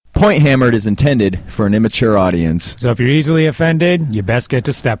Point Hammered is intended for an immature audience. So if you're easily offended, you best get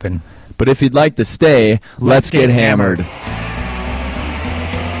to stepping. But if you'd like to stay, let's get hammered.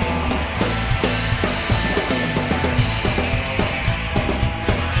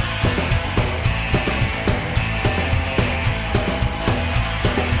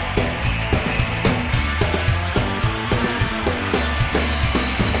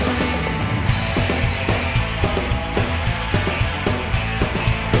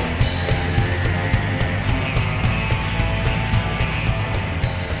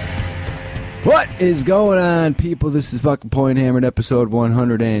 What is going on, people? This is fucking Point Hammered, episode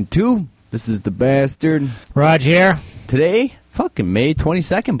 102. This is the Bastard. Raj here. Today, fucking May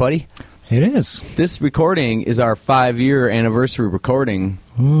 22nd, buddy. It is. This recording is our 5-year anniversary recording.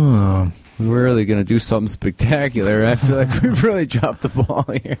 Ooh. We're really going to do something spectacular. I feel like we've really dropped the ball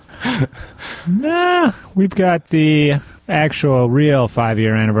here. Nah, we've got the actual real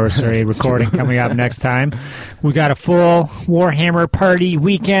 5-year anniversary recording coming up next time. We got a full Warhammer party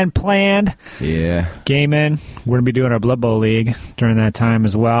weekend planned. Yeah. Gaming. We're going to be doing our Blood Bowl League during that time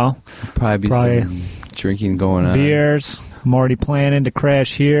as well. Probably some drinking going on. Beers. I'm already planning to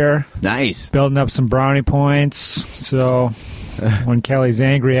crash here. Nice. Building up some brownie points. So when Kelly's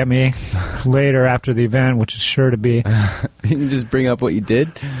angry at me later after the event, which is sure to be. You can just bring up what you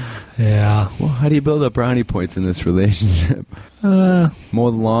did? Yeah. Well, how do you build up brownie points in this relationship? Mow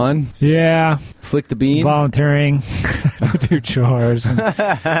the lawn? Yeah. Flick the bean? Volunteering to do chores.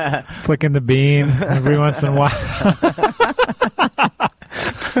 And flicking the bean every once in a while.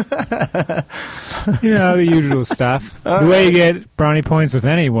 You know, the usual stuff. The way you get brownie points with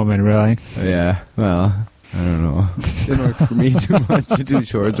any woman, really. Yeah. Well, I don't know. It didn't work for me too much to do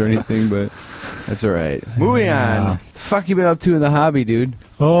chores or anything, but that's all right. Moving on. What the fuck you been up to in the hobby, dude?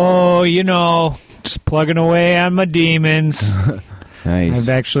 Oh, you know, just plugging away on my demons. Nice.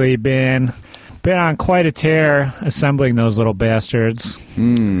 I've actually been on quite a tear assembling those little bastards.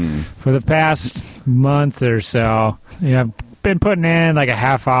 For the past month or so. Yeah, I've been putting in like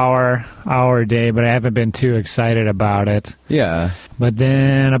a hour a day, but I haven't been too excited about it. Yeah. But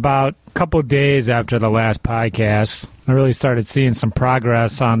then about a couple days after the last podcast, I really started seeing some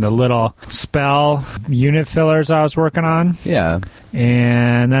progress on the little spell unit fillers I was working on. Yeah.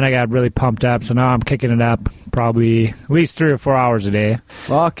 And then I got really pumped up, so now I'm kicking it up probably at least 3 or 4 hours a day.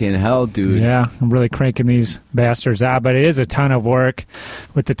 Fucking hell, dude. Yeah, I'm really cranking these bastards out, but it is a ton of work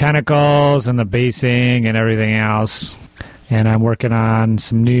with the tentacles and the basing and everything else. And I'm working on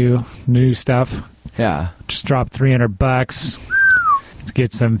some new stuff. Yeah. Just dropped $300 to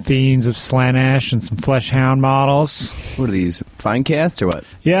get some Fiends of Slaanesh and some Fleshhound models. What are these? Fine cast or what?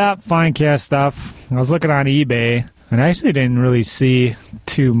 Yeah, fine cast stuff. I was looking on eBay, and I actually didn't really see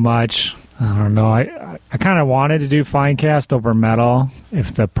too much. I don't know. I kind of wanted to do fine cast over metal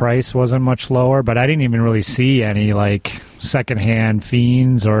if the price wasn't much lower, but I didn't even really see any like secondhand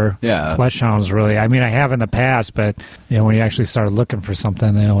Fiends or Fleshhounds really. I mean, I have in the past, but you know, when you actually start looking for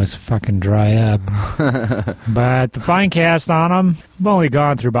something, they always fucking dry up. But the fine cast on them, I've only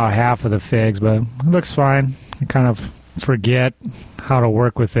gone through about half of the figs, but it looks fine. I kind of forget how to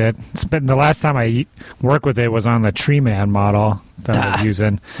work with it. It's been the last time I worked with it was on the Tree Man model that I was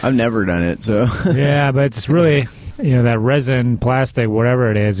using. I've never done it, so yeah, but it's really, you know, that resin, plastic, whatever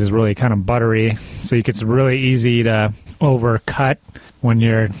it is really kind of buttery, so it's really easy to overcut when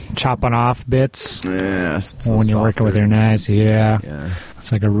you're chopping off bits. Yeah, so when you're working with your knives. Yeah.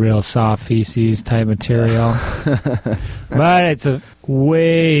 It's like a real soft feces type material. But it's a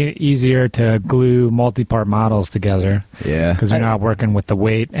way easier to glue multi-part models together. Yeah. Because you're not working with the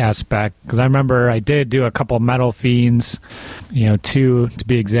weight aspect. Because I remember I did do a couple metal Fiends, you know, 2, to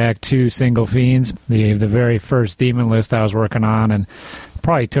be exact, 2 single Fiends. The very first demon list I was working on, and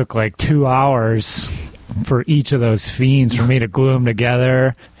probably took like 2 hours for each of those Fiends for me to glue them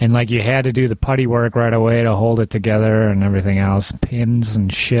together, and like you had to do the putty work right away to hold it together and everything else, pins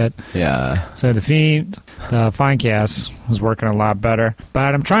and shit. Yeah. So the fine cast was working a lot better,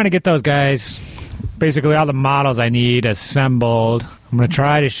 but I'm trying to get those guys, basically all the models I need assembled. I'm going to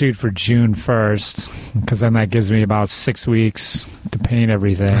try to shoot for June 1st, because then that gives me about 6 weeks to paint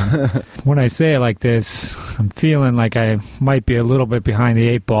everything. When I say it like this, I'm feeling like I might be a little bit behind the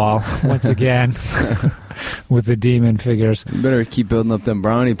 8 ball once again with the demon figures. You better keep building up them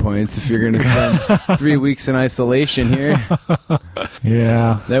brownie points if you're going to spend 3 weeks in isolation here.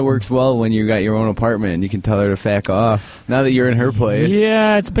 Yeah. That works well when you got your own apartment and you can tell her to fack off. Now that you're in her place.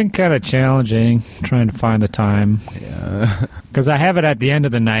 Yeah, it's been kind of challenging trying to find the time. Yeah. Because I have it at the end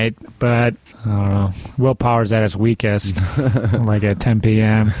of the night, but I don't know. Willpower's at its weakest, like at 10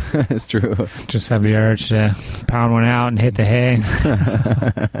 p.m. That's true. Just have the urge to pound one out and hit the hay.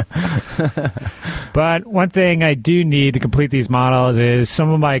 But one thing I do need to complete these models is some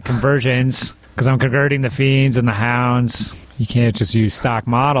of my conversions, because I'm converting the Fiends and the Hounds. You can't just use stock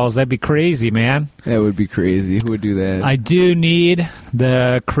models. That'd be crazy, man. That would be crazy. Who would do that? I do need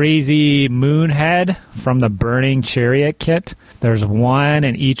the crazy moon head from the Burning Chariot kit. There's one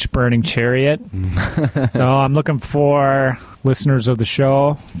in each Burning Chariot. So I'm looking for listeners of the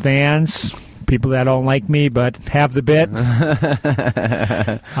show, fans, people that don't like me but have the bit.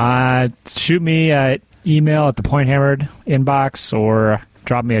 Shoot me an email at the Point Hammered inbox or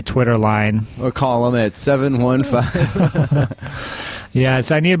drop me a Twitter line. Or call them at 715.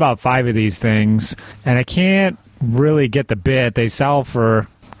 Yes, I need about 5 of these things, and I can't really get the bit. They sell for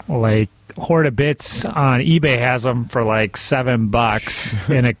like Horde of Bits on eBay has them for like $7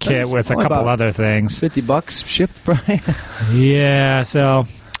 in a kit with a couple other things. $50 shipped, Brian. Yeah, so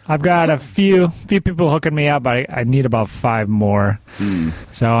I've got a few people hooking me up, but I need about 5 more.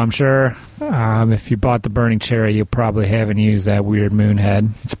 So I'm sure if you bought the Burning Cherry, you probably haven't used that weird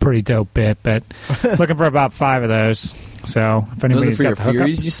moonhead. It's a pretty dope bit, but looking for about 5 of those. So if anybody's those are for got your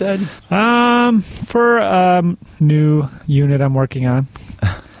the Furies, hookup, you said? For new unit I'm working on.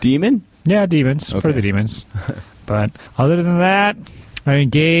 Demon? Yeah, demons. For the demons. But other than that, I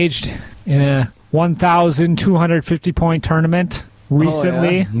engaged in a 1,250 point tournament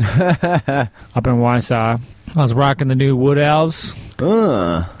recently up in Wausau. I was rocking the new Wood Elves.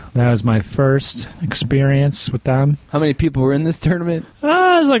 That was my first experience with them. How many people were in this tournament? It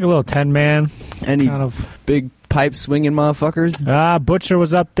was like a little 10-man. Any kind of big pipe swinging motherfuckers? Butcher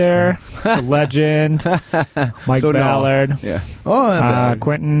was up there. The legend. Mike Ballard. Yeah. Oh,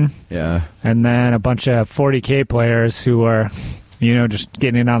 Quentin. Yeah. And then a bunch of 40K players who were, just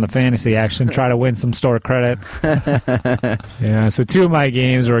getting in on the fantasy action, try to win some store credit. Yeah, so 2 of my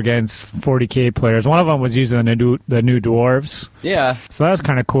games were against 40K players. One of them was using the new Dwarves. Yeah. So that was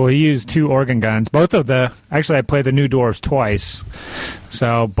kind of cool. He used 2 organ guns. Actually, I played the new Dwarves twice.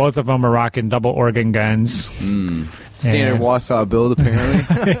 So both of them are rocking double organ guns. Standard Wausau build,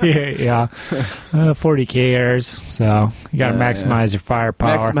 apparently. Yeah. 40Kers. So you got to maximize your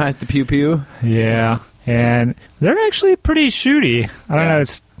firepower. Maximize the pew-pew. Yeah. And they're actually pretty shooty. I don't know.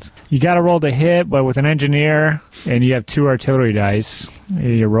 You got to roll to hit, but with an engineer and you have 2 artillery dice,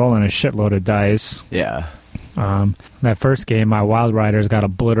 you're rolling a shitload of dice. Yeah. That first game, my Wild Riders got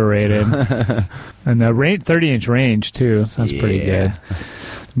obliterated. And the 30-inch range, too. So that's pretty good.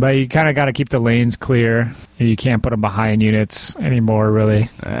 But you kind of got to keep the lanes clear. You can't put them behind units anymore, really,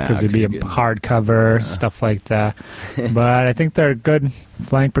 because it'd be a hard cover, stuff like that. But I think they're good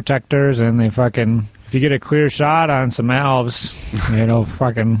flank protectors, and they fucking... If you get a clear shot on some elves, it'll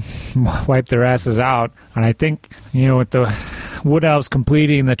fucking wipe their asses out. And I think, with the Wood Elves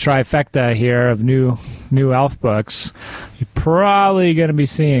completing the trifecta here of new elf books, you're probably going to be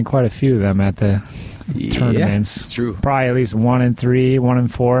seeing quite a few of them at the tournaments. It's true. Probably at least 1 in 3, 1 in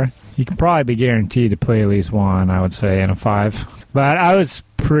 4. You can probably be guaranteed to play at least 1, I would say, in a 5. But I was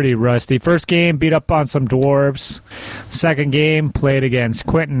pretty rusty. First game, beat up on some dwarves. Second game, played against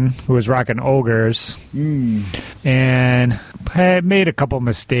Quentin, who was rocking ogres. And I made a couple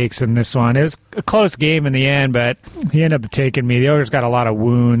mistakes in this one. It was a close game in the end, but he ended up taking me. The ogres got a lot of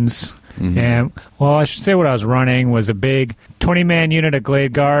wounds. And, I should say what I was running was a big 20-man unit of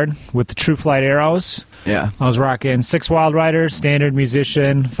Glade Guard with the True Flight arrows. Yeah. I was rocking 6 Wild Riders, Standard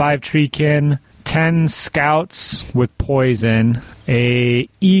Musician, 5 Treekin, 10 Scouts with Poison, a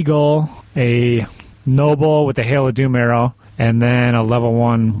Eagle, a Noble with a Hail of Doom arrow, and then a level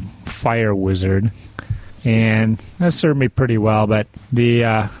 1 Fire Wizard. And that served me pretty well, but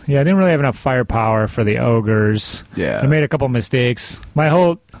I didn't really have enough firepower for the ogres. Yeah. I made a couple mistakes.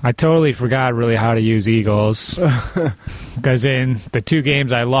 I totally forgot really how to use eagles. Because in the 2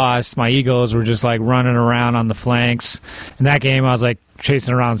 games I lost, my eagles were just like running around on the flanks. In that game, I was like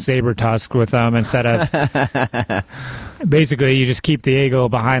chasing around Sabertusk with them instead of... Basically, you just keep the eagle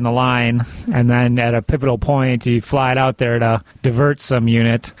behind the line, and then at a pivotal point, you fly it out there to divert some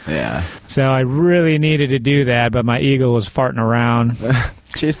unit. Yeah. So I really needed to do that, but my eagle was farting around.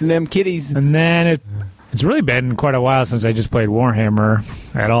 Chasing them kitties. And then it's really been quite a while since I just played Warhammer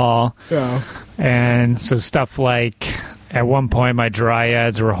at all. Yeah. And so stuff like, at one point, my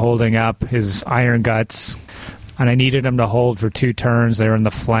Dryads were holding up his Iron Guts, and I needed them to hold for 2 turns. They were in the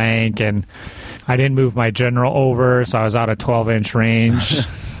flank, and I didn't move my general over, so I was out of 12-inch range.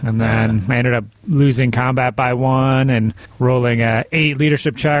 And then I ended up losing combat by 1 and rolling a 8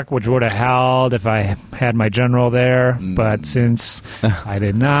 leadership check, which would have held if I had my general there. But since I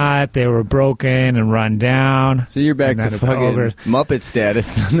did not, they were broken and run down. So you're back to fucking Muppet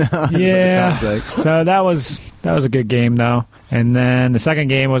status now. Yeah. So that was That was a good game, though. And then the second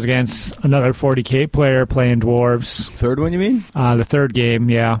game was against another 40K player playing dwarves. Third one, you mean? The third game,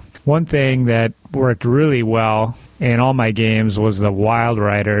 yeah. One thing that worked really well in all my games was the Wild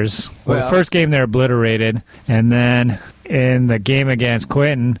Riders. Well, the first game, they're obliterated. And then in the game against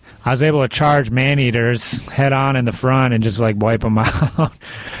Quentin, I was able to charge man-eaters head-on in the front and just, like, wipe them out.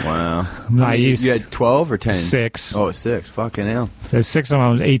 Wow. I'm not used. You had 12 or 10? 6. Oh, 6. Fucking hell. There's 6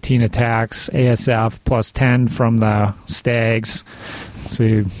 of them, 18 attacks, ASF, plus 10 from the stags. So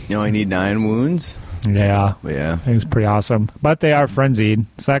You only need 9 wounds? yeah. Yeah. It was pretty awesome. But they are frenzied,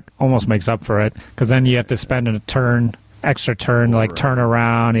 so that almost makes up for it. Because then you have to spend a extra turn, to, like, turn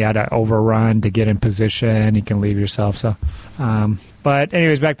around. You had to overrun to get in position. You can leave yourself. So, but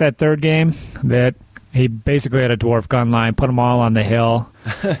anyways, back to that third game, that he basically had a dwarf gun line, put them all on the hill,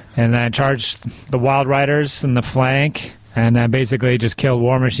 and then charged the Wild Riders in the flank. And then basically just killed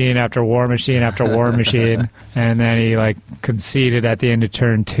War Machine after War Machine after War Machine. And then he, like, conceded at the end of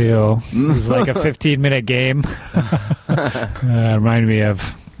turn 2. It was like a 15-minute game. Reminded me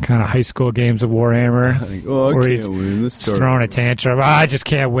of kind of high school games of Warhammer. Where he's win. Throwing a tantrum. I just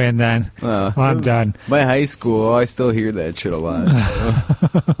can't win then. I'm done. My high school, I still hear that shit a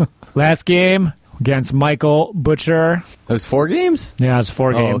lot. Last game against Michael Butcher. That was 4 games? Yeah, it was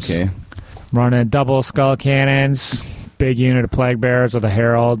 4 games. Okay. Running double skull cannons. Big unit of Plague Bearers with a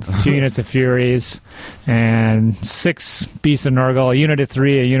Herald, 2 units of Furies, and 6 Beasts of Nurgle, a unit of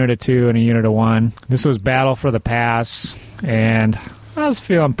 3, a unit of 2, and a unit of 1. This was Battle for the Pass, and I was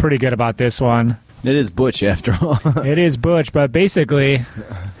feeling pretty good about this one. It is Butch, after all. It is Butch, but basically,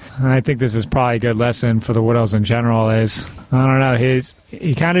 and I think this is probably a good lesson for the Widows in general, is, I don't know,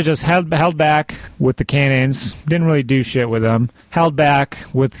 he kind of just held back with the cannons, didn't really do shit with them, held back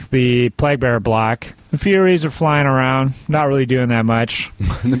with the Plague Bearer block. The Furies are flying around, not really doing that much.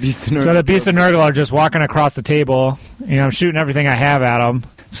 The Beasts of Nurgle. So the Beasts of Nurgle are just walking across the table. You know, I'm shooting everything I have at them.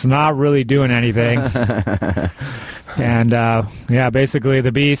 It's not really doing anything. And, yeah, basically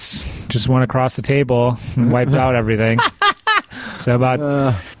the Beasts just went across the table and wiped out everything. So about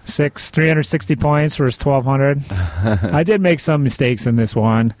 360 points versus 1,200. I did make some mistakes in this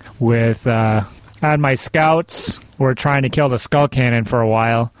one with... I had my scouts were trying to kill the skull cannon for a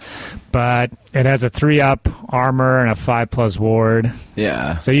while, but it has a 3-up armor and a 5+ ward.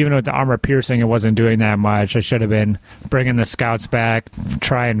 Yeah. So even with the armor piercing, it wasn't doing that much. I should have been bringing the scouts back,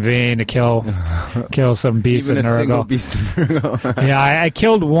 try in vain to kill some beasts of Nurgle. Even a single beast of Nurgle. Yeah, I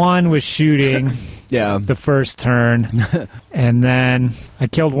killed one with shooting. Yeah. The first turn, and then I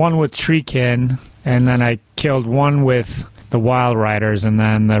killed one with Treekin, and then I killed one with the Wild Riders, and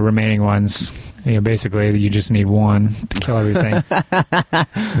then the remaining ones. You know, basically, you just need one to kill everything.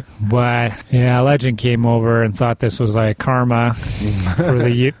 But, yeah, Legend came over and thought this was like karma for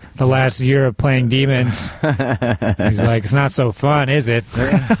the last year of playing demons. He's like, it's not so fun, is it?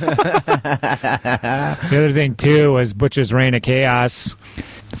 The other thing, too, was Butcher's Reign of Chaos.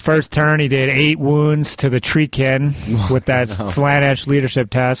 The first turn, he did 8 wounds to the Treekin with that Slaanesh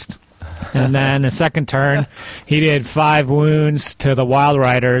leadership test. And then the second turn, he did 5 wounds to the Wild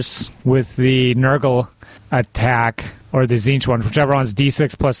Riders with the Nurgle attack, or the Tzeentch one, whichever one's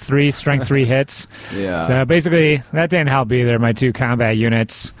D6 plus 3, strength 3 hits. Yeah. So basically, that didn't help either, my 2 combat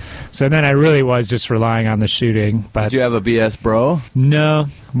units. So then I really was just relying on the shooting. But did you have a BS bro? No.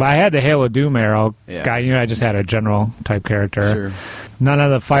 But I had the Hail of Doom arrow guy. Yeah. I just had a general type character. Sure. None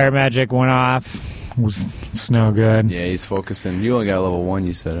of the fire magic went off. It's no good. Yeah, he's focusing. You only got a level 1,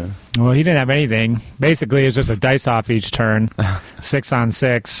 you said. Well, he didn't have anything. Basically, it was just a dice off each turn. 6 on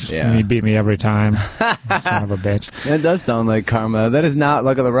 6. Yeah. And he beat me every time. Son of a bitch. That does sound like karma. That is not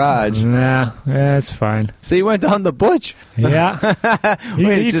Luck of the Raj. Nah, it's fine. So you went down the Butch. Yeah.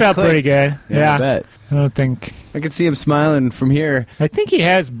 Wait, he just felt clicked. pretty good. Yeah, I bet. I don't think... I can see him smiling from here. I think he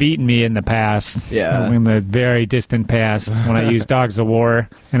has beaten me in the past. Yeah. In the very distant past when I used Dogs of War.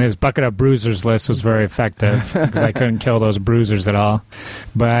 And his Bucket of Bruisers list was very effective because I couldn't kill those bruisers at all.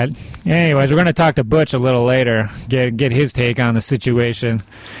 But anyways, we're going to talk to Butch a little later. Get his take on the situation.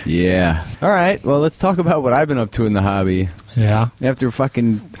 Yeah. All right. Well, let's talk about what I've been up to in the hobby. Yeah. After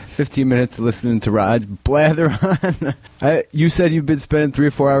fucking 15 minutes of listening to Raj blather on. You said you've been spending 3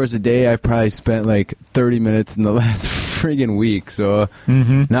 or 4 hours a day. I've probably spent like 30 minutes in the last friggin' week, so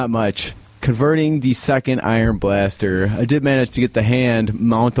not much. Converting the second Iron Blaster. I did manage to get the hand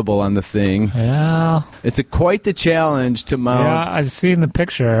mountable on the thing. Yeah. It's quite the challenge to mount. Yeah, I've seen the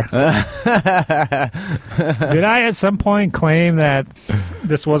picture. Did I at some point claim that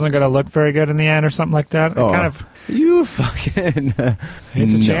this wasn't going to look very good in the end or something like that? Oh, you fucking...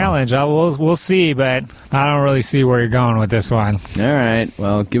 It's a challenge. We'll see, but I don't really see where you're going with this one. All right.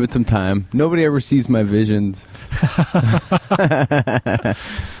 Well, give it some time. Nobody ever sees my visions.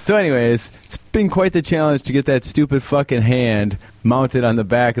 So anyways, it's been quite the challenge to get that stupid fucking hand mounted on the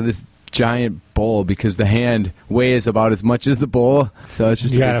back of this giant bowl because the hand weighs about as much as the bowl. So it's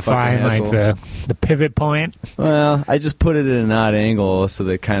just you a big gotta fucking find hassle. like the pivot point. Well, I just put it at an odd angle so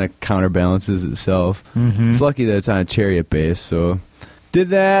that it kind of counterbalances itself. Mm-hmm. It's lucky that it's on a chariot base, so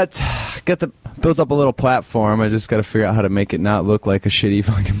did that. Built up a little platform. I just got to figure out how to make it not look like a shitty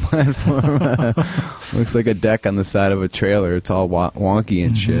fucking platform. Looks like a deck on the side of a trailer. It's all wonky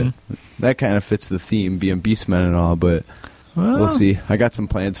and shit. That kind of fits the theme, being Beastmen and all, but we'll see. I got some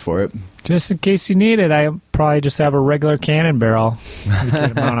plans for it. Just in case you need it, I probably just have a regular cannon barrel. You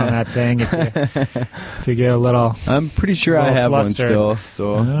get them on that thing if you get a little... I'm pretty sure I have flustered. one still,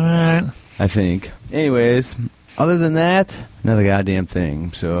 so All right. I think. Anyways, other than that, another goddamn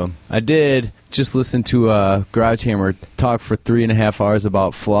thing. So I did just listen to Garage Hammer talk for 3.5 hours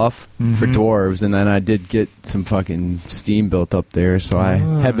about fluff for dwarves, and then I did get some fucking steam built up there, so I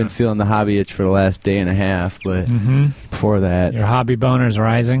have been feeling the hobby itch for the last day and a half, but before that... Your hobby boner's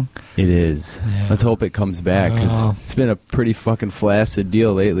rising? It is. Yeah. Let's hope it comes back, because it's been a pretty fucking flaccid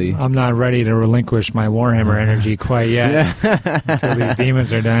deal lately. I'm not ready to relinquish my Warhammer energy quite yet. Until these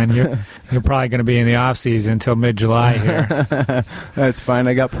demons are done. You're probably going to be in the off-season until mid-July here. That's fine.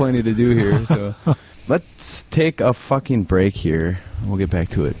 I got plenty to do here, so... Let's take a fucking break here. We'll get back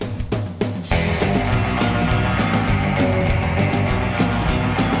to it.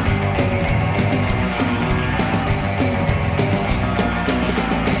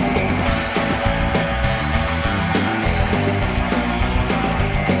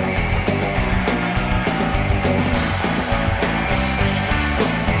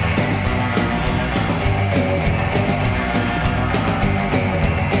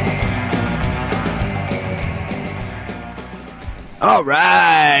 All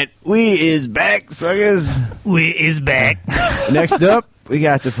right, we is back, suckers. We is back. Next up, we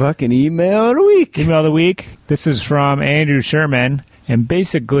got the fucking email of the week. Email of the week. This is from Andrew Sherman, and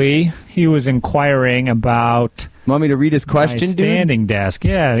basically he was inquiring about... Want me to read his question, my dude? standing desk.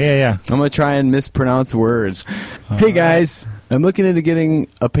 Yeah. I'm going to try and mispronounce words. Hey, guys. I'm looking into getting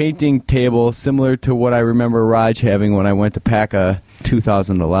a painting table similar to what I remember Raj having when I went to PACA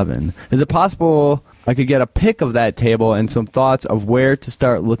 2011. Is it possible I could get a pic of that table and some thoughts of where to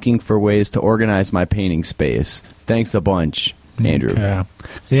start looking for ways to organize my painting space? Thanks a bunch, Andrew. Okay.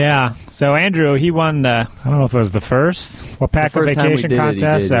 Yeah. So Andrew, he won the, I don't know if it was the first PACA vacation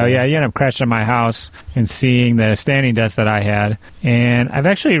contest. So yeah, he ended up crashing my house and seeing the standing desk that I had. And I've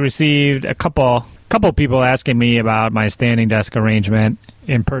actually received a couple people asking me about my standing desk arrangement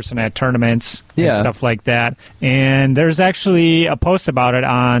in person at tournaments and stuff like that. And there's actually a post about it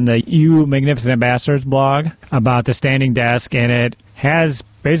on the You Magnificent Bastards blog about the standing desk, and it has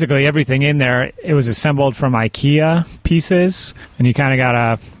basically everything in there. It was assembled from IKEA pieces, and you kind of got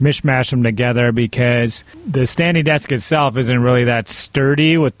to mishmash them together because the standing desk itself isn't really that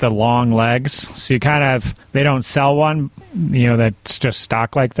sturdy with the long legs. So they don't sell one, that's just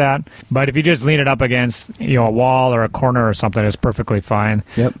stock like that. But if you just lean it up against, a wall or a corner or something, it's perfectly fine.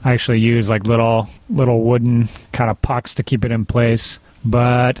 Yep. I actually use like little wooden kind of pucks to keep it in place.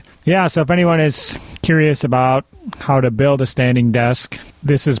 But yeah, so if anyone is curious about how to build a standing desk,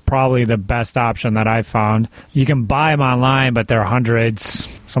 this is probably the best option that I've found. You can buy them online, but they're hundreds,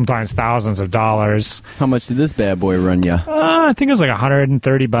 sometimes thousands of dollars. How much did this bad boy run you? I think it was like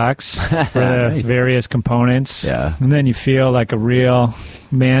 $130 for the Nice. various components. Yeah. And then you feel like a real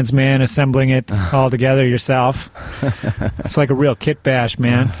man's man assembling it all together yourself. It's like a real kit bash,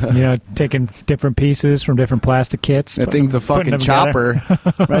 man. Taking different pieces from different plastic kits. That thing's a putting fucking them together.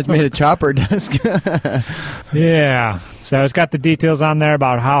 chopper. Raj made a chopper desk. Yeah. So it's got the details on there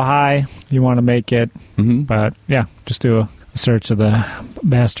about how high you want to make it. Mm-hmm. But yeah, just do a search of the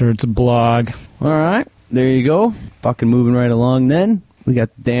Bastards blog. All right, there you go. Fucking moving right along then. We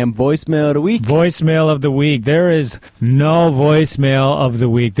got the damn voicemail of the week. Voicemail of the week. There is no voicemail of the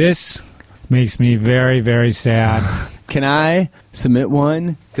week. This makes me very, very sad. Can I submit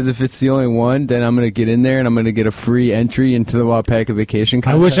one? Because if it's the only one, then I'm going to get in there and I'm going to get a free entry into the Wapaka Vacation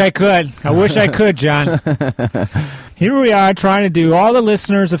Contest. I wish I could, John. Here we are trying to do all the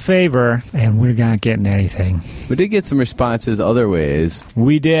listeners a favor, and we're not getting anything. We did get some responses other ways.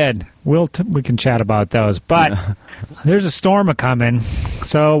 We did. We can chat about those. But there's a storm a-coming.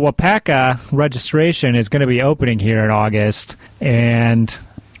 So Wapaka registration is going to be opening here in August, and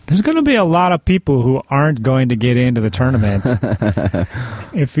there's going to be a lot of people who aren't going to get into the tournament.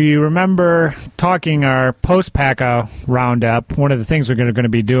 If you remember talking our post-PACA roundup, one of the things we're going to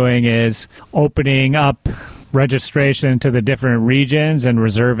be doing is opening up registration to the different regions and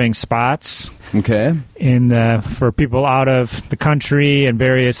reserving spots. Okay. For people out of the country and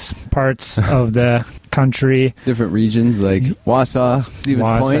various parts of the country. Different regions like Wausau, Stevens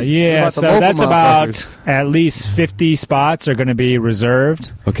Point. Yeah, so that's about at least 50 spots are going to be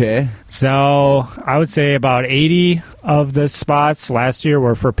reserved. Okay. So I would say about 80 of the spots last year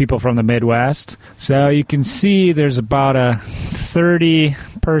were for people from the Midwest. So you can see there's about a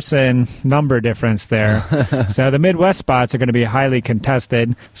 30-person number difference there. So the Midwest spots are going to be highly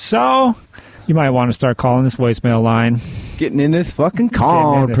contested. So you might want to start calling this voicemail line. Getting in this fucking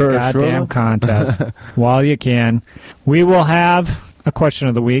goddamn contest while you can. We will have a question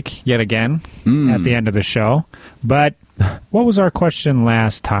of the week yet again at the end of the show. But what was our question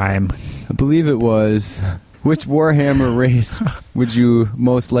last time? I believe it was, which Warhammer race would you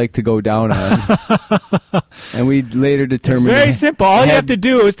most like to go down on? And we later determined... It's very simple. All you have to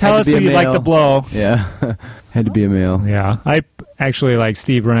do is tell us who you'd like to blow. Yeah. Had to be a male. Yeah. I actually like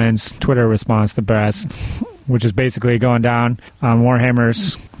Steve Wren's Twitter response the best, which is basically going down on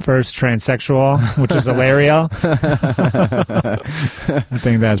Warhammer's first transsexual, which is Illyrio. I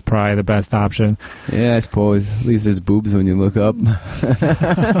think that's probably the best option. Yeah, I suppose. At least there's boobs when you look up.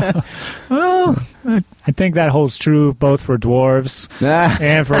 Well, I think that holds true both for dwarves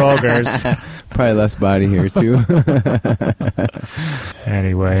and for ogres. Probably less body here, too.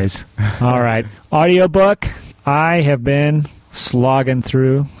 Anyways. All right. Audiobook. I have been slogging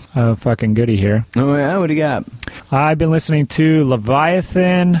through a fucking goodie here. Oh, yeah? What do you got? I've been listening to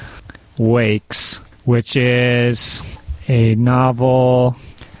Leviathan Wakes, which is a novel.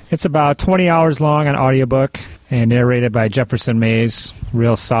 It's about 20 hours long on audiobook and narrated by Jefferson Mays.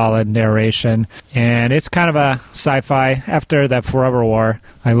 Real solid narration. And it's kind of a sci-fi. After the Forever War,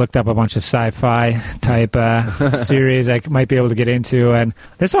 I looked up a bunch of sci-fi type series I might be able to get into. And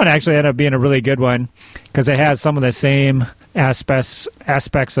this one actually ended up being a really good one because it has some of the same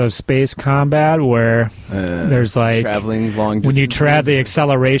aspects of space combat where there's like traveling long distances. When you trap the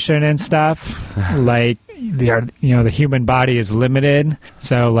acceleration and stuff, like the human body is limited,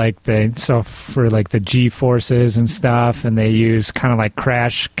 so for the G forces and stuff, and they use kind of like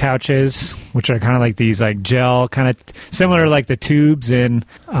crash couches, which are kind of like these like gel kind of similar to like the tubes in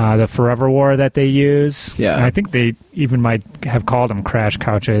the Forever War that they use. Yeah, and I think they even might have called them crash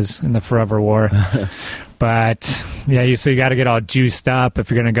couches in the Forever War. But yeah, so you got to get all juiced up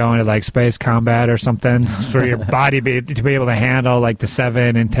if you're going to go into like space combat or something for your body to be able to handle like the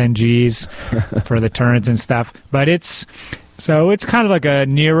 7 and 10 Gs for the turrets and stuff. But it's kind of like a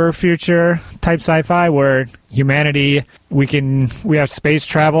nearer future type sci-fi where humanity, we have space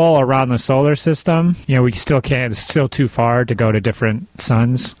travel around the solar system. We still can't. It's still too far to go to different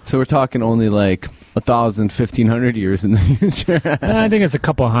suns. So we're talking only like 1,000, 1,500 years in the future. I think it's a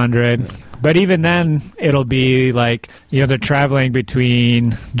couple hundred. But even then, it'll be like, they're traveling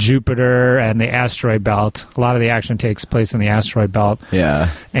between Jupiter and the asteroid belt. A lot of the action takes place in the asteroid belt. Yeah.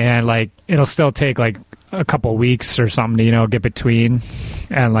 And like, it'll still take like a couple weeks or something to, get between.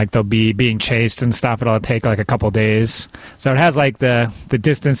 And like, they'll be being chased and stuff. It'll take like a couple days. So it has like the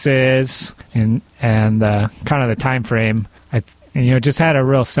distances and the kind of the time frame. It just had a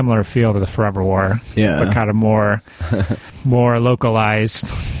real similar feel to the Forever War. Yeah. But kind of more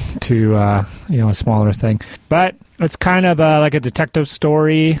localized to a smaller thing. But it's kind of like a detective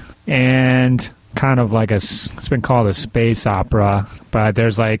story and kind of like it's been called a space opera. But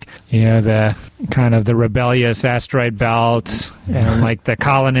there's like the kind of the rebellious asteroid belt and like the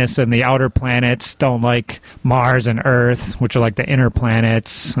colonists and the outer planets don't like Mars and Earth, which are like the inner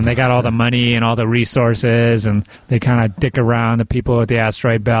planets, and they got all the money and all the resources, and they kind of dick around the people at the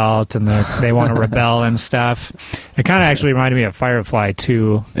asteroid belt, and they want to rebel and stuff. It kind of actually reminded me of Firefly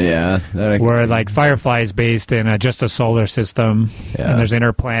too. Yeah, where like Firefly is based in just a solar system, and there's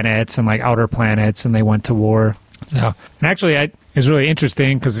inner planets and like outer planets, and they went to war. So, and actually, it's really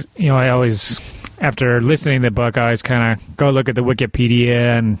interesting because I always, after listening to the book, I always kind of go look at the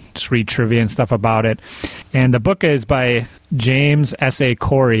Wikipedia and just read trivia and stuff about it. And the book is by James S.A.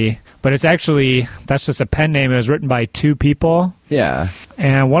 Corey, but it's actually, that's just a pen name. It was written by 2 people. Yeah.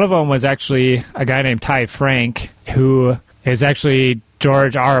 And one of them was actually a guy named Ty Frank, who is actually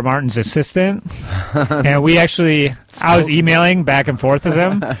George R. Martin's assistant. And I was emailing back and forth with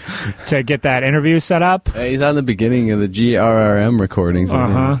him to get that interview set up. He's on the beginning of the GRRM recordings.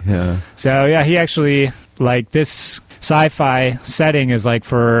 Yeah. So yeah, he actually, like, this sci-fi setting is like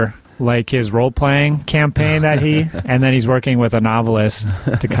for like his role-playing campaign that and then he's working with a novelist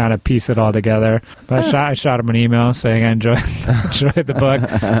to kind of piece it all together. But I shot him an email saying I enjoyed the book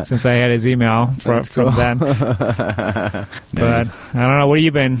since I had his email from then. Nice. But I don't know. What have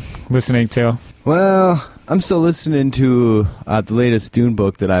you been listening to? Well, I'm still listening to the latest Dune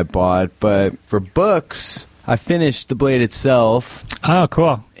book that I bought, but for books, I finished The Blade itself. Oh,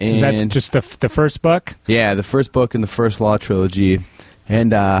 cool. Is that just the first book? Yeah, the first book in the first Law trilogy.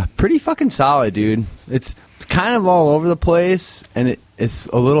 And pretty fucking solid, dude. It's kind of all over the place, and it's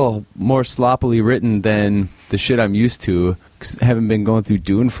a little more sloppily written than the shit I'm used to, 'cause I haven't been going through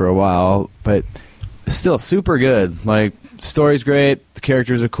Dune for a while, but it's still super good. Like, story's great, the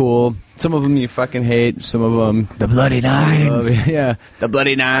characters are cool. Some of them you fucking hate, some of them... The Bloody Nine. Yeah, the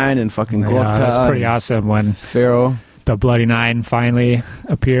Bloody Nine and fucking Glokta. That's pretty awesome when Pharaoh. the Bloody Nine finally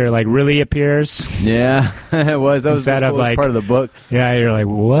really appears. Yeah, it was. That was the coolest part of the book. Yeah, you're like,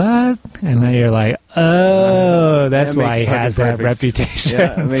 what? And then you're like, oh, that's why he has that reputation.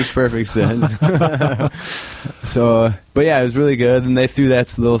 Yeah, it makes perfect sense. So, but yeah, it was really good. And they threw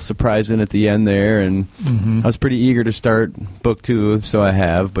that little surprise in at the end there. And I was pretty eager to start book 2, so I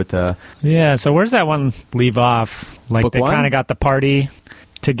have. But yeah, so where's that one leave off? Like, book they kind of got the party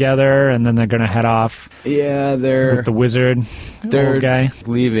together, and then they're going to head off. Yeah, they're... with the wizard, they're old guy.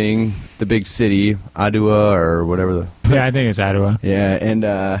 leaving the big city, Adua or whatever. Yeah, I think it's Adua. Yeah,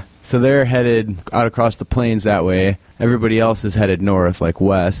 and so they're headed out across the plains that way. Everybody else is headed north, like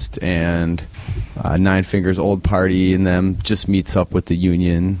west, and Nine Fingers' old party and them just meets up with the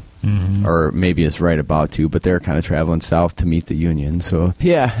Union. Or maybe it's right about to, but they're kind of traveling south to meet the Union. So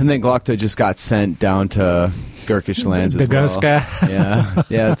yeah, and then Glokta just got sent down to Gurkish lands as well. Dagoska.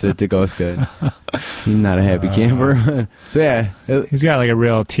 Yeah, it's a Dagoska. He's not a happy camper. So yeah, he's got like a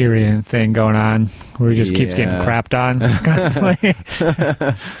real Tyrion thing going on where he just keeps getting crapped on constantly,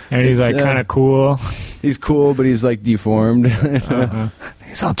 and he's like kind of cool. He's cool, but he's like deformed.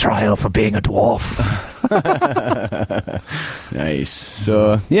 He's on trial for being a dwarf. Nice.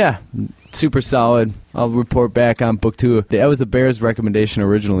 So yeah, super solid. I'll report back on book 2. That was the Bears' recommendation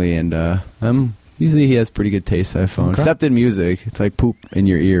originally, and usually he has pretty good taste, I found. Okay. Except in music. It's like poop in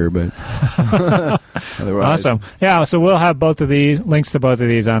your ear, but otherwise. Awesome. Yeah, so we'll have links to both of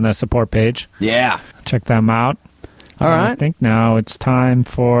these on the support page. Yeah. Check them out. All right. I think now it's time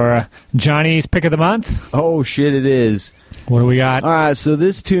for Johnny's Pick of the Month. Oh, shit, it is. What do we got? All right, so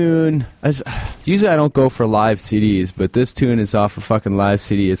this tune, usually I don't go for live CDs, but this tune is off a fucking live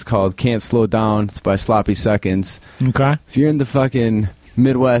CD. It's called Can't Slow Down. It's by Sloppy Seconds. Okay. If you're into fucking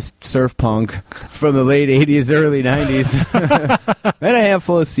Midwest surf punk from the late 80s, early 90s, I had a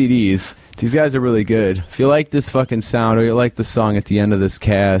handful of CDs. These guys are really good. If you like this fucking sound or you like the song at the end of this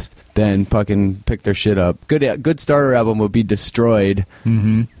cast, then fucking pick their shit up. Good starter album would be Destroyed.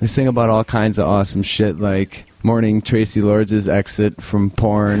 They sing about all kinds of awesome shit like mourning Tracy Lords' exit from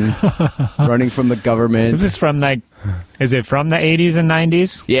porn, running from the government. So this is from is it from the 80s and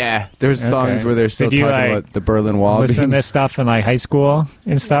 90s? Yeah, there's songs where they're still talking about the Berlin Wall. Listen to this stuff in like high school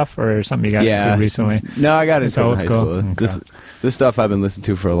and stuff, or something you got into recently? No, I got into it in high school. Okay. This stuff I've been listening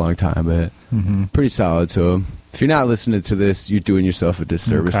to for a long time, but pretty solid. So if you're not listening to this, you're doing yourself a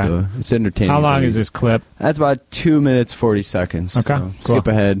disservice. Okay. Though it's entertaining. How long is this clip? That's about 2 minutes 40 seconds. Okay, So cool. skip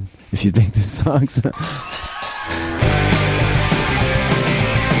ahead if you think this song's.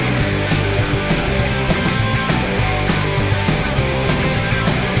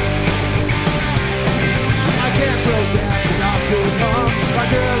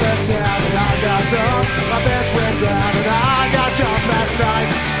 My best friend died and I got jumped last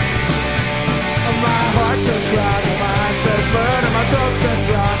night. My heart says cry, my mind says murder, my throat says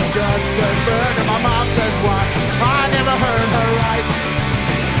dry, my gut says murder, my mom says why. I never heard her right.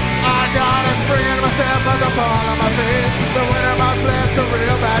 I got a spring in my step like a fall on my face. The winter months left a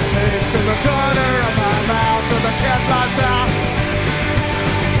real bad taste in the corner of my mouth and the cat flies out.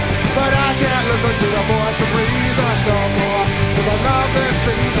 But I can't listen to the voice of reason no more. Cause I love this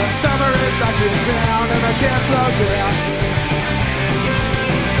season. Summer is knocking down and I can't slow down.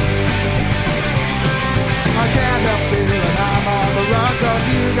 I can't help feeling I'm on the run. Cause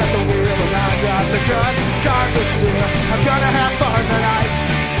you got the wheel and I got the gun. Cards are still, I'm gonna have fun tonight.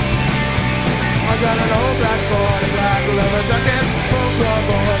 I got an old black 40 black leather jacket, full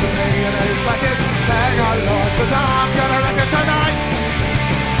floorboard with me in his pocket. Hang on Lord, cause I'm gonna wreck it tonight.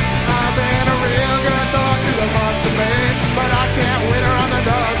 I've been a real good dog to the month of May, but I can't wait around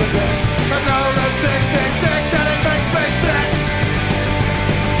another day. I know that 6 and it makes me sick,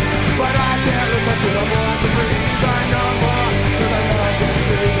 but I can't listen to the voice of reason no more. Cause I love this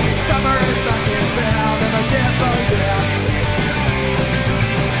city. Summer is back in town and I can't slow down.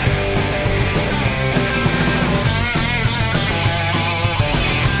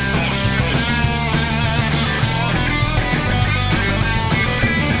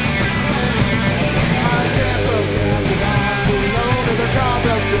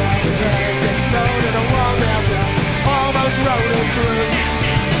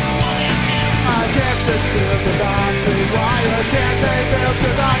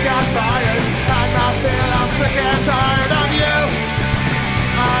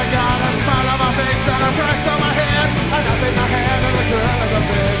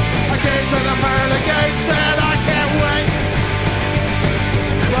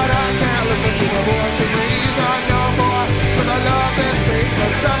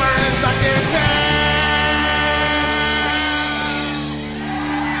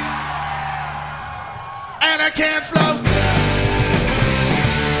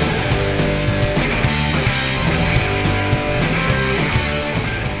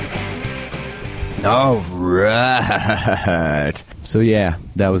 All right. So yeah,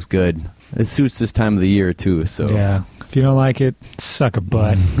 that was good. It suits this time of the year too. So Yeah. If you don't like it, suck a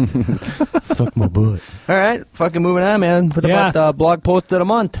butt. suck my butt. All right, fucking moving on, man. What Yeah. about the blog post of the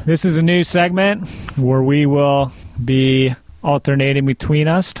month? This is a new segment where we will be alternating between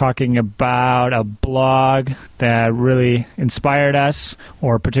us, talking about a blog that really inspired us,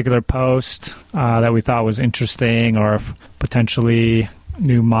 or a particular post that we thought was interesting, or potentially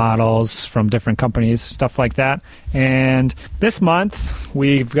new models from different companies, stuff like that. And this month,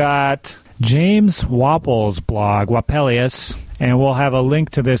 we've got James Wapple's blog, Wappelius, and we'll have a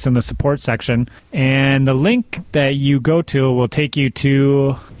link to this in the support section. And the link that you go to will take you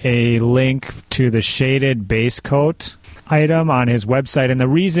to a link to the shaded base coat item on his website. And the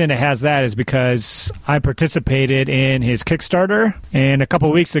reason it has that is because I participated in his Kickstarter, and a couple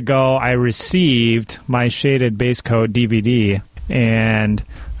of weeks ago I received my shaded base coat DVD, and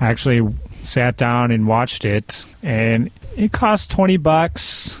I actually sat down and watched it, and it cost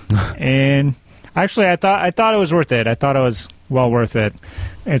 $20. And actually I thought it was worth it. I thought it was well worth it.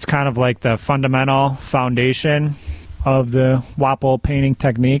 It's kind of like the fundamental foundation of the Wapple painting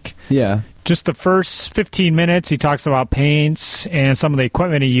technique. Yeah. Just the first 15 minutes, he talks about paints and some of the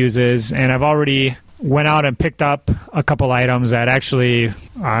equipment he uses, and I've already went out and picked up a couple items that actually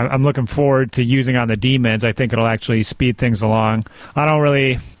I'm looking forward to using on the Demons. I think it'll actually speed things along. I don't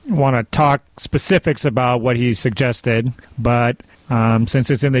really want to talk specifics about what he suggested, but since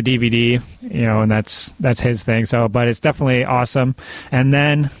it's in the DVD, and that's his thing. So, but it's definitely awesome. And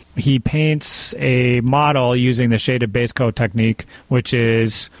then he paints a model using the shaded base coat technique, which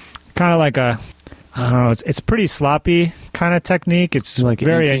is kind of like I don't know, it's pretty sloppy kind of technique. It's like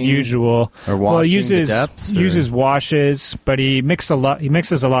very inking unusual. or washing he uses the depths, or? uses washes, but he mixes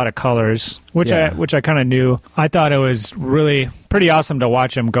a lot of colors, which Yeah. I kind of knew. I thought it was really pretty awesome to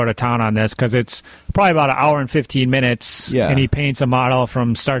watch him go to town on this, because it's probably about an hour and 15 minutes, Yeah. and he paints a model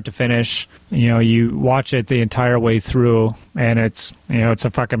from start to finish. You watch it the entire way through, and it's a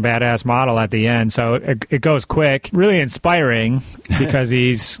fucking badass model at the end. So it goes quick, really inspiring, because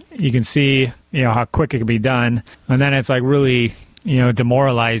you can see how quick it can be done, and then it's like really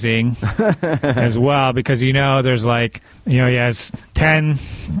demoralizing as well, because there's like he has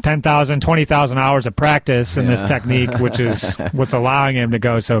 10,000 20,000 hours of practice in this technique, which is what's allowing him to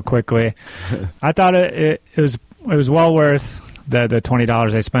go so quickly. I thought it was well worth the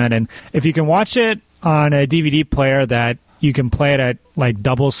 $20 I spent. And if you can watch it on a DVD player that you can play it at like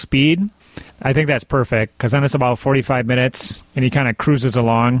double speed, I think that's perfect, because then it's about 45 minutes, and he kind of cruises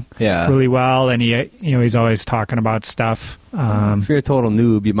along really well, and he's always talking about stuff. If you're a total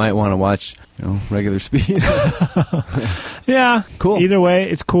noob, you might want to watch regular speed. Yeah, cool. Either way,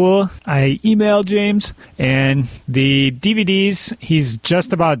 it's cool. I emailed James, and the DVDs, he's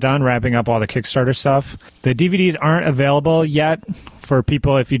just about done wrapping up all the Kickstarter stuff. The DVDs aren't available yet for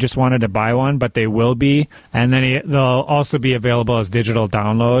people if you just wanted to buy one, but they will be. And then they'll also be available as digital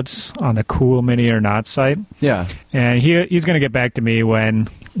downloads on the Cool Mini or Not site. Yeah. And he's going to get back to me when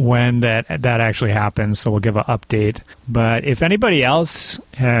that actually happens, so we'll give an update. But if anybody else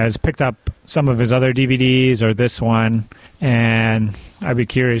has picked up some of his other DVDs or this one, and I'd be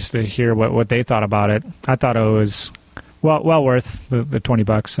curious to hear what they thought about it. I thought it was well worth the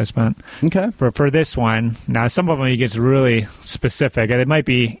 $20 I spent. Okay. For this one. Now, some of them he gets really specific, and it might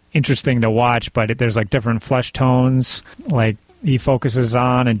be interesting to watch, but there's like different flesh tones, like he focuses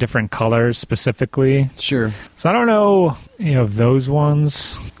on, and different colors specifically. Sure. So I don't know, those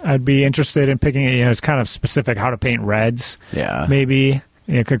ones I'd be interested in picking. It's kind of specific how to paint reds. Yeah. Maybe.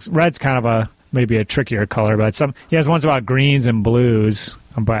 Because red's kind of maybe a trickier color, but he has ones about greens and blues.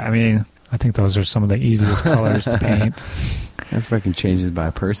 But I mean, I think those are some of the easiest colors to paint. That freaking changes by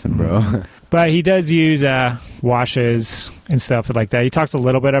person, bro. But he does use washes and stuff like that. He talks a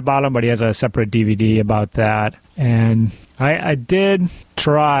little bit about them, but he has a separate DVD about that. And I did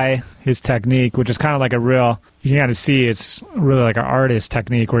try his technique, which is kind of like you can kind of see it's really like an artist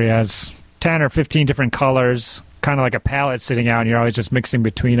technique, where he has 10 or 15 different colors, kind of like a palette sitting out, and you're always just mixing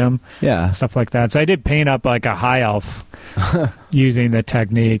between them. Yeah. Stuff like that. So I did paint up like a high elf using the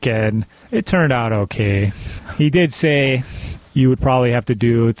technique, and it turned out okay. He did say you would probably have to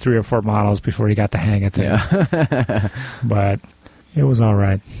do 3 or 4 models before you got the hang of things. Yeah. But it was all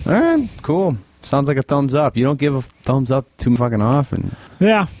right. All right, cool. Sounds like a thumbs up. You don't give a thumbs up too fucking often.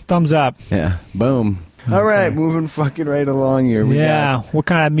 Yeah, thumbs up. Yeah, boom. Okay. All right, moving fucking right along here. What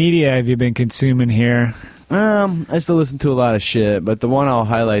kind of media have you been consuming here? I still listen to a lot of shit, but the one I'll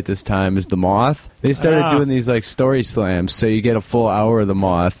highlight this time is The Moth. They started doing these like story slams, so you get a full hour of The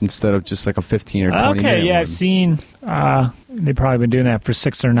Moth instead of just like a 15 or 20 minute Okay, yeah, one. I've seen they've probably been doing that for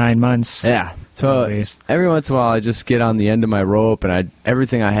 6 or 9 months. Yeah. So at least. every once in a while, I just get on the end of my rope, and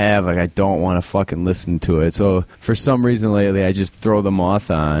everything I have, like I don't want to fucking listen to it. So for some reason lately, I just throw the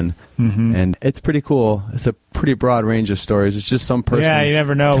Moth on, and it's pretty cool. It's a pretty broad range of stories. It's just some person Yeah, you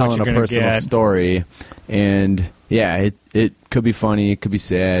never know what telling you're a gonna personal get. story, and yeah, it could be funny, it could be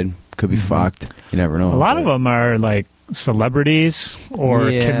sad, could be fucked. You never know. A lot of them are like celebrities or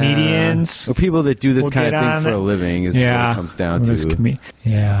comedians. Or people that do this We'll kind get of on thing for it. a living is what it comes down Those to.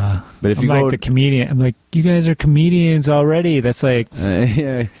 Yeah. But if I'm you like go the comedian, I'm like, you guys are comedians already. That's like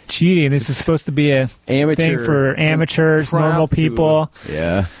yeah, cheating. This is supposed to be a amateur thing for amateurs, normal impromptu. people.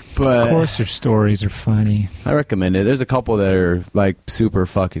 Yeah. Of But course, their stories are funny. I recommend it. There's a couple that are like super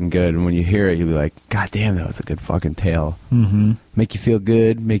fucking good, and when you hear it, you'll be like, God damn, that was a good fucking tale. Mm-hmm. Make you feel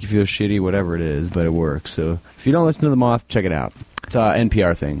good, make you feel shitty, whatever it is, but it works. So if you don't listen to The Moth, check it out. It's an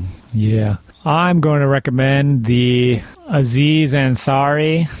NPR thing. Yeah. I'm going to recommend the Aziz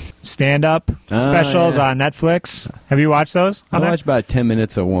Ansari stand-up specials yeah. on Netflix. Have you watched those? I watched about 10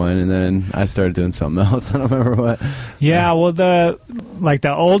 minutes of one, and then I started doing something else. I don't remember what. Yeah, well, the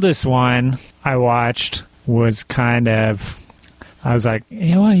oldest one I watched was kind of, I was like,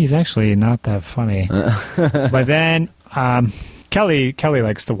 you know what, he's actually not that funny. But then Kelly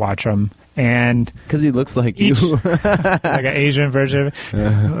likes to watch them, and Because he looks like you. like an Asian version,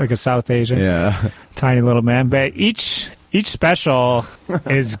 like a South Asian, Yeah. tiny little man. But each special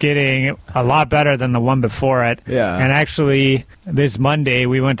is getting a lot better than the one before it. Yeah. And actually, this Monday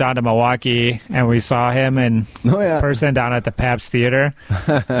we went down to Milwaukee and we saw him in Oh, yeah. person down at the Pabst Theater,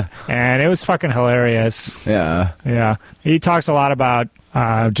 and it was fucking hilarious. Yeah. Yeah, he talks a lot about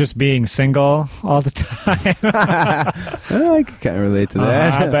just being single all the time. I can kind of relate to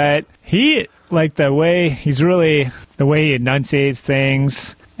that. But he, like, the way he enunciates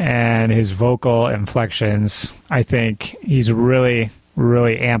things and his vocal inflections, I think he's really,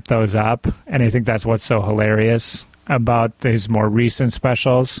 really amped those up. And I think that's what's so hilarious about his more recent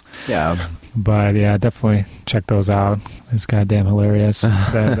specials. Yeah. But yeah, definitely check those out. It's goddamn hilarious.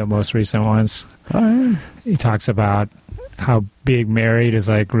 The most recent ones. All right. He talks about how being married is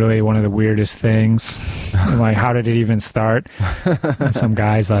like really one of the weirdest things. And like, how did it even start? And some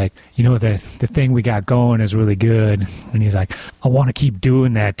guy's like, you know, the thing we got going is really good. And he's like, I want to keep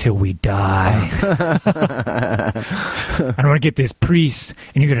doing that till we die. I don't want to get this priest,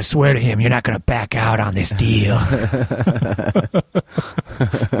 and you're going to swear to him you're not going to back out on this deal.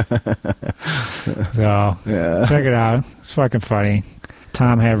 So Yeah. check it out. It's fucking funny.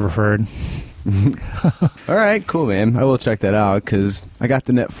 Tom Haverford. All right, cool, man. I will check that out because I got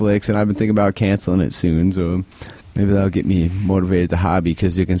the Netflix and I've been thinking about canceling it soon. So maybe that'll get me motivated to hobby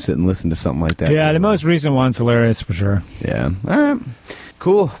because you can sit and listen to something like that. Yeah, the most recent one's hilarious for sure. Yeah. All right.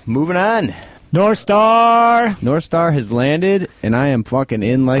 Cool. Moving on. North Star. North Star has landed, and I am fucking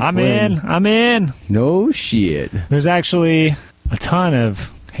in like I'm Flynn. in. No shit. There's actually a ton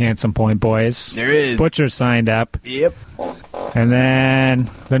of Handsome Point boys. There is. Butcher signed up. Yep. And then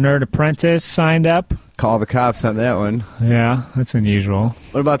the Nerd Apprentice signed up. Call the cops on that one. Yeah, that's unusual.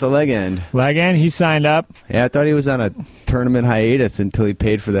 What about the leg end? Legan, he signed up. Yeah, I thought he was on a tournament hiatus until he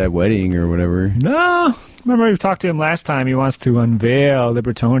paid for that wedding or whatever. No. Remember we talked to him last time. He wants to unveil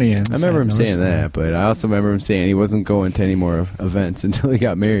Libertonians. I remember him saying that, but I also remember him saying he wasn't going to any more events until he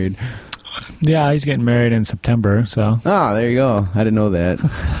got married. Yeah, he's getting married in September, so. Oh, there you go. I didn't know that.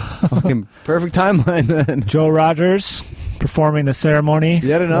 Fucking perfect timeline then. Joe Rogers performing the ceremony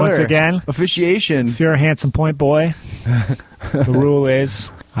Yet another once again. officiation. If you're a Handsome Point boy, the rule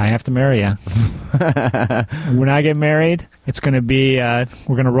is I have to marry you. When I get married, it's going to be, we're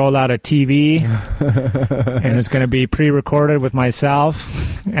going to roll out a TV, and it's going to be pre-recorded with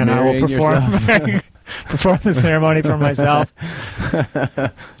myself, and I will Marrying perform perform the ceremony for myself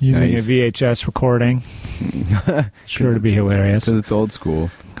using Nice. a VHS recording. Sure to be hilarious. Because it's old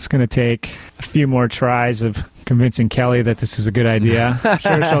school. It's going to take a few more tries of convincing Kelly that this is a good idea. I'm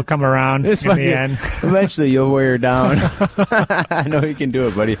sure she'll come around It's in fucking- the end. Eventually, you'll wear her down. I know you can do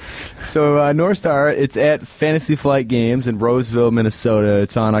it, buddy. So, North Star, it's at Fantasy Flight Games in Roseville, Minnesota.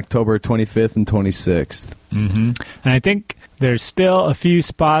 It's on October 25th and 26th. Mm-hmm. And I think there's still a few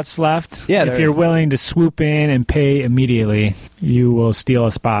spots left. Yeah, if there you're is. willing to swoop in and pay immediately, you will steal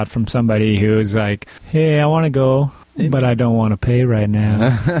a spot from somebody who's like, hey, I want to go, but I don't want to pay right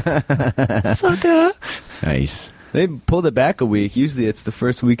now. Sucker. Nice. They pulled it back a week. Usually it's the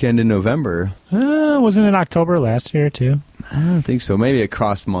first weekend in November. Wasn't it October last year, too? I don't think so. Maybe it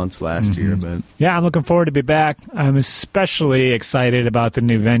crossed months last year, but Yeah, I'm looking forward to be back. I'm especially excited about the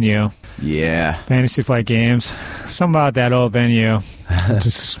new venue, yeah. Fantasy Flight Games. Something about that old venue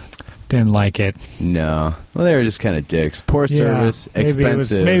just didn't like it. No. Well, they were just kind of dicks. Poor service,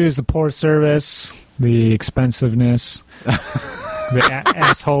 expensive. Maybe it was the poor service, the expensiveness, the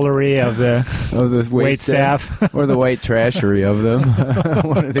assholery of the wait staff. Or the white trashery of them.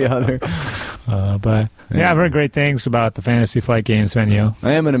 One or the other. But I've heard great things about the Fantasy Flight Games venue.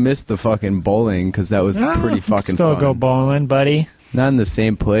 I am going to miss the fucking bowling because that was pretty fucking still fun. Go bowling, buddy. Not in the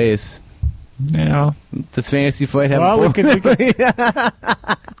same place. Yeah. Does Fantasy Flight have a bowling?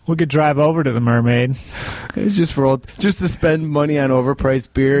 We could drive over to the Mermaid. It's just just to spend money on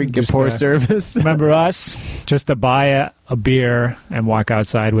overpriced beer and get Just, poor service. Remember us? Just to buy a beer and walk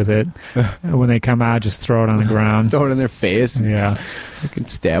outside with it. And when they come out, just throw it on the ground. Throw it in their face. Yeah. You can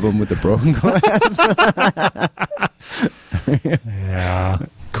stab them with the broken glass. Yeah.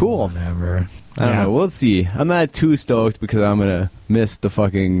 Cool. Whatever. I don't know. We'll see. I'm not too stoked because I'm going to miss the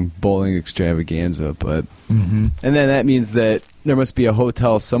fucking bowling extravaganza. But And then that means that there must be a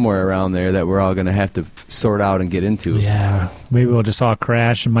hotel somewhere around there that we're all going to have to sort out and get into. Yeah. Maybe we'll just all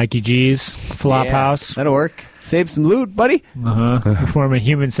crash in Mikey G's flop house. That'll work. Save some loot, buddy. Form a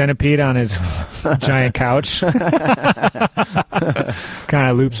human centipede on his giant couch. Kind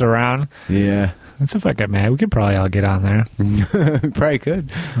of loops around. Yeah. That's if I get mad. We could probably all get on there. Probably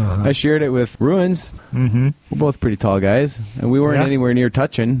could. I shared it with Ruins. Mm-hmm. We're both pretty tall guys, and we weren't anywhere near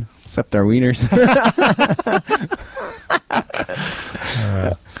touching, except our wieners.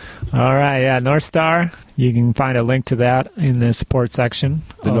 All right, yeah, North Star. You can find a link to that in the support section.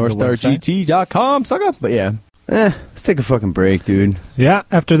 The NorthstarGT.com, sucker. But yeah, let's take a fucking break, dude. Yeah,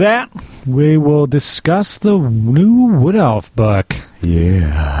 after that, we will discuss the new Wood Elf book.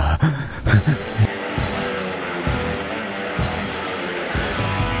 Yeah.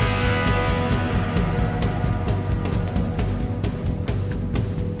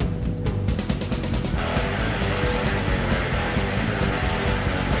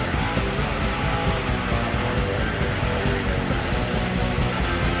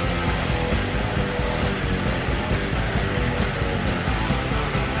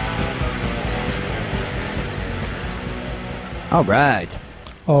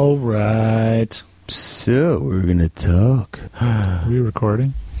 All right. So we're gonna talk. Are we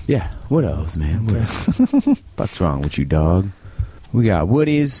recording? Yeah. What else, man? Okay. What else? What's wrong with you, dog? We got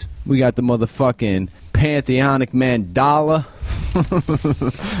Woodies. We got the motherfucking Pantheonic Mandala.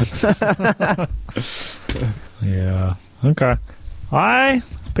 Yeah. Okay. I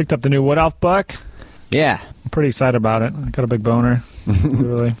picked up the new Wood Elf book. Yeah. I'm pretty excited about it. I got a big boner,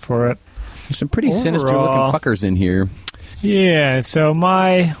 really, for it. There's some pretty sinister-looking fuckers in here. Yeah, so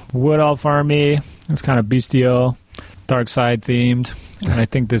my Wood Elf army is kind of bestial, dark side themed, and I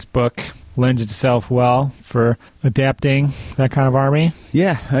think this book lends itself well for adapting that kind of army.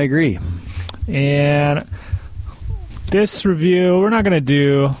 Yeah, I agree. And this review, we're not going to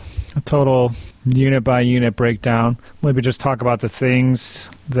do a total unit-by-unit breakdown. Maybe just talk about the things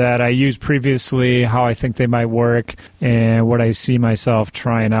that I used previously, how I think they might work, and what I see myself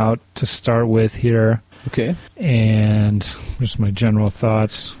trying out to start with here. Okay. And just my general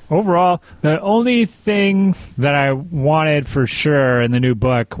thoughts. Overall, the only thing that I wanted for sure in the new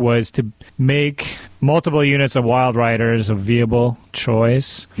book was to make multiple units of Wild Riders a viable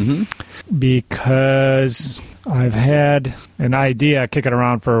choice. Mm-hmm. Because I've had an idea kicking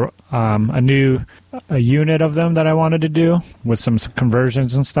around for a unit of them that I wanted to do with some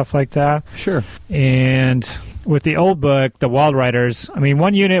conversions and stuff like that. Sure. And with the old book, the Wild Riders, I mean,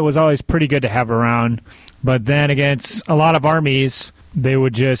 one unit was always pretty good to have around, but then against a lot of armies, they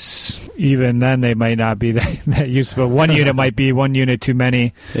would just, even then, they might not be that useful. One unit might be one unit too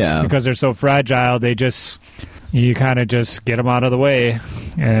many. Yeah. Because they're so fragile, you kind of just get them out of the way.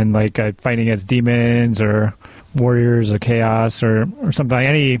 And like fighting against demons or warriors or chaos or something,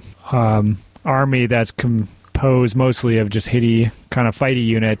 any army that's composed mostly of just hitty kind of fighty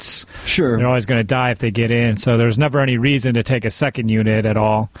units. Sure. They're always going to die if they get in. So there's never any reason to take a second unit at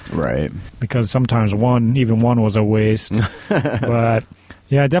all. Right. Because sometimes even one was a waste. But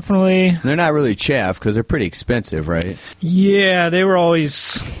yeah, definitely. They're not really chaff because they're pretty expensive, right? Yeah, they were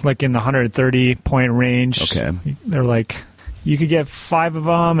always like in the 130 point range. Okay. They're like, you could get 5 of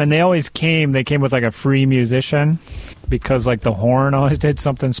them, and they came with like a free musician because like the horn always did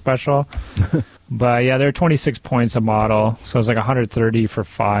something special. But yeah, they're 26 points a model, so it's like 130 for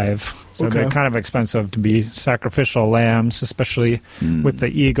 5. So they're kind of expensive to be sacrificial lambs, especially with the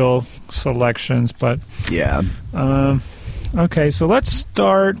eagle selections. But yeah. Okay, so let's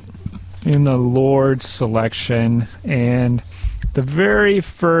start in the Lord selection, and the very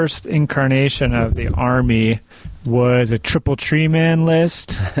first incarnation of the army was a triple tree man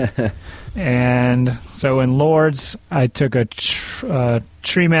list. And so in Lords, I took a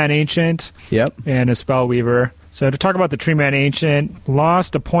Tree Man Ancient Yep. and a Spellweaver. So to talk about the Tree Man Ancient,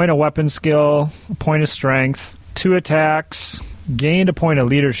 lost a point of weapon skill, a point of strength, 2 attacks, gained a point of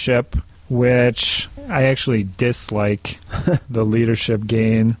leadership, which I actually dislike the leadership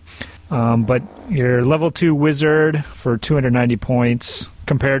gain. But you're level 2 wizard for 290 points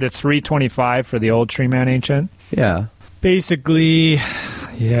compared to 325 for the old Tree Man Ancient. Yeah. Basically,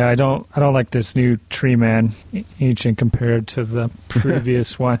 yeah, I don't like this new Tree Man Ancient compared to the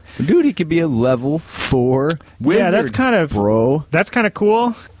previous one. Dude, he could be a level 4 wizard. Yeah, that's kind of bro. That's kind of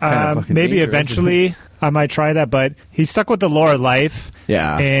cool. Kinda fucking Maybe dangerous. eventually I might try that, but he's stuck with the lore of life.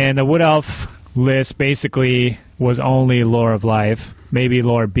 Yeah. And the Wood Elf list basically was only lore of life. Maybe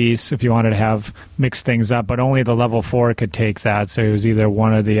lore beasts if you wanted to have mixed things up, but only the level 4 could take that. So it was either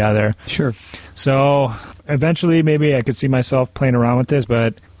one or the other. Sure. So eventually, maybe I could see myself playing around with this,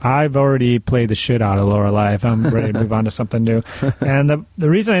 but I've already played the shit out of lore of life. I'm ready to move on to something new. And the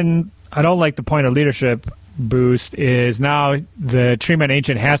reason I don't like the point of leadership boost is now the Tree Man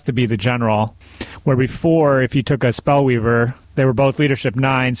Ancient has to be the general, where before, if you took a Spellweaver, they were both leadership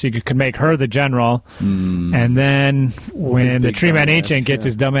 9, so you could make her the general. And then when the big Tree Man dumbass, Ancient gets yeah.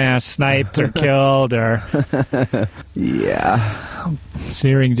 his dumbass sniped or killed or Yeah.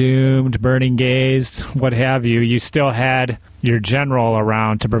 Searing Doomed, Burning Gazed, what have you, you still had your general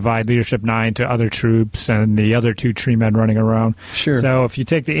around to provide leadership 9 to other troops and the other 2 tree men running around. Sure. So if you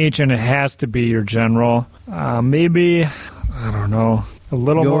take the Ancient, it has to be your general. Maybe, I don't know, a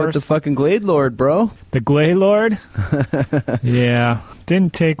little Go more. with the fucking Glade Lord, bro. The Glade Lord? Yeah.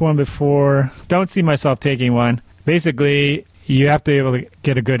 Didn't take one before. Don't see myself taking one. Basically, you have to be able to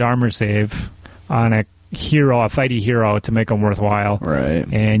get a good armor save on a hero, a fighty hero, to make them worthwhile. Right.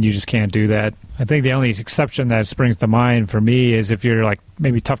 And you just can't do that. I think the only exception that springs to mind for me is if you're like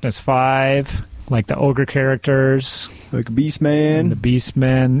maybe toughness 5, like the ogre characters, Like Beastman. and the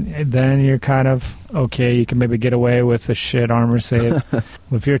beastmen, then you're kind of okay. You can maybe get away with a shit armor save.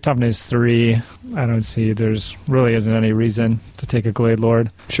 If you're toughness 3, I don't see there's really isn't any reason to take a Glade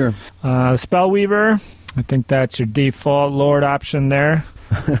Lord. Sure. Spellweaver, I think that's your default Lord option there.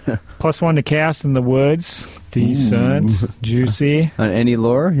 +1 to cast in the woods. Decent. Ooh. Juicy. On any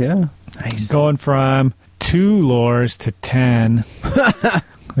lore, yeah. Nice. Going from 2 lores to 10.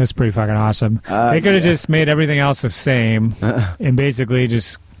 That's pretty fucking awesome. They could have just made everything else the same and basically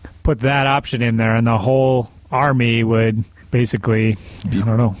just put that option in there, and the whole army would basically, I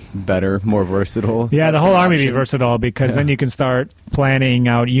don't know. Better, more versatile. Yeah, the Have whole some army be options. versatile because then you can start planning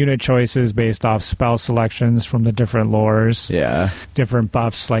out unit choices based off spell selections from the different lores, Yeah. different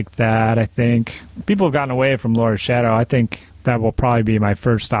buffs like that. I think people have gotten away from Lord of Shadow. I think that will probably be my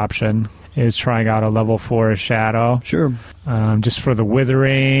first option, is trying out a level 4 Shadow. Sure. Just for the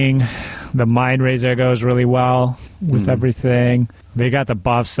Withering. The Mind Razor goes really well with everything. They got the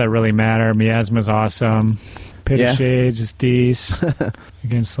buffs that really matter. Miasma's awesome. Pit Yeah. of Shades is decent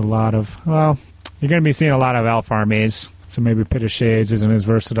against a lot of... Well, you're going to be seeing a lot of elf armies, so maybe Pit of Shades isn't as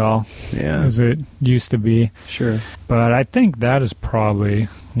versatile Yeah. as it used to be. Sure. But I think that is probably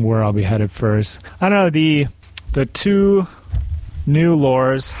where I'll be headed first. I don't know, the 2 new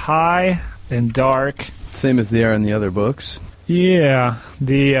lores, High and Dark. Same as they are in the other books. Yeah,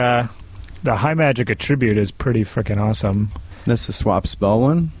 the High Magic Attribute is pretty freaking awesome. That's the swap spell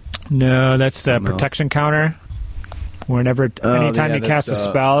one. No, that's the Something else. protection counter. Whenever, anytime yeah, you cast a that's,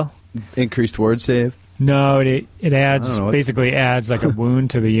 spell, Increased word save. no, it adds, I don't know. basically adds like a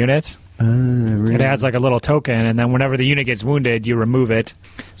wound to the unit. Really? It adds like a little token, and then whenever the unit gets wounded, you remove it.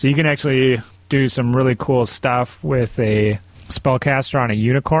 So you can actually do some really cool stuff with a spellcaster on a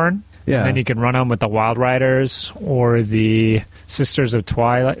unicorn. Yeah. Then you can run them with the Wild Riders or the Sisters of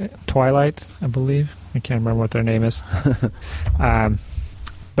Twilight, I believe. I can't remember what their name is.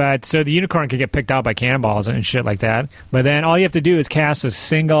 But so the unicorn can get picked out by cannonballs and shit like that. But then all you have to do is cast a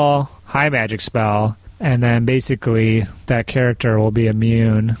single high magic spell, and then basically that character will be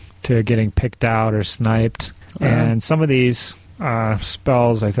immune to getting picked out or sniped. And some of these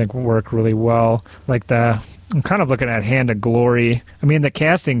spells, I think, work really well. Like I'm kind of looking at Hand of Glory. I mean, the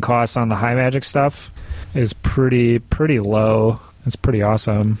casting cost on the high magic stuff is pretty low. It's pretty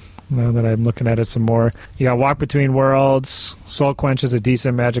awesome. Now that I'm looking at it some more, you got Walk Between Worlds. Soul Quench is a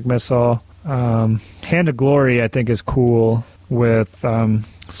decent magic missile. Hand of Glory, I think, is cool with some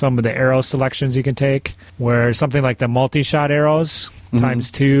of the arrow selections you can take, where something like the multi-shot arrows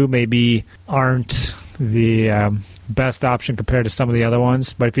times 2 maybe aren't the best option compared to some of the other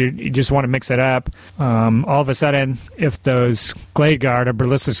ones. But if you just want to mix it up, all of a sudden, if those Glade Guard are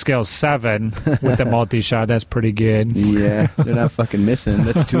ballistic skill 7 with the multi-shot, that's pretty good. Yeah, they're not fucking missing.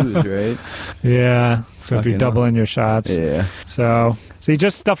 That's 2s, right? Yeah. So if you're doubling your shots. Yeah. So see,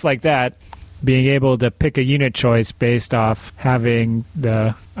 just stuff like that. Being able to pick a unit choice based off having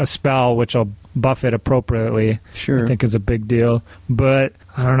a spell which will buff it appropriately, Sure. I think is a big deal. But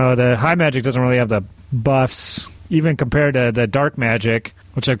I don't know, the high magic doesn't really have the buffs, even compared to the dark magic,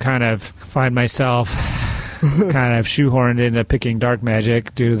 which I kind of find myself kind of shoehorned into picking dark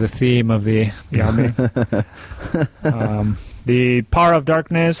magic due to the theme of the army. The Power of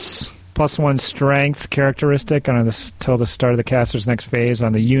Darkness, +1 strength characteristic until the start of the caster's next phase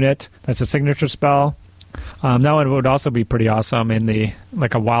on the unit. That's a signature spell. That one would also be pretty awesome in a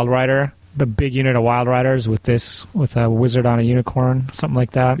Wild Rider. The big unit of Wild Riders with a wizard on a unicorn, something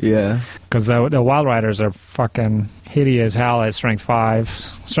like that. Yeah. Because the Wild Riders are fucking hideous as hell at strength 5.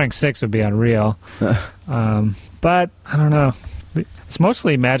 Strength 6 would be unreal. But I don't know. It's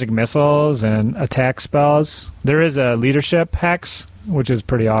mostly magic missiles and attack spells. There is a leadership hex, which is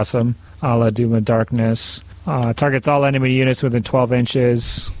pretty awesome. A la Doom of Darkness. Targets all enemy units within 12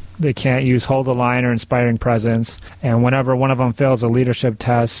 inches. They can't use Hold the Line or Inspiring Presence. And whenever one of them fails a leadership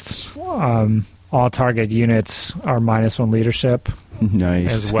test, all target units are -1 leadership.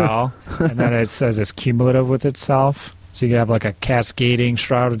 Nice. As well. And then it says it's cumulative with itself. So you can have like a cascading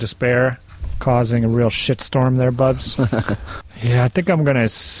Shroud of Despair causing a real shitstorm there, Bubs. Yeah, I think I'm going to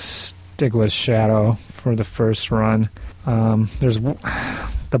stick with Shadow for the first run. There's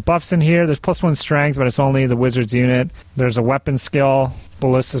the buffs in here. There's +1 strength, but it's only the wizard's unit. There's a weapon skill,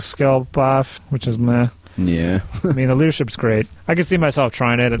 ballistic skill buff, which is meh. Yeah. I mean, the leadership's great. I could see myself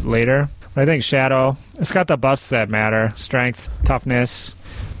trying it later. But I think Shadow, it's got the buffs that matter. Strength, toughness,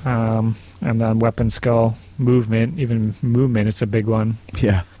 and then weapon skill, movement. Even movement, it's a big one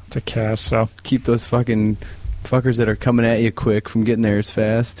Yeah. to cast. So Keep those fucking fuckers that are coming at you quick from getting there as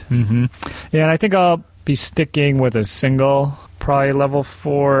fast. yeah, and I think I'll be sticking with a single, probably level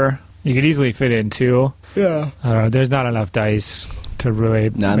 4. You could easily fit in 2. Yeah. I don't know. There's not enough dice to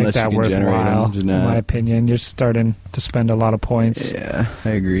really Not make unless that you can generate worthwhile, them, in my opinion. You're starting to spend a lot of points Yeah, I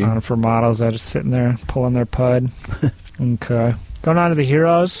agree. for models that are sitting there pulling their pud. Okay. Going on to the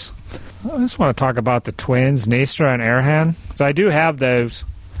heroes. I just want to talk about the twins, Nastra and Erhan. So I do have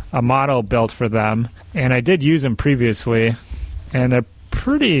a model built for them, and I did use them previously, and they're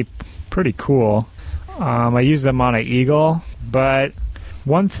pretty cool. I used them on an eagle, but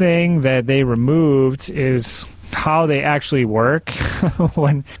one thing that they removed is how they actually work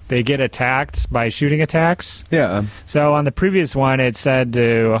when they get attacked by shooting attacks. Yeah. So on the previous one, it said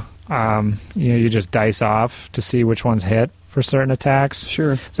to you just dice off to see which ones hit for certain attacks.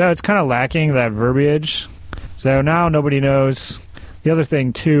 Sure. So it's kind of lacking that verbiage. So now nobody knows. The other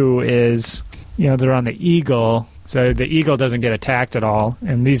thing too is they're on the eagle. So the eagle doesn't get attacked at all,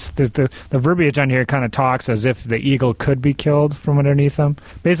 and the verbiage on here kind of talks as if the eagle could be killed from underneath them.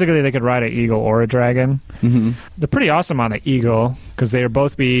 Basically, they could ride an eagle or a dragon. Mm-hmm. They're pretty awesome on the eagle because they would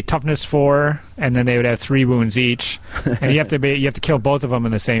both be toughness 4, and then they would have 3 wounds each, and you have to kill both of them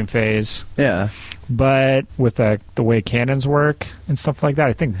in the same phase. Yeah. But with the way cannons work and stuff like that,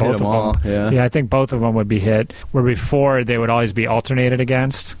 I think both of all, them. yeah. I think both of them would be hit. Where before they would always be alternated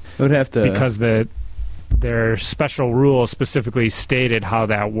against. It would have to Because their special rule specifically stated how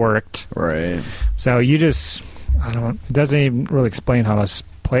that worked. Right. So it doesn't even really explain how to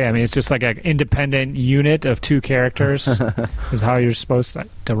play. I mean, it's just like an independent unit of 2 characters is how you're supposed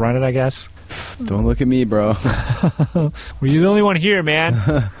to run it, I guess. Don't look at me, bro. Well, you're the only one here,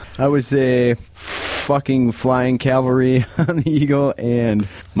 man. I would say fucking flying cavalry on the eagle and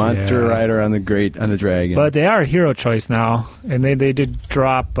monster rider on the dragon. But they are a hero choice now, and they did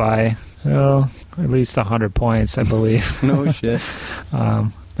drop by at least 100 points, I believe. No shit.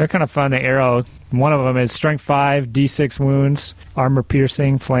 They're kind of fun. The arrow, one of them is strength 5, d6 wounds, armor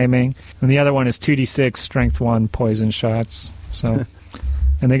piercing, flaming, and the other one is 2d6, strength 1, poison shots. So,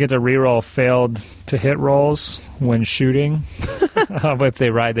 and they get to reroll failed to hit rolls when shooting if they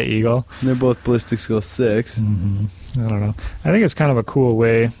ride the eagle. And they're both ballistic skill 6. Mm-hmm. I don't know. I think it's kind of a cool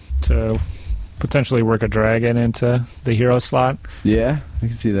way to potentially work a dragon into the hero slot. Yeah, I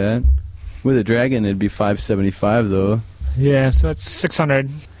can see that. With a dragon, it'd be 575 though. Yeah, so it's 600,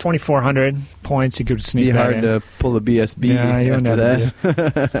 2,400 points. You could sneak be that hard in. to pull a BSB after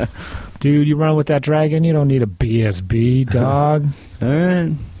that. Dude, you run with that dragon, you don't need a BSB, dog. All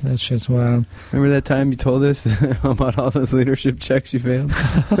right. That shit's wild. Remember that time you told us about all those leadership checks you failed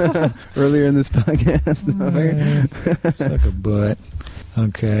earlier in this podcast? Suck a butt.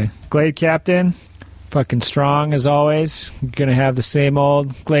 Okay. Glade Captain. fucking strong as always. You're going to have the same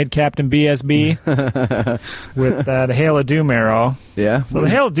old Glade Captain BSB with the Hail of Doom arrow. Yeah. So the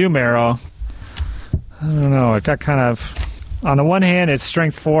Hail of Doom arrow, I don't know, it got kind of... On the one hand, it's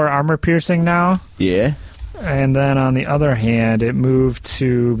strength 4 armor piercing now. Yeah. And then on the other hand, it moved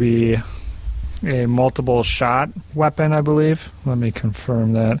to be a multiple shot weapon, I believe. Let me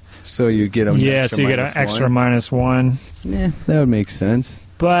confirm that. So you get an Yeah, extra so you get an extra -1. Yeah, that would make sense.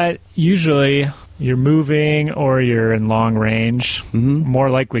 But usually you're moving or you're in long range. Mm-hmm.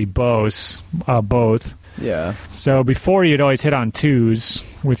 More likely both. Yeah. So before you'd always hit on 2s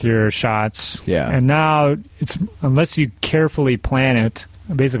with your shots. Yeah. And now it's unless you carefully plan it.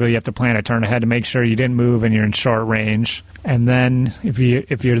 Basically, you have to plan a turn ahead to make sure you didn't move and you're in short range. And then if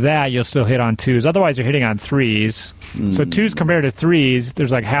you're that, you'll still hit on 2s. Otherwise, you're hitting on 3s. So 2s compared to 3s,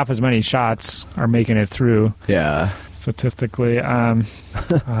 there's like half as many shots are making it through. Yeah. Statistically, I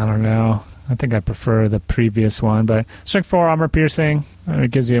don't know. I think I prefer the previous one. But strength 4 armor piercing,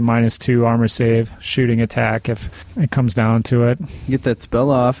 it gives you a -2 armor save, shooting attack if it comes down to it. Get that spell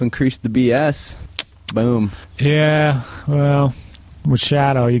off, increase the BS. Boom. Yeah, well... With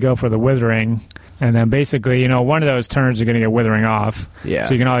Shadow, you go for the Withering, and then basically, one of those turns you're going to get Withering off. Yeah.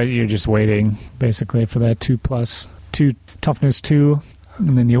 So you're just waiting, basically, for that 2+2 toughness 2,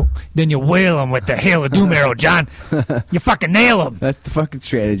 and then you whale them with the Hail of Doom arrow, John. You fucking nail them. That's the fucking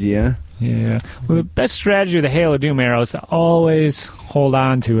strategy, huh? Yeah. Well, the best strategy with the Hail of Doom arrow is to always hold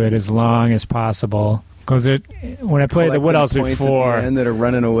on to it as long as possible. Because when I played the Wood Elves before, at the end that are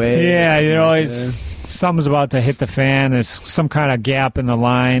running away. Yeah, you're always. Something's about to hit the fan. There's some kind of gap in the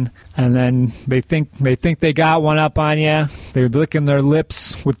line, and then they think they got one up on you. They're licking their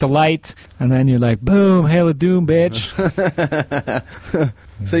lips with delight, and then you're like, "Boom, Hail of Doom, bitch!"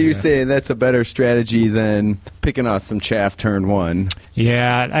 So you're saying that's a better strategy than picking off some chaff turn 1?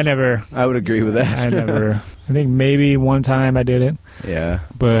 Yeah, I would agree with that. I think maybe one time I did it. Yeah.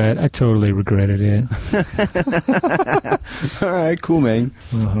 But I totally regretted it. All right, cool, man.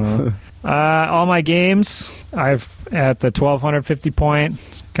 Uh-huh. All my games, I've at the 1250 point,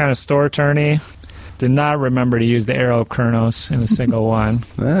 kind of store tourney. Did not remember to use the Arrow of Kurnos in a single one,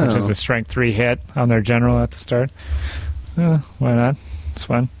 Wow. which is a strength 3 hit on their general at the start. Why not? It's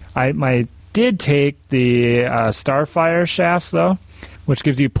fun. I did take the Starfire shafts, though, which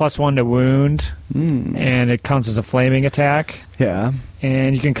gives you +1 to wound, and it counts as a flaming attack. Yeah.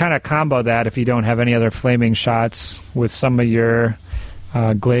 And you can kind of combo that if you don't have any other flaming shots with some of your...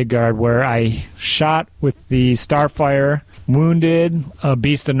 Glade Guard, where I shot with the Starfire, wounded a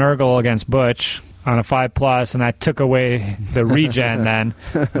Beast of Nurgle against Butch on a 5+, and that took away the regen then.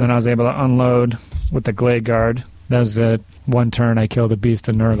 And then I was able to unload with the Glade Guard. That was the one turn I killed a Beast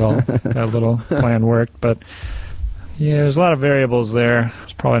of Nurgle. That little plan worked, but yeah, there's a lot of variables there.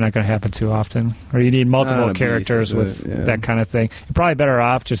 It's probably not going to happen too often. Or you need multiple characters with that kind of thing. You're probably better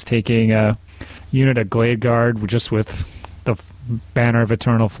off just taking a unit of Glade Guard just with the Banner of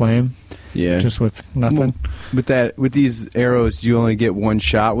Eternal Flame. Yeah. Just with nothing. With these arrows, do you only get one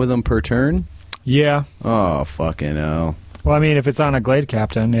shot with them per turn? Yeah. Oh, fucking hell. Well, I mean, if it's on a Glade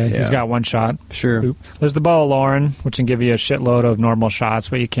Captain, he's got one shot. Sure. Boop. There's the Bow of Lauren, which can give you a shitload of normal shots,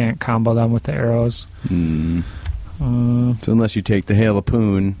 but you can't combo them with the arrows. So unless you take the Hail of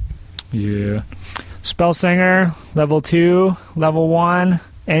Poon. Yeah. Spellsinger, level 2, level 1,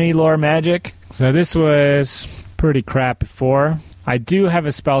 any lore magic. So this was... pretty crap before. I do have a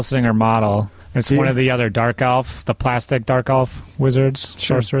Spellsinger model. It's one of the other Dark Elf, the plastic Dark Elf wizards,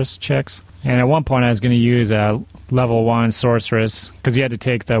 sorceress chicks. And at one point I was going to use a level 1 sorceress because you had to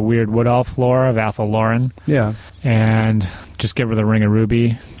take the weird Wood Elf lore of Athel Lauren. Yeah. And just give her the Ring of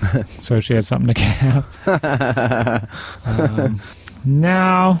Ruby so she had something to cap.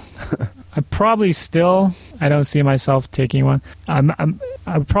 Now, I probably still... I don't see myself taking one. I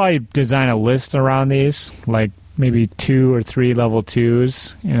would probably design a list around these, like maybe 2 or 3 level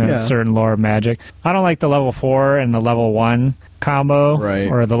 2s in a certain lore of magic. I don't like the level 4 and the level 1 combo,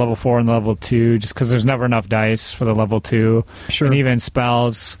 or the level 4 and the level 2, just because there's never enough dice for the level 2. Sure. And even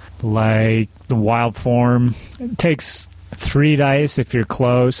spells like the Wild Form, it takes 3 dice if you're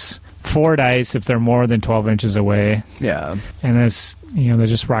close, 4 dice if they're more than 12 inches away. Yeah. And it's, they're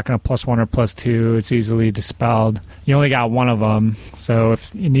just rocking a +1 or +2. It's easily dispelled. You only got one of them, so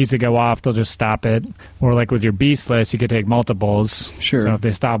if it needs to go off, they'll just stop it. Or like with your beast list, you could take multiples. Sure. So if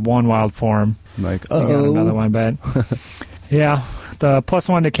they stop one Wild Form, like, you got another one. But yeah, the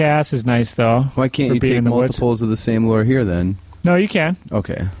 +1 to cast is nice though. Why can't you take multiples of the same lore here then? No, you can.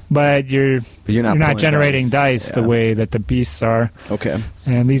 Okay. But you're not generating dice the way that the beasts are. Okay.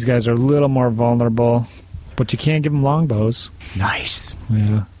 And these guys are a little more vulnerable, but you can't give them longbows. Nice.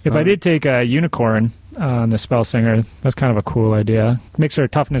 Yeah. If I did take a unicorn, on the Spellsinger. That's kind of a cool idea. Mixer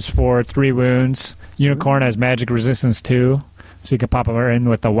toughness 4, 3 wounds. Unicorn has magic resistance 2, so you can pop her in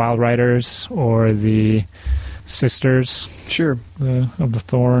with the Wild Riders or the Sisters Sure. of the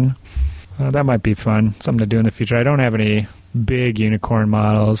Thorn. That might be fun. Something to do in the future. I don't have any big unicorn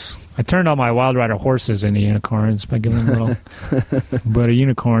models. I turned all my Wild Rider horses into unicorns by giving them little... But a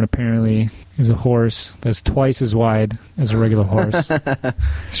unicorn apparently is a horse that's twice as wide as a regular horse.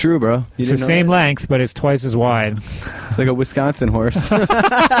 It's true, bro. It's the same length, but it's twice as wide. It's like a Wisconsin horse. Yeah.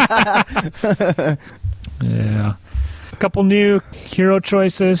 A couple new hero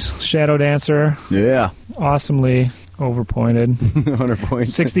choices. Shadow Dancer. Yeah. Awesomely overpointed. 100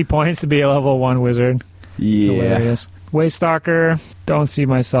 points. 60 points to be a level 1 wizard. Yeah. Hilarious. Waystalker, don't see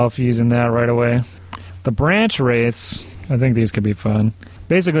myself using that right away. The Branch Wraiths, I think these could be fun.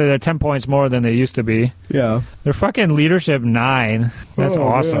 Basically, they're 10 points more than they used to be. Yeah. They're fucking leadership 9. That's Oh,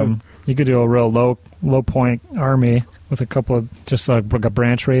 awesome. man. You could do a real low point army with a couple of, just like a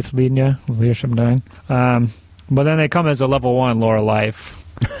Branch Wraith leading you with leadership 9. But then they come as a level 1 Lore of Life.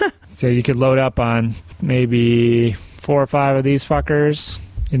 So you could load up on maybe 4 or 5 of these fuckers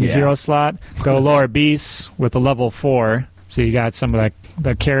in the hero slot. Go Lore Beasts with a level 4. So you got some of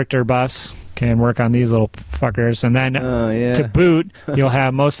the character buffs. Can work on these little fuckers. And then to boot, you'll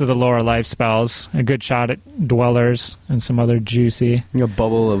have most of the Lore of Life spells. A good shot at Dwellers and some other juicy. A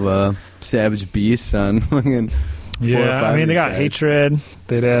bubble of Savage Beasts on fucking 4 or 5 I mean, they got guys. Hatred.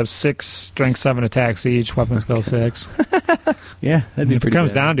 They'd have 6 strength 7 attacks each, weapon skill 6. Yeah, that'd be If it pretty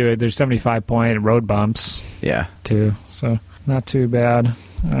comes bad. down to it, there's 75 point road bumps Yeah. too, so not too bad.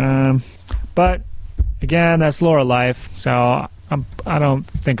 But again, that's Lore of Life, so I don't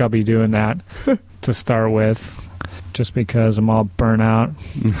think I'll be doing that to start with, just because I'm all burnt out.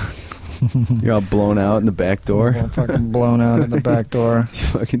 You're all blown out in the back door. I'm all fucking blown out in the back door. You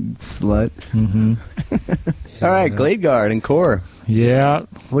fucking slut. Mm-hmm. All right, Glade Guard and Core. Yeah.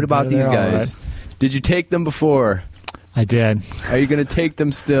 What about They're these all guys? right. Did you take them before? I did. Are you going to take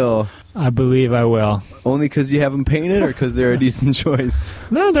them still? I believe I will. Only because you have them painted or because they're a decent choice?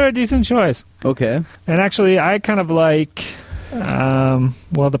 No, they're a decent choice. Okay. And actually, I kind of like,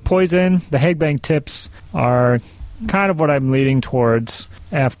 the poison, the Hegbang tips are kind of what I'm leaning towards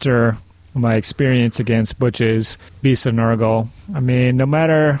after my experience against Butch's Beast of Nurgle. I mean, no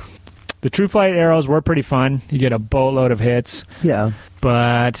matter... The True Flight arrows were pretty fun. You get a boatload of hits. Yeah.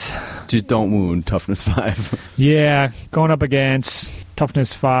 But, Just don't wound. Toughness 5. yeah, going up against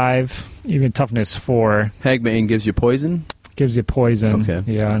Toughness 5, even Toughness 4, Hagbane gives you poison? gives you poison.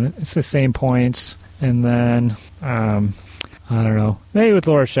 Okay. Yeah, and it's the same points. And then, I don't know. Maybe with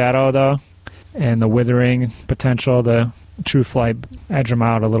Lore of Shadow, though, and the Withering potential, the True Flight edge them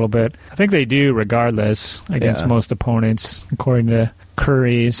out a little bit. I think they do regardless against most opponents, according to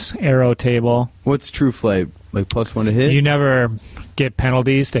Curry's arrow table. What's True Flight? Like +1 to hit? You never get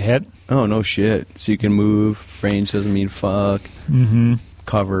penalties to hit. Oh, no shit. So you can move. Range doesn't mean fuck. Mm-hmm.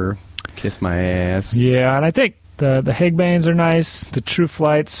 Cover. Kiss my ass. Yeah, and I think the Hegbanes are nice. The True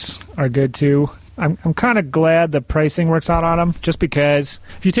Flights are good too. I'm kind of glad the pricing works out on them, just because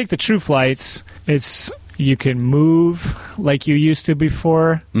if you take the True Flights, you can move like you used to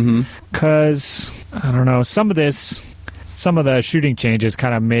before. Mm-hmm. Because, I don't know, some of the shooting changes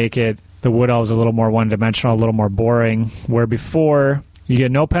kind of make the Wood Elves a little more one-dimensional, a little more boring, where before you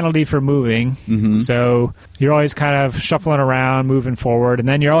get no penalty for moving, so you're always kind of shuffling around, moving forward, and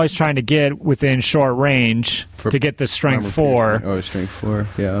then you're always trying to get within short range to get the Strength 4. Oh, Strength 4,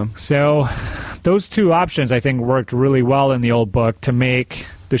 yeah. So those two options, I think, worked really well in the old book to make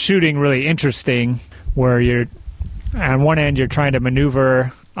the shooting really interesting, where you're, on one end, you're trying to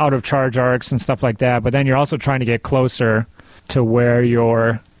maneuver out of charge arcs and stuff like that, but then you're also trying to get closer to where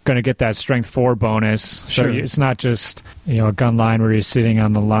you're going to get that Strength 4 bonus. So it's not just, a gun line where you're sitting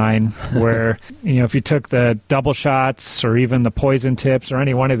on the line, where, if you took the double shots or even the poison tips or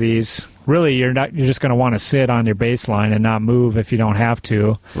any one of these, really you're just going to want to sit on your baseline and not move if you don't have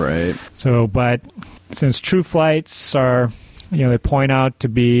to. Right. So, but since True Flights are, they point out to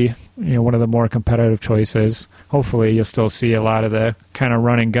be, one of the more competitive choices, hopefully you'll still see a lot of the kind of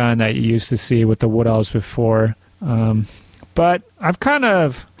run and gun that you used to see with the Wood Elves before. But I'm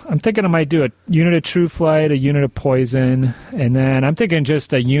thinking I might do a unit of True Flight, a unit of Poison, and then I'm thinking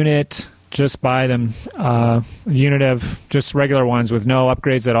just a unit, just buy them, a unit of just regular ones with no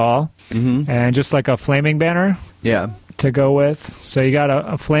upgrades at all, and just like a Flaming Banner. Yeah. To go with. So you got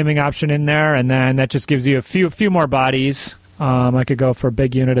a flaming option in there, and then that just gives you a few more bodies I could go for a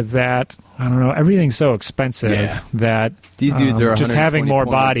big unit of that. I don't know. Everything's so expensive that these dudes are just having 120 more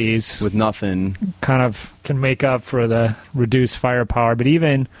points bodies with nothing. kind of can make up for the reduced firepower. But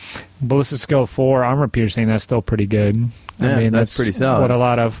even Ballistic Skill 4 armor piercing, that's still pretty good. Yeah, I mean, that's pretty solid. what a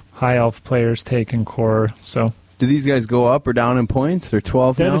lot of high elf players take in core. So Do these guys go up or down in points? They're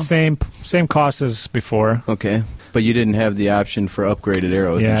 12 they're now? the same cost as before. Okay. But you didn't have the option for upgraded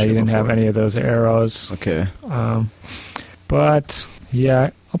arrows. Yeah, and shit you didn't before. have any of those arrows. Okay. But yeah,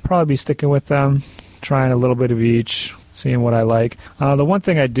 I'll probably be sticking with them, trying a little bit of each, seeing what I like. The one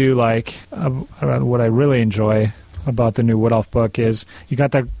thing I do like, what I really enjoy about the new Wood Elf book is you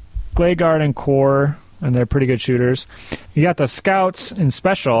got the Glade Guard and Core, and they're pretty good shooters. You got the Scouts and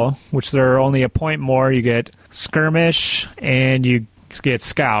Special, which they're only a point more. You get Skirmish and you get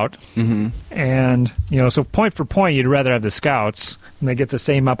Scout. Mm-hmm. And, so point for point, you'd rather have the Scouts, and they get the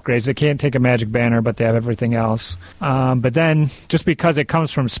same upgrades. They can't take a magic banner, but they have everything else. But then, just because it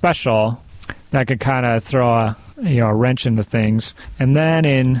comes from Special, that could kind of throw a wrench into things. And then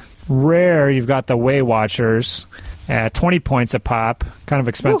in Rare, you've got the Way Watchers at 20 points a pop. Kind of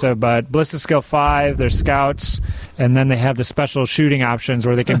expensive, but Ballistic Skill 5, they're Scouts, and then they have the special shooting options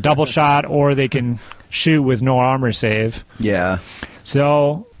where they can double shot or they can shoot with no armor save. Yeah.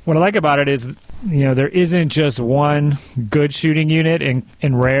 So what I like about it is, there isn't just one good shooting unit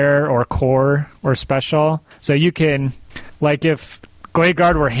in Rare or Core or Special. So you can, like if Glade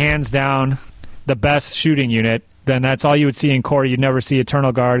Guard were hands down the best shooting unit, then that's all you would see in Core. You'd never see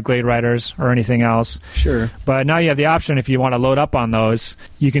Eternal Guard, Glade Riders, or anything else. Sure. But now you have the option, if you want to load up on those,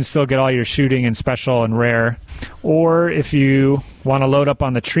 you can still get all your shooting in Special and Rare. Or if you want to load up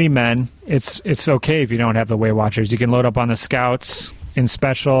on the Tree Men, it's okay if you don't have the Way Watchers. You can load up on the Scouts in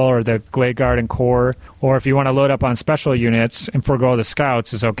Special or the Glade Guard and Core. Or if you want to load up on Special units and forego the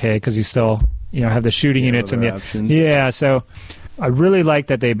Scouts, is okay because you still have the shooting units and the options. Yeah, so I really like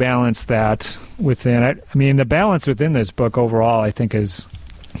that they balance that within. I mean, the balance within this book overall, I think, is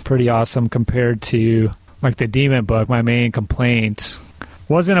pretty awesome compared to like the Demon book. My main complaint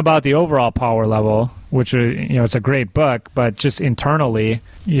wasn't about the overall power level, which it's a great book, but just internally,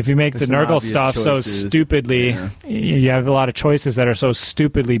 if you make the Nurgle stuff choices. So stupidly, you have a lot of choices that are so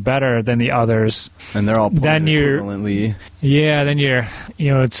stupidly better than the others, and they're all pointed equivalently. Yeah, then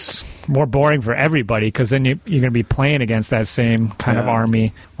it's more boring for everybody because then you're going to be playing against that same kind of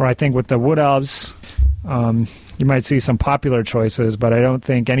army. Where I think with the Wood Elves, you might see some popular choices, but I don't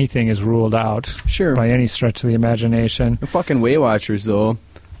think anything is ruled out by any stretch of the imagination. The fucking Way Watchers, though,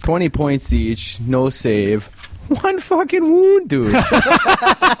 20 points each, no save. One fucking wound, dude.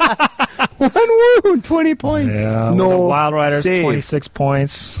 One wound, 20 points. Yeah, no Wild Riders, save. 26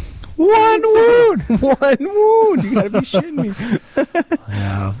 points. One wound! One wound! You gotta be shitting me.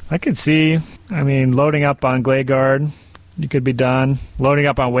 Yeah, I could see, loading up on Glade Guard, you could be done. Loading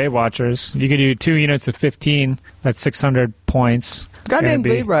up on Wave Watchers, you could do 2 units of 15, that's 600 points. Goddamn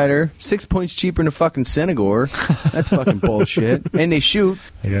Glade Rider, 6 points cheaper than a fucking Senegor. That's fucking bullshit. And they shoot.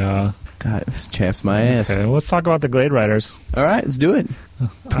 Yeah. God, this chaps my ass. Okay, let's talk about the Glade Riders. All right, let's do it.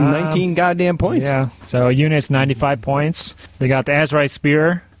 19 goddamn points. Yeah, so units 95 points. They got the Azrai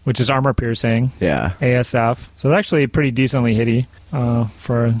Spear, which is armor piercing. Yeah. ASF. So they're actually pretty decently hitty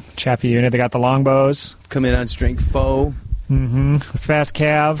for a chaffy unit. They got the longbows. Come in on strength foe. Mm-hmm. Fast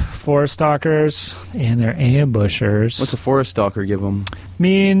Cav, Forest Stalkers, and their ambushers. What's a Forest Stalker give them?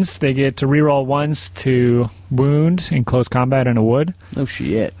 Means they get to reroll ones to wound in close combat in a wood. Oh,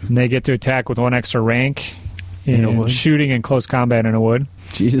 shit. And they get to attack with 1 extra rank in shooting in close combat in a wood.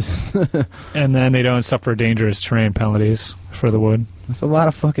 Jesus. And then they don't suffer dangerous terrain penalties for the wood. That's a lot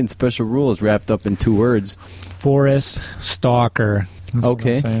of fucking special rules wrapped up in 2 words. Forest Stalker. That's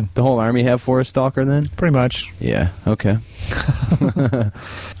okay. what I'm saying. The whole army have Forest Stalker then? Pretty much. Yeah. Okay.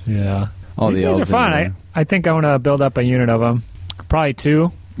 Yeah. All These the guys elves are fun. I think I want to build up a unit of them. Probably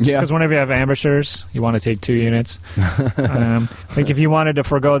 2. Yeah. Because whenever you have ambushers, you want to take 2 units. Like if you wanted to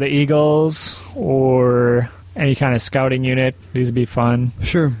forgo the Eagles or any kind of scouting unit, these would be fun.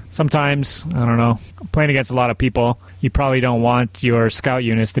 Sure. Sometimes, I don't know, playing against a lot of people, you probably don't want your scout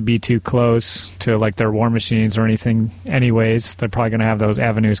units to be too close to like their war machines or anything anyways. They're probably going to have those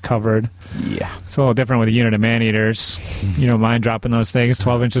avenues covered. Yeah. It's a little different with a unit of man-eaters. You don't mind dropping those things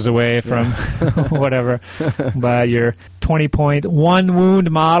 12 inches away from whatever. But your 20-point 1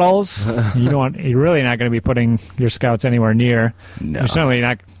 wound models, you're really not going to be putting your scouts anywhere near. No. You're certainly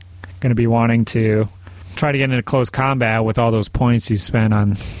not going to be wanting to try to get into close combat with all those points you spend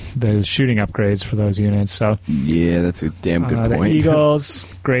on the shooting upgrades for those units. So yeah, that's a damn good the point. Eagles,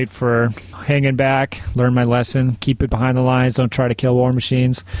 great for hanging back, learn my lesson, keep it behind the lines, don't try to kill war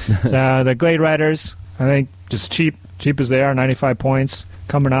machines. So the Glade Riders, I think just cheap cheap as they are, 95 points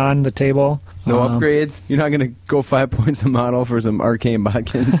coming on the table. No upgrades? You're not going to go 5 points a model for some arcane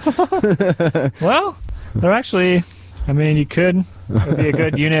bodkins? Well, they're actually, I mean, you could. It would be a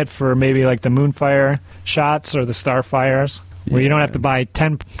good unit for maybe like the Moonfire shots or the Starfires, where you don't have to buy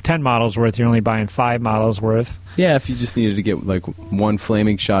 10 models worth. You're only buying 5 models worth. Yeah, if you just needed to get like one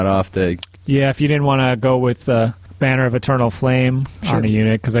flaming shot off the... Yeah, if you didn't want to go with the Banner of Eternal Flame on a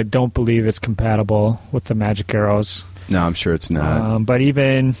unit, because I don't believe it's compatible with the magic arrows. No, I'm sure it's not. But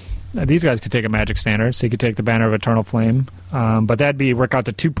even... these guys could take a magic standard, so you could take the Banner of Eternal Flame. But that'd work out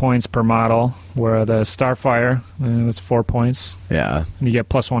to 2 points per model, where the Starfire was 4 points. Yeah. And you get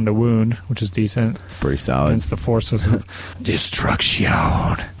 +1 to wound, which is decent. It's pretty solid. Against the forces of destruction.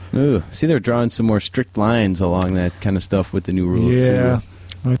 Ooh, see, they're drawing some more strict lines along that kind of stuff with the new rules, too. Yeah.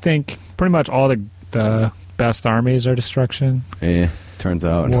 I think pretty much all the best armies are destruction. Yeah, turns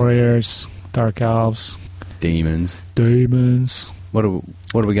out. Warriors, Dark Elves. Demons. What do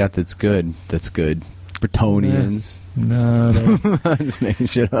we got that's good? Bretonnians. No. Just making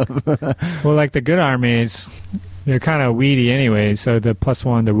shit up. Well, like the good armies, they're kind of weedy anyway, so the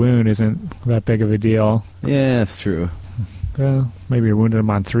 +1 to wound isn't that big of a deal. Yeah, that's true. Well, maybe you're wounding them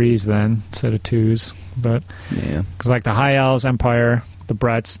on 3s then, instead of 2s. But, yeah. Because like the High Elves, Empire, the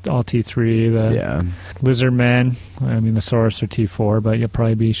Bretts, all T3, the Lizard Men, I mean the Saurus are T4, but you'll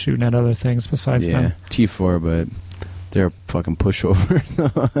probably be shooting at other things besides them. Yeah, T4, but they're a fucking pushover.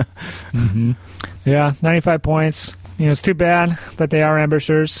 Mm-hmm. Yeah, 95 points. You know, it's too bad that they are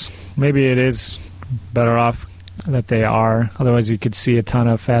ambushers. Maybe it is better off that they are. Otherwise, you could see a ton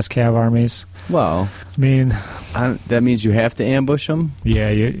of fast cav armies. Well, I mean, that means you have to ambush them? Yeah,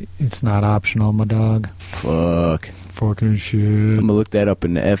 it's not optional, my dog. Fuck. Fucking shit. I'm going to look that up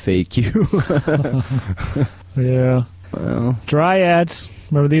in the FAQ. Yeah. Well. Dryads.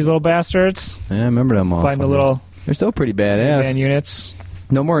 Remember these little bastards? Yeah, I remember them all. Fighting the little... They're still pretty badass. Units.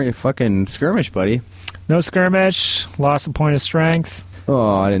 No more fucking skirmish, buddy. No skirmish. Lost a point of strength.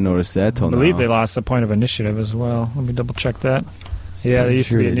 Oh, I didn't notice that till now. I believe they lost a point of initiative as well. Let me double check that. Yeah, they used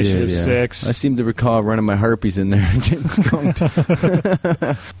to be initiative 6. I seem to recall running my Harpies in there and getting skunked.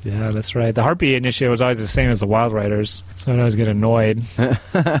 Yeah, that's right. The Harpy initiative was always the same as the Wild Riders, so I'd always get annoyed.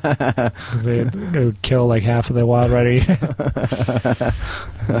 Because they would kill like half of the Wild Rider.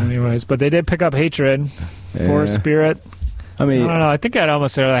 Anyways, but they did pick up Hatred, Forest Spirit. I mean, I don't know. I think I'd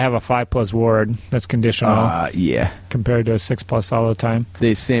almost say I have a 5+ ward that's conditional. Yeah. Compared to a 6+ all the time.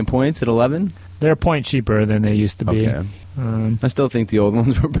 They same points at 11? They're a point cheaper than they used to be. Okay. I still think the old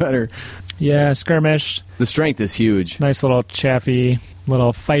ones were better. Yeah, skirmish. The strength is huge. Nice little chaffy,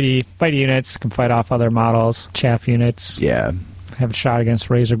 little fighty units. Can fight off other models. Chaff units. Yeah. Have a shot against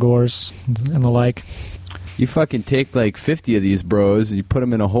Razor Gores and the like. You fucking take like 50 of these bros and you put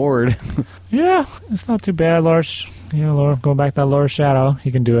them in a horde. Yeah, it's not too bad, Lars. Going back to that Lower Shadow,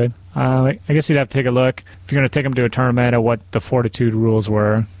 you can do it. I guess you'd have to take a look if you're going to take them to a tournament at what the Fortitude rules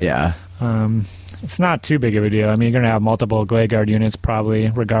were. Yeah. It's not too big of a deal. I mean, you're going to have multiple Glade Guard units probably,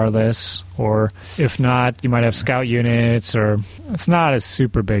 regardless. Or if not, you might have Scout units, or it's not a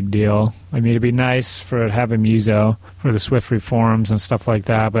super big deal. I mean, it'd be nice for having Muso for the Swift reforms and stuff like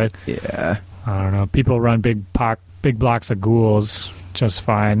that, but yeah, I don't know. People run big blocks of ghouls just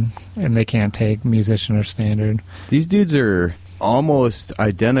fine, and they can't take Musician or Standard. These dudes are almost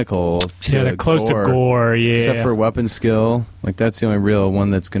identical to they're close to Gore, yeah. Except for weapon skill. Like, that's the only real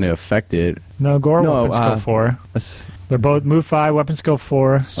one that's going to affect it. No, Gore, weapon skill 4. They're both move 5, weapon skill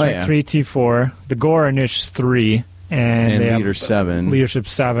 4, strength 3, T4. The Gore Inish 3. And they leader 7. Leadership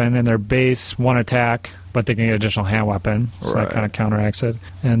 7, and their base 1 attack, but they can get additional hand weapon, so that kind of counteracts it.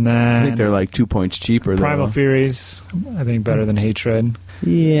 And then I think they're like 2 points cheaper. Primal Furies, I think better than Hatred.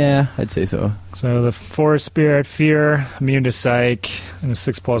 Yeah, I'd say so. So the Forest Spirit, Fear, immune to Psych, and a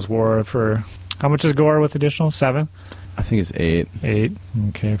 6+ war for... How much is Gore with additional? 7? I think it's 8. 8.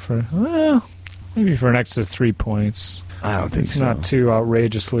 Okay, maybe for an extra 3 points. I don't think it's not too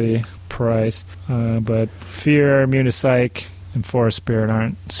outrageously priced. But Fear, immune to Psych, and Forest Spirit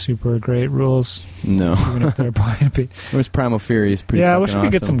aren't super great rules. No. Even if they're probably... Where's Primal Fury is pretty I fucking wish we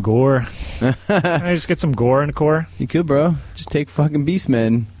could get some Gore. Can I just get some Gore in the core? You could, bro. Just take fucking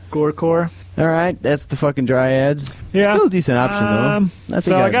Beastmen. Gore core. All right, that's the fucking Dryads. Yeah. Still a decent option,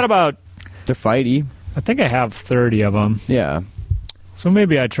 though. I got about... They're fighty. I think I have 30 of them. Yeah. So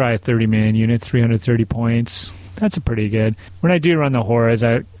maybe I try a 30-man unit, 330 points. That's a pretty good. When I do run the horrors,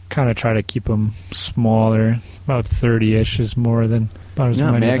 I kind of try to keep them smaller. About 30-ish is more than about as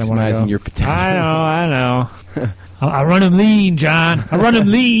You're not many as I want to maximizing go. your potential. I know. I run them lean, John. I run them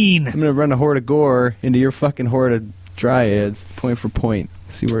lean. I'm going to run a horde of Gore into your fucking horde of Dryads, point for point.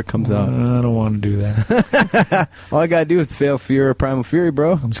 See where it comes out. I don't want to do that. All I gotta do is fail Fear or Primal Fury,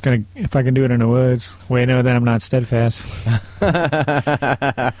 bro. I'm just gonna, if I can do it in the woods. Wait, no, then I'm not steadfast.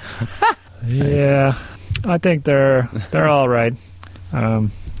 Yeah, I think they're all right.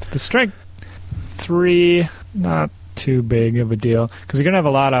 The strength 3, not too big of a deal because you're gonna have a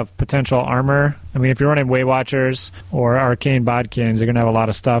lot of potential armor. I mean, if you're running Way Watchers or Arcane Bodkins, you're gonna have a lot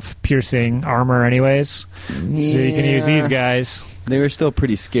of stuff piercing armor, anyways. Yeah. So you can use these guys. They were still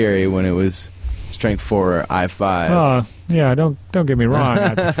pretty scary when it was Strength 4 or I5. Oh yeah, don't get me wrong.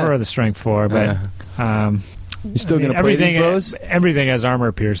 I prefer the Strength 4, but you're still gonna play these bros? Everything has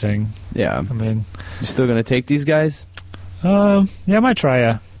armor piercing. Yeah. I mean, you're still gonna take these guys? Yeah, I might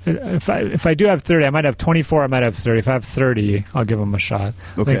try if I do have 30, I might have 24, I might have 30. If I have 30, I'll give them a shot.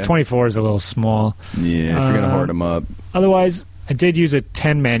 Okay. I think 24 is a little small. Yeah, if you're going to hoard them up. Otherwise, I did use a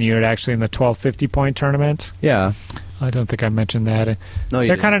 10-man unit, actually, in the 1250-point tournament. Yeah. I don't think I mentioned that. No,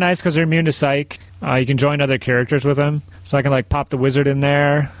 they're kind of nice because they're immune to Psych. You can join other characters with them. So I can, like, pop the wizard in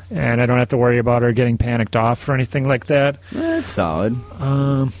there, and I don't have to worry about her getting panicked off or anything like that. That's solid.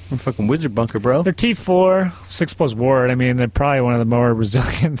 I'm fucking wizard bunker, bro. They're T4, 6+ ward. I mean, they're probably one of the more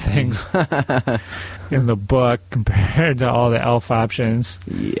resilient things in the book compared to all the elf options.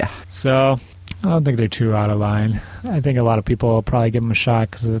 Yeah. So I don't think they're too out of line. I think a lot of people will probably give them a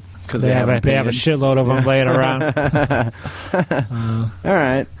shot because they have a shitload of them laying around. All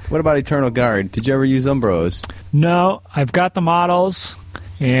right. What about Eternal Guard? Did you ever use Umbros? No, I've got the models,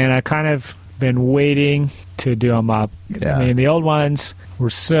 and I've kind of been waiting to do them up. Yeah. I mean, the old ones were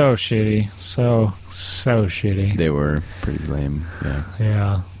so shitty. So shitty. They were pretty lame. Yeah.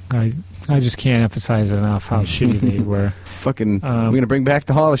 Yeah. I just can't emphasize enough how shitty they were. Fucking, we're going to bring back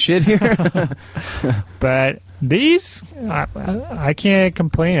the Hall of Shit here? But these, I can't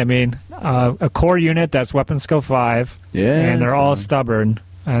complain. I mean, a core unit that's weapon skill 5. Yeah. And they're all stubborn.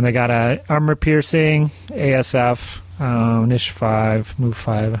 And they got a armor piercing, ASF, niche 5, move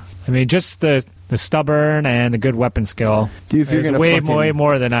 5. I mean, just the stubborn and the good weapon skill. Dude, if you're gonna way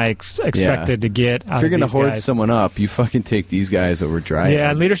more than I expected to get out if you're going to hoard someone up, you fucking take these guys over Dryads.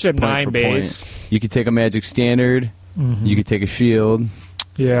 Yeah, leadership point 9 base. You could take a magic standard. Mm-hmm. You could take a shield.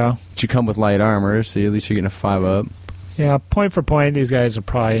 Yeah. But you come with light armor, so at least you're getting a 5 up. Yeah, point for point, these guys are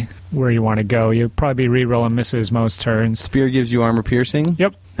probably where you want to go. You'll probably be re-rolling misses most turns. Spear gives you armor piercing?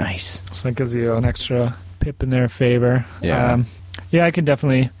 Yep. Nice. So that gives you an extra pip in their favor. Yeah. Yeah, I can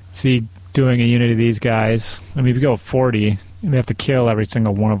definitely see doing a unit of these guys. I mean, if you go 40, they have to kill every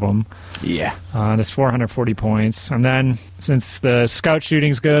single one of them. Yeah. That's 440 points. And then, since the scout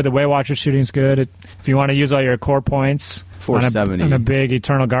shooting's good, the Way Watcher shooting's good, if you want to use all your core points 470 on a big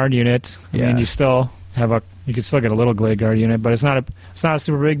Eternal Guard unit, I mean, you still have you can still get a little Glade Guard unit, but it's not a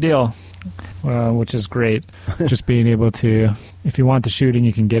super big deal, which is great. Just being able to, if you want the shooting,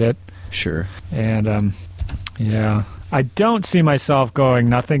 you can get it. Sure. And yeah, I don't see myself going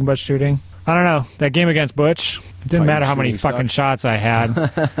nothing but shooting. I don't know. That game against Butch, it didn't matter how many fucking shots I had.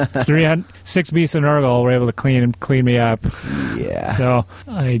 6 beasts and Nurgle were able to clean me up. Yeah. So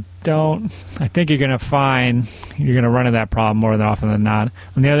I think you're going to find you're going to run into that problem more than often than not.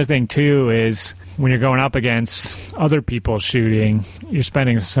 And the other thing, too, is when you're going up against other people shooting, you're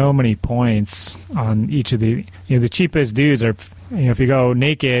spending so many points on each of the cheapest dudes are, if you go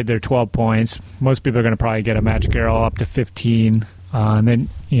naked, they're 12 points. Most people are going to probably get a magic arrow up to 15. And then,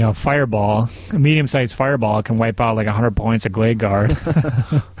 Fireball, a medium-sized Fireball can wipe out like 100 points of Glade Guard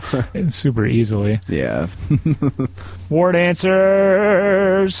super easily. Yeah. Ward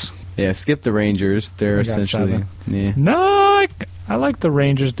answers. Yeah, skip the Rangers. They're essentially... Yeah. No, I like the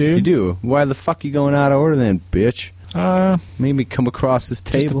Rangers, dude. You do? Why the fuck you going out of order then, bitch? Maybe come across this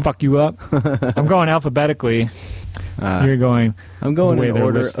table. Just to fuck you up. I'm going alphabetically. You're going... I'm going in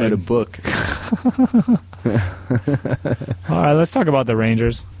order of the book. All right, let's talk about the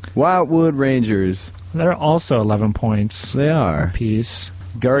Rangers. Wildwood Rangers. They're also 11 points. They are. Apiece.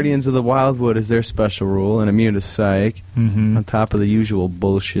 Guardians of the Wildwood is their special rule, and immune to Psych, on top of the usual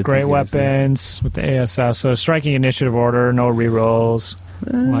bullshit. Great weapons with the ASF. So striking initiative order, no rerolls.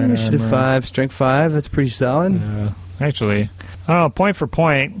 Initiative 5, strength 5, that's pretty solid. Actually, I don't know, point for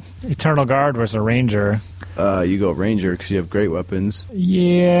point, Eternal Guard versus a Ranger. You go Ranger because you have great weapons.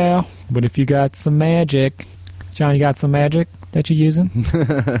 Yeah, but if you got some magic, John, you got some magic that you're using?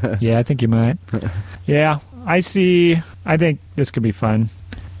 Yeah, I think you might. Yeah, I think this could be fun.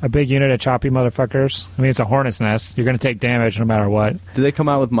 A big unit of choppy motherfuckers. I mean, it's a hornet's nest. You're going to take damage no matter what. Do they come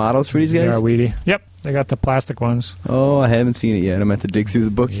out with models for these guys? They are weedy. Yep, they got the plastic ones. Oh, I haven't seen it yet. I'm going to have to dig through the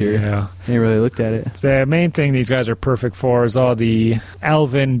book here. Yeah. I ain't really looked at it. The main thing these guys are perfect for is all the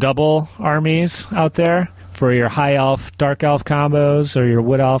Elven double armies out there. for your high elf, dark elf combos, or your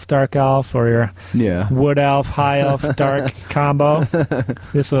wood elf, dark elf, or your wood elf, high elf, dark combo.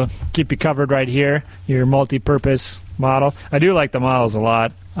 This will keep you covered right here, your multi-purpose model. I do like the models a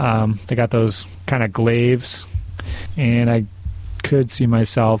lot. They got those kind of glaives, and I could see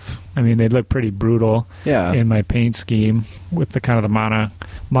myself, I mean, they look pretty brutal in my paint scheme with the kind of the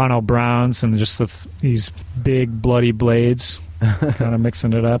mono browns and just these big bloody blades, kind of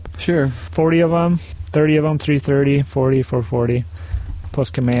mixing it up. Sure. 40 of them, 30 of them, 330, 40, 440. Plus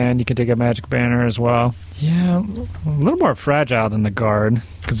command, you can take a magic banner as well. Yeah, a little more fragile than the guard,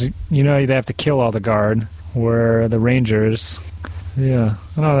 because, you know, they have to kill all the guard, where the rangers, I know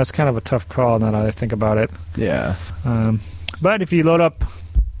that's kind of a tough call now that I think about it. Yeah. But if you load up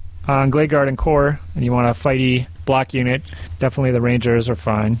on Glade Guard and Core and you want a fighty block unit, definitely the Rangers are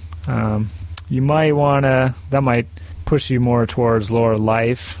fine. You might want to... That might push you more towards lower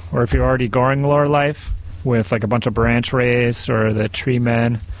life, or if you're already going lower life with like a bunch of branch rays or the tree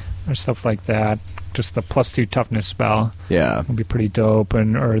men or stuff like that, just the +2 toughness spell would be pretty dope,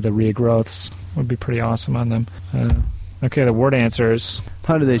 or the regrowths would be pretty awesome on them. Okay, the Ward Answers.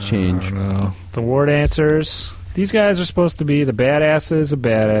 How do they change? I don't know. The Ward Answers... These guys are supposed to be the badasses of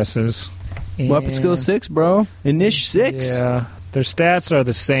badasses. Weapon skill 6, bro. Initial 6. Yeah. Their stats are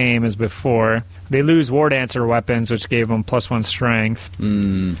the same as before. They lose Ward Answer weapons, which gave them +1 strength.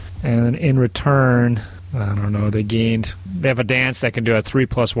 And in return, I don't know, they have a dance that can do a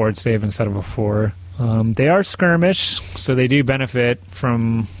 3+ ward save instead of a 4. They are skirmish, so they do benefit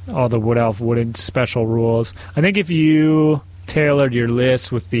from all the Wood Elf Wooded special rules. I think if you tailored your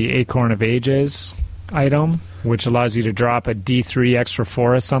list with the Acorn of Ages item, which allows you to drop a D3 extra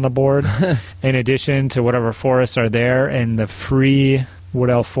forest on the board, in addition to whatever forests are there and the free Wood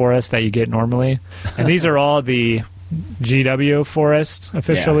Elf forest that you get normally. And these are all the GW forest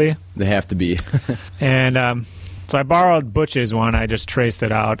officially. Yeah, they have to be. And so I borrowed Butch's one. I just traced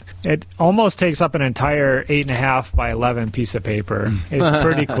it out. It almost takes up an entire 8.5 by 11 piece of paper. It's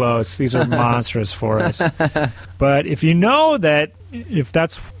pretty close. These are monstrous forests. But if you know that if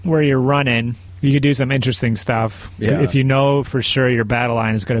that's where you're running, you could do some interesting stuff. If you know for sure your battle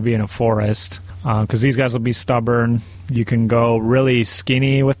line is going to be in a forest, because these guys will be stubborn. You can go really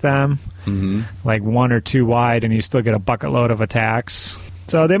skinny with them, like 1 or 2 wide, and you still get a bucket load of attacks.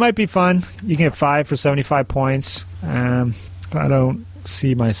 So they might be fun. You can get 5 for 75 points. I don't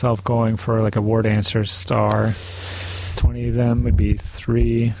see myself going for like a Ward Answer star. 20 of them would be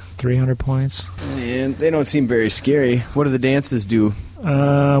 300 points. And they don't seem very scary. What do the dances do?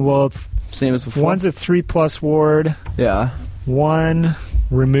 Well... Same as before? One's a 3+ ward. Yeah. One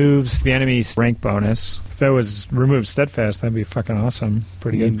removes the enemy's rank bonus. If it was remove steadfast, that'd be fucking awesome.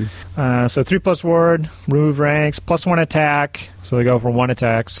 Pretty good. So 3+ ward, remove ranks, +1 attack. So they go from 1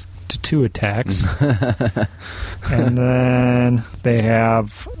 attacks to 2 attacks. And then they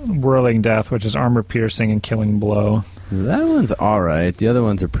have Whirling Death, which is armor piercing and killing blow. That one's alright. The other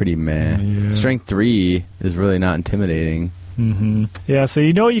ones are pretty meh. Yeah. Strength 3 is really not intimidating. Yeah, so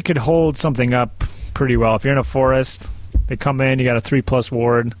you know you could hold something up pretty well. If you're in a forest, they come in, you got a 3+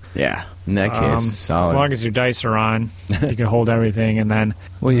 ward. Yeah, in that case, solid. As long as your dice are on, you can hold everything, and then...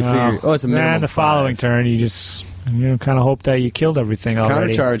 Well, you figure... Oh, it's a minimum then the following turn, you just kind of hope that you killed everything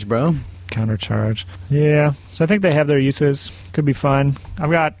already. Countercharge, bro. Countercharge. Yeah, so I think they have their uses. Could be fun.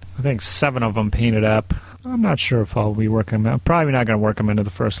 I've got, I think, 7 of them painted up. I'm not sure if I'll be working them. I'm probably not going to work them into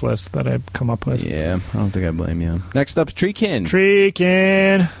the first list that I've come up with. Yeah, I don't think I blame you. Next up's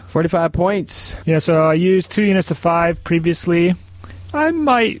Treekin. 45 points. Yeah, so I used 2 units of 5 previously. I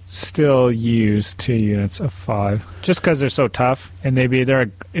might still use 2 units of 5, just because they're so tough. And maybe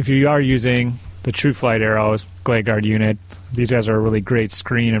if you are using the True Flight Arrows Glade Guard unit, these guys are a really great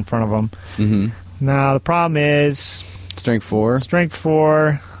screen in front of them. Now, the problem is... Strength 4? Strength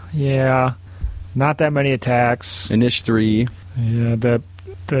 4, yeah. Not that many attacks. Initiative 3. Yeah,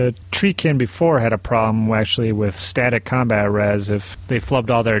 the Treekin before had a problem actually with static combat res. If they flubbed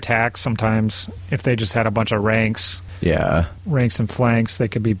all their attacks, sometimes if they just had a bunch of ranks, ranks and flanks, they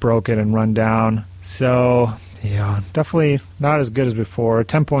could be broken and run down. So, yeah, definitely not as good as before.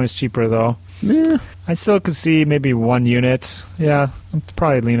 10 points cheaper though. Yeah. I still could see maybe 1 unit. Yeah, I'm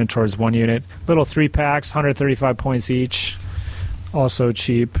probably leaning towards 1 unit. Little 3-packs, 135 points each. Also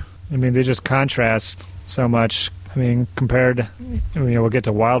cheap. I mean, they just contrast so much. I mean, compared, we'll get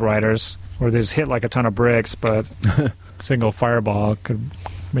to Wild Riders, where they just hit like a ton of bricks, but single fireball could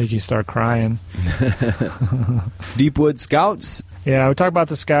make you start crying. Deepwood Scouts. Yeah, we talked about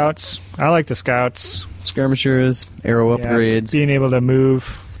the Scouts. I like the Scouts. Skirmishers, arrow upgrades. Being able to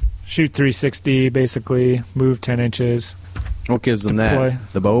move, shoot 360, basically, move 10 inches. What gives them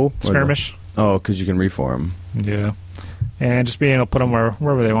that? The bow? Skirmish. Oh, because you can reform. Yeah. And just being able to put them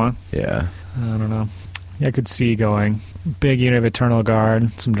wherever they want. Yeah. I don't know. Yeah, I could see going big unit of Eternal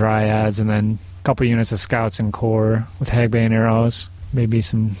Guard, some Dryads, and then a couple units of Scouts and Core with Hagbane arrows. Maybe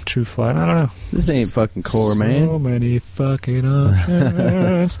some True Flight. I don't know. This ain't fucking Core, man. So many fucking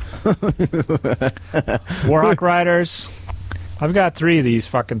options. Warhawk Riders. I've got 3 of these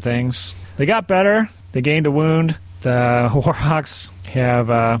fucking things. They got better. They gained a wound. The Warhawks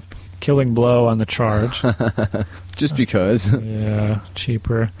have Killing Blow on the charge. Just because. Yeah,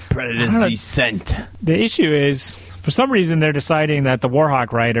 cheaper. Predator's Descent. The issue is, for some reason, they're deciding that the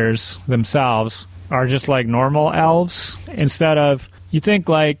Warhawk Riders themselves are just like normal elves instead of... You think,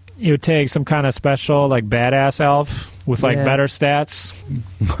 like, you would take some kind of special, like, badass elf with, like, better stats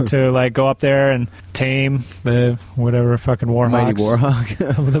to, like, go up there and tame the whatever fucking Warhawks. Mighty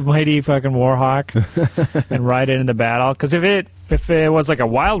Warhawk. The mighty fucking Warhawk and ride it into battle. Because if it was, like, a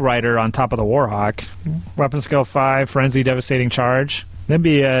Wild Rider on top of the Warhawk, weapon skill 5, frenzy, devastating charge, that'd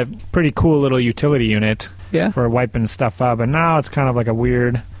be a pretty cool little utility unit for wiping stuff up. And now it's kind of like a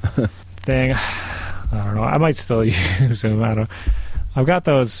weird thing. I don't know. I might still use them. I don't know. I've got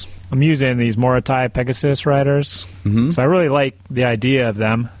those. I'm using these Morotai Pegasus riders. Mm-hmm. So I really like the idea of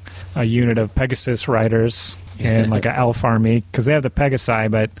them. A unit of Pegasus riders and like an elf army. Because they have the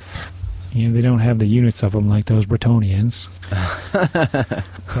Pegasi, but they don't have the units of them like those Bretonnians.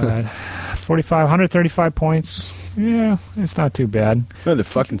 But 135 points. Yeah, it's not too bad. No, they're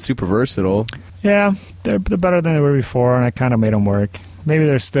fucking super versatile. Yeah, they're better than they were before, and I kind of made them work. Maybe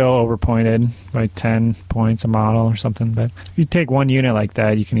they're still overpointed by 10 points a model or something, but if you take one unit like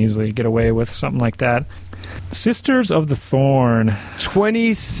that, you can easily get away with something like that. Sisters of the Thorn.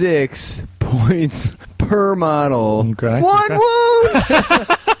 26 points per model. Okay. One wound!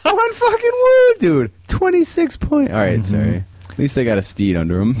 One fucking wound, dude. 26 points. All right, sorry. At least they got a steed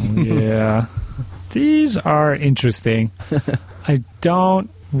under them. Yeah. These are interesting. I don't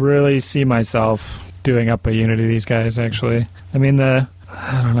really see myself doing up a unit of these guys, actually. I mean, I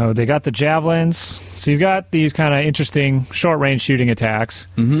don't know, they got the javelins. So you've got these kind of interesting short-range shooting attacks.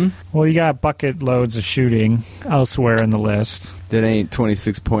 Mm-hmm. Well, you got bucket loads of shooting elsewhere in the list. That ain't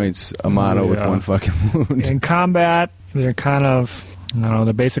 26 points a model with one fucking wound. In combat, they're kind of, I don't know,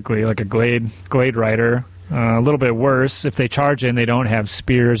 they're basically like a glade rider. A little bit worse. If they charge in, they don't have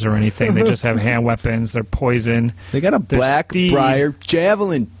spears or anything. They just have hand weapons. They're poison. They got a Blackbriar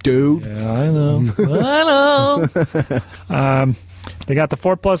javelin, dude. Yeah, I know. I know. They got the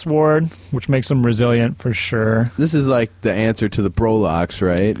 4+ ward, which makes them resilient for sure. This is like the answer to the Brolocks,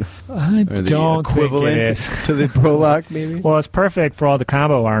 right? I don't think it is. To the Brolock, maybe? Well, it's perfect for all the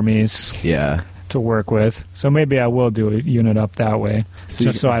combo armies. Yeah. To work with, so maybe I will do a unit up that way,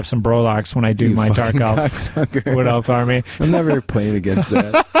 so I have some Brolocks when I do my Dark Elf Wood Elf army. I'm never playing against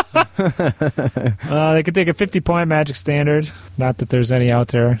that. They could take a 50-point magic standard. Not that there's any out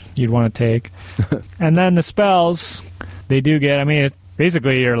there you'd want to take. And then the spells, they do get. I mean,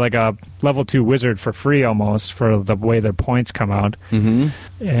 basically, you're like a level 2 wizard for free almost for the way their points come out.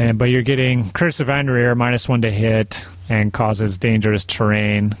 Mm-hmm. But you're getting Curse of Enrir, -1 to hit, and causes dangerous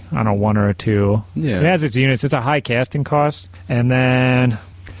terrain on a 1 or a 2. Yeah. It has its units. It's a high casting cost. And then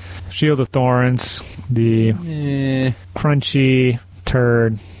Shield of Thorns, the crunchy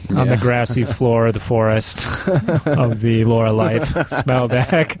turd on the grassy floor of the forest of the Laura Life spell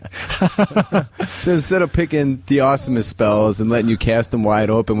deck. So instead of picking the awesomest spells and letting you cast them wide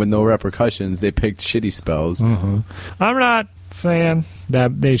open with no repercussions, they picked shitty spells. Mm-hmm. I'm not saying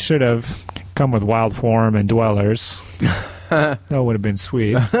that they should have come with Wild Form and Dwellers. That would have been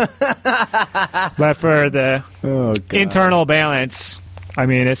sweet. But for the internal balance, I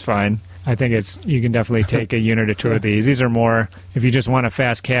mean, it's fine. I think you can definitely take a unit or 2 of these. These are more, if you just want a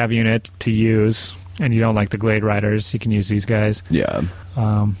fast cav unit to use and you don't like the Glade Riders, you can use these guys. Yeah.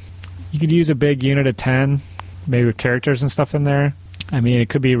 You could use a big unit of 10, maybe with characters and stuff in there. I mean, it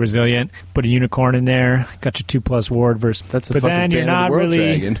could be resilient. Put a unicorn in there. Got your 2+ ward versus. That's a fucking Band of the World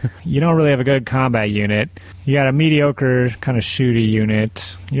Dragon. You don't really have a good combat unit. You got a mediocre kind of shooty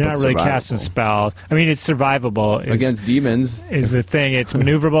unit. You're not really casting spells. I mean, it's survivable. Against demons. Is the thing. It's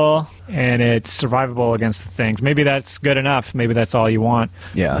maneuverable, and it's survivable against the things. Maybe that's good enough. Maybe that's all you want.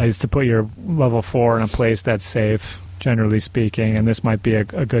 Yeah. Is to put your level 4 in a place that's safe, generally speaking. And this might be a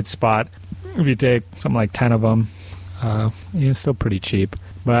good spot. If you take something like 10 of them. It's still pretty cheap.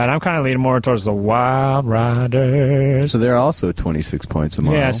 But I'm kind of leaning more towards the Wild Riders. So they're also 26 points a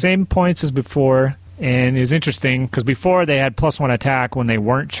model. Yeah, same points as before. And it was interesting because before they had +1 attack when they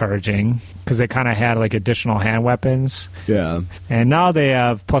weren't charging because they kind of had like additional hand weapons. Yeah. And now they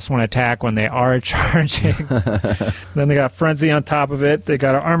have +1 attack when they are charging. Then they got Frenzy on top of it. They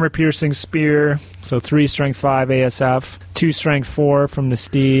got an armor-piercing spear, so 3 strength 5 ASF, 2 strength 4 from the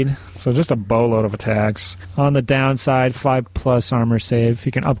steed. So just a boatload of attacks. On the downside, 5+ armor save.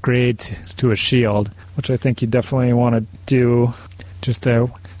 You can upgrade to a shield, which I think you definitely want to do just to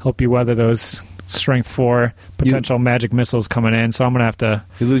help you weather those strength 4 potential magic missiles coming in. So I'm going to have to...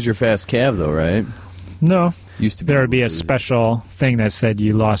 You lose your fast cav, though, right? No. Used to be there would be a special thing that said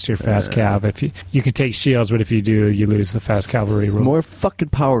you lost your fast cav. If you can take shields, but if you do, you lose the fast cavalry rule. More fucking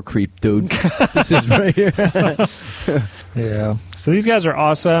power creep, dude. This is right here. Yeah. So these guys are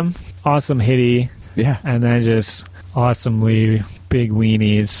awesome hitty. Yeah. And then just awesomely big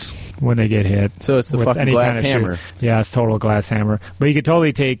weenies when they get hit. So it's the fucking glass hammer. Yeah, it's total glass hammer. But you could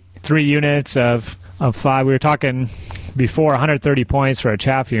totally take 3 units of 5. We were talking before 130 points for a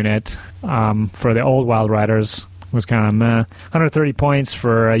chaff unit for the old Wild Riders was kind of meh. 130 points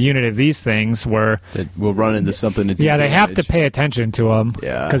for a unit of these things were... That will run into something to do Yeah, they damage. have to pay attention to them.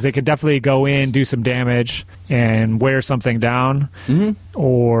 Yeah. Because they could definitely go in, do some damage, and wear something down. Mm-hmm.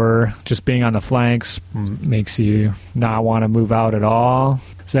 Or just being on the flanks makes you not want to move out at all.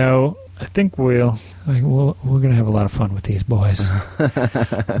 So I think we're going to have a lot of fun with these boys.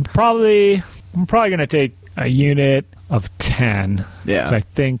 I'm probably going to take a unit of 10. Yeah. So I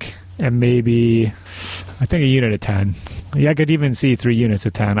think a unit of 10. Yeah, I could even see 3 units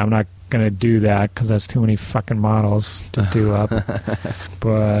of 10. I'm not going to do that because that's too many fucking models to do up.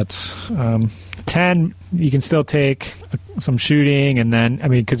 But 10, you can still take some shooting, and then, I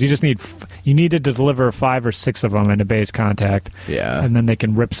mean, because you need to deliver 5 or 6 of them into base contact. Yeah. And then they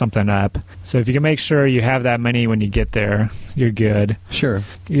can rip something up. So if you can make sure you have that many when you get there, you're good. Sure.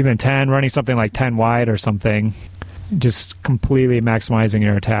 Even 10, running something like 10 wide or something, just completely maximizing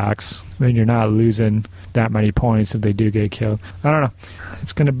your attacks. I mean, you're not losing that many points if they do get killed. I don't know.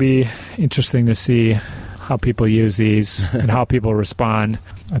 It's going to be interesting to see how people use these and how people respond.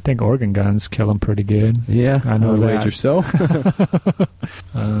 I think organ guns kill them pretty good. Yeah, I know that. Wager so.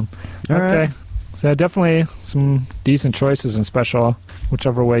 Okay. Right. So definitely some decent choices in special,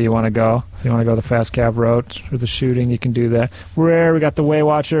 whichever way you want to go. If you want to go the fast cav route or the shooting, you can do that. Rare, we got the Way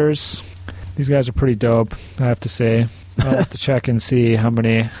Watchers. These guys are pretty dope, I have to say. I'll have to check and see how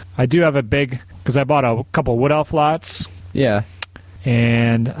many. I do have a big, because I bought a couple Wood Elf lots. Yeah.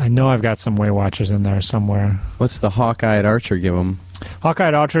 And I know I've got some Way Watchers in there somewhere. What's the Hawkeye-eyed Archer give them?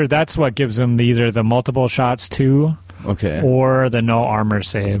 Hawkeye-eyed Archer, that's what gives them either the multiple shots 2 or the no armor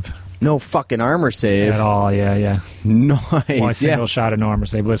save. No fucking armor save. At all, yeah. Nice. One single shot of no armor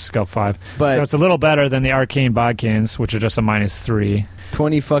save, ballistic skill 5. But so it's a little better than the Arcane Bodkins, which are just a -3.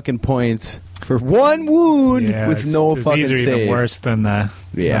 20 fucking points for 1 wound with no fucking these are save. even worse than the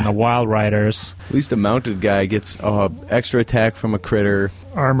Wild Riders. At least a mounted guy gets extra attack from a critter.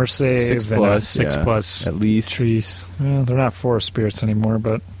 Armor save 6+, 6+ at least. Trees. Well, they're not forest spirits anymore,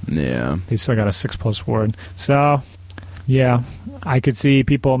 but yeah, they still got a 6+ ward. So yeah, I could see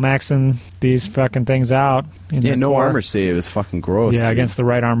people maxing these fucking things out. Yeah, no armor save is fucking gross. Yeah, dude. Against the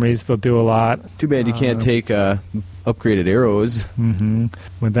right armries, they'll do a lot. Too bad you can't take upgraded arrows. Mm-hmm.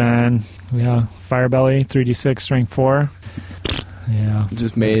 But then, Firebelly, 3d6, strength 4. Yeah.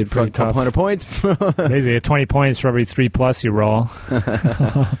 Just made a couple hundred points. Basically, 20 points for every 3+ you roll.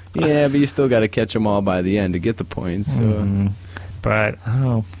 Yeah, but you still got to catch them all by the end to get the points. So. Mm-hmm. But, I don't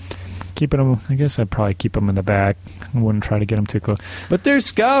know. Keeping them, I guess I'd probably keep them in the back. I wouldn't try to get them too close. But they're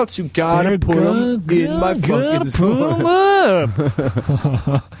scouts. You gotta put them in my fucking zone.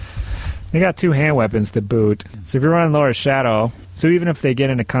 Up. They got 2 hand weapons to boot. So if you're running Lower Shadow, so even if they get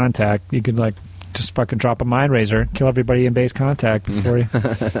into contact, you could just fucking drop a Mind Razor, kill everybody in base contact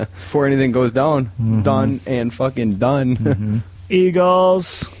before anything goes down. Mm-hmm. Done and fucking done. Mm-hmm.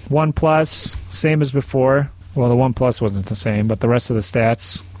 Eagles, 1+, same as before. Well, the 1+ wasn't the same, but the rest of the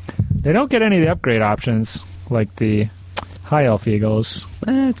stats. They don't get any of the upgrade options like the High Elf Eagles.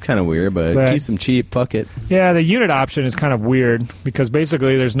 It's kind of weird, but keeps them cheap. Fuck it. Yeah, the unit option is kind of weird because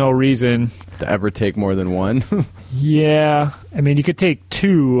basically there's no reason to ever take more than 1. Yeah, I mean you could take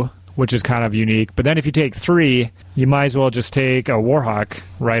 2, which is kind of unique, but then if you take 3, you might as well just take a Warhawk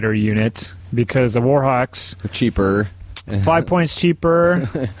Rider unit because the Warhawks are cheaper. 5 points cheaper,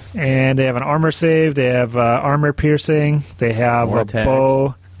 and they have an armor save, they have armor piercing, they have more a attacks.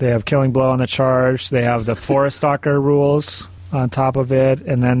 Bow, they have killing blow on the charge, they have the Forest Stalker rules on top of it,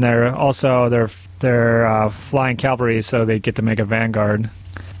 and then they're flying cavalry, so they get to make a vanguard.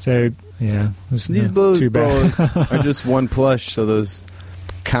 So yeah, these bows are just 1+, so those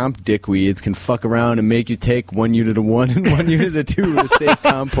comp dickweeds can fuck around and make you take 1 unit of 1 and 1 unit of 2 to save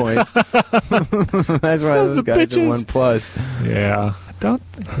comp points. That's why Sons those of guys bitches. are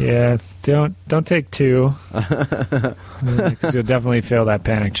 1+. Don't take 2. Because you'll definitely fail that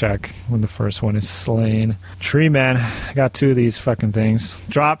panic check when the first one is slain. Tree Man, I got 2 of these fucking things.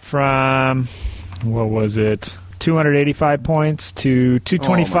 Dropped from, what was it? 285 points to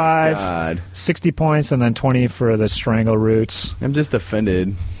 225, Oh my God. 60 points, and then 20 for the Strangle Roots. I'm just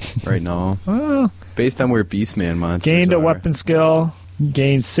offended right now. Well, Based on where Beastman monsters gained a are. weapon skill,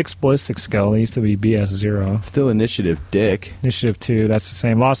 gained 6 ballistic skill. They used to be BS0. Still initiative, dick. Initiative 2, that's the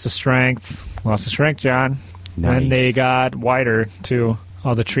same. Lost the strength, John. Nice. And they got wider, too.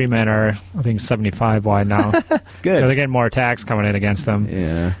 All the tree men are, I think, 75 wide now. Good. So they're getting more attacks coming in against them.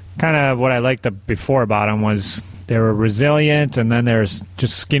 Yeah. Kind of what I liked before about them was they were resilient, and then there's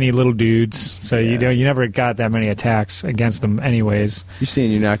just skinny little dudes. So you never got that many attacks against them anyways. You're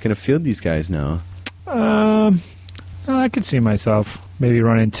saying you're not going to field these guys now? I could see myself maybe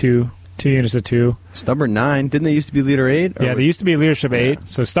running two units of 2. Stubborn 9. Didn't they used to be leader 8? Yeah, they used to be leadership 8.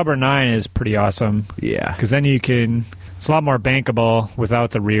 So Stubborn 9 is pretty awesome. Yeah. Because then you can... It's a lot more bankable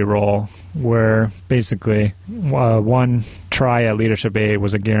without the reroll, where basically one try at leadership 8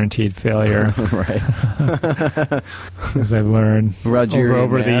 was a guaranteed failure. Right. As I've learned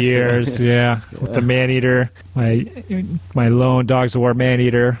over the math. years. Yeah. With the Maneater, my lone Dogs of War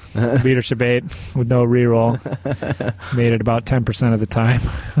Maneater, leadership 8 with no reroll, made it about 10% of the time.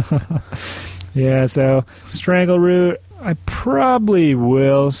 Yeah, so Strangleroot, I probably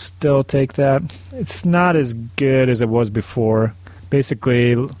will still take that. It's not as good as it was before.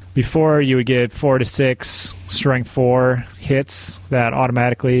 Basically, before you would get 4 to 6 strength 4 hits that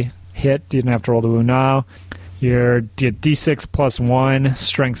automatically hit. You didn't have to roll the wound. Now you're D6 plus 1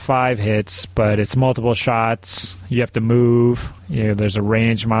 strength 5 hits, but it's multiple shots. You have to move. There's a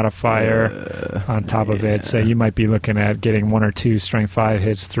range modifier on top of it, so you might be looking at getting 1 or 2 strength 5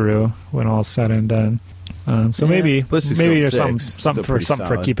 hits through when all's said and done. Maybe there's something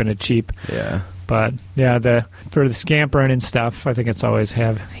for keeping it cheap. Yeah. But yeah, for the scampering and stuff, I think it's always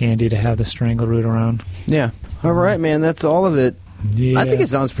handy to have the Strangleroot around. Yeah. All right, man. That's all of it. Yeah. I think it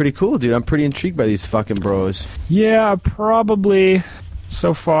sounds pretty cool, dude. I'm pretty intrigued by these fucking bros. Yeah, probably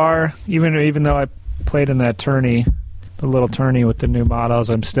so far. Even though I played in that tourney, the little tourney with the new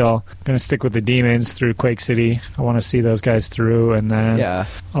models, I'm still going to stick with the demons through Quake City. I want to see those guys through, and then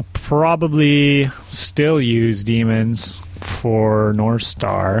I'll probably still use demons for North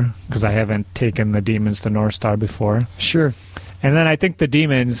Star, because I haven't taken the demons to North Star before. Sure. And then I think the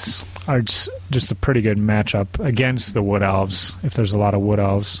demons are just a pretty good matchup against the Wood Elves, if there's a lot of Wood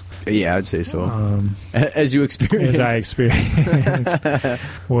Elves. Yeah, I'd say so. As you experience. As I experience.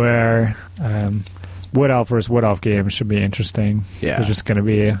 Where Wood Elf versus Wood Elf games should be interesting. Yeah. They're just going to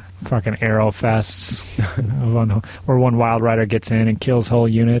be fucking arrow fests where one Wild Rider gets in and kills whole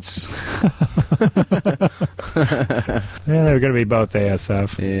units. Yeah, they're going to be both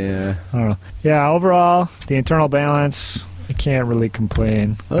ASF. Yeah. I don't know. Yeah, overall, the internal balance, I can't really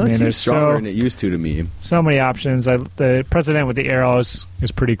complain. Well, it seems stronger than it used to me. So many options. The President with the arrows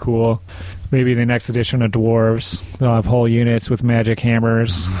is pretty cool. Maybe the next edition of Dwarves, they'll have whole units with magic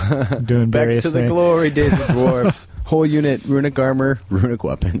hammers doing Back various to the things. glory days of Dwarves. Whole unit, runic armor, runic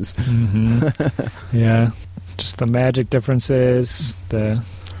weapons. Mm-hmm. Yeah. Just the magic differences, the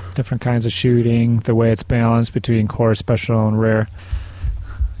different kinds of shooting, the way it's balanced between core, special, and rare.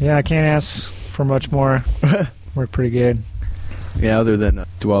 Yeah, I can't ask for much more. We're pretty good. Yeah, other than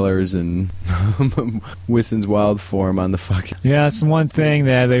Dwellers and Wissen's wild form on the fucking... Yeah, that's the one thing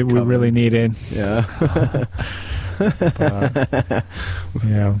that we really needed. Yeah.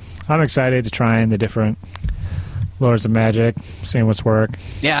 Yeah. I'm excited to try the different Lords of Magic, seeing what's work.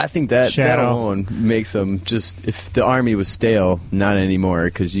 Yeah, I think that alone makes them just... If the army was stale, not anymore,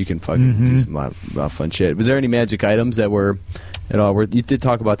 because you can fucking do some lot of fun shit. Was there any magic items that were at all... You did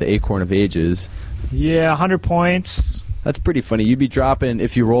talk about the Acorn of Ages. Yeah, 100 points. That's pretty funny. You'd be dropping,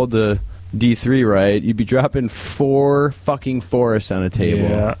 if you rolled the D3 right, you'd be dropping 4 fucking forests on a table.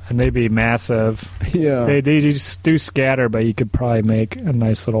 Yeah, and they'd be massive. Yeah. They just do scatter, but you could probably make a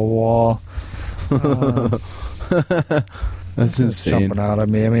nice little wall. That's insane. Jumping out at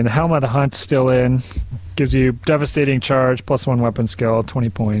me. I mean, the Helm of the Hunt's still in. Gives you devastating charge, +1 weapon skill, 20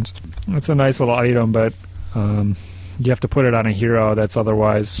 points. It's a nice little item, but you have to put it on a hero that's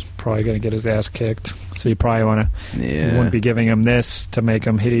otherwise probably going to get his ass kicked. So you probably want to, you wouldn't be giving him this to make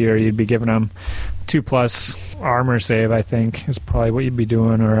him hittier. You'd be giving him 2+ armor save, I think, is probably what you'd be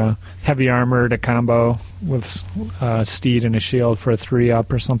doing, or a heavy armor to combo with Steed and a shield for a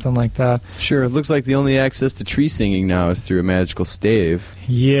 3-up or something like that. Sure, it looks like the only access to tree singing now is through a magical stave.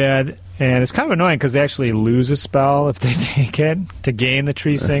 Yeah, and it's kind of annoying because they actually lose a spell if they take it to gain the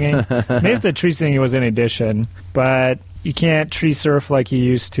tree singing. Maybe if the tree singing was in addition, but you can't tree surf like you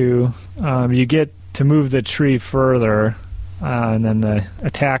used to. You get to move the tree further, and then the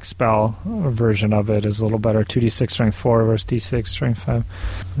attack spell version of it is a little better. 2d6 strength 4 versus d6 strength 5.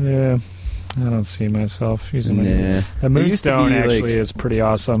 Yeah, I don't see myself using it. The Moonstone actually is pretty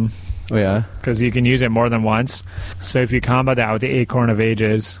awesome. Oh, yeah? Because you can use it more than once. So if you combo that with the Acorn of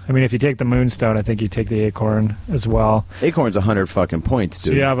Ages, I mean, if you take the Moonstone, I think you take the Acorn as well. Acorn's 100 fucking points,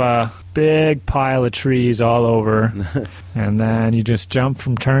 dude. So you have a big pile of trees all over, and then you just jump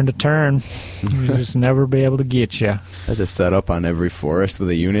from turn to turn. You just never be able to get you. I had to set up on every forest with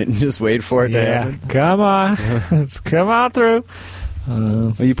a unit and just wait for it to happen. Come on. Let's come on through.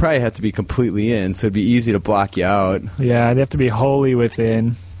 Well, you probably have to be completely in, so it'd be easy to block you out. Yeah, they have to be wholly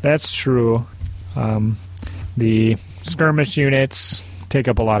within. That's true. The skirmish units take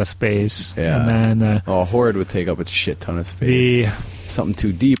up a lot of space. Yeah. And then Horde would take up a shit ton of space. Something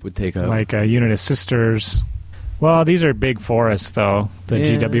too deep would take up. Like a unit of sisters. Well, these are big forests, though, the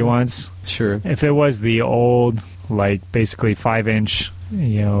GW ones. Sure. If it was the old, like, basically 5-inch,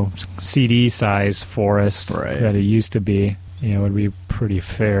 CD size forest that it used to be, it would be pretty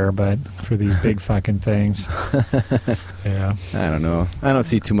fair, but for these big fucking things, yeah. I don't know. I don't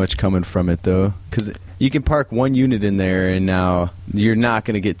see too much coming from it, though, because you can park one unit in there, and now you're not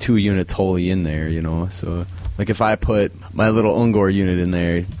going to get 2 units wholly in there, so... Like, if I put my little Ungor unit in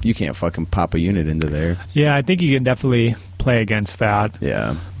there, you can't fucking pop a unit into there. Yeah, I think you can definitely play against that.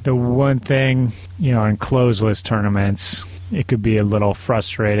 Yeah. The one thing, in closed list tournaments, it could be a little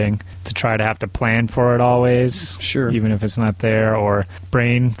frustrating to try to have to plan for it always. Sure. Even if it's not there, or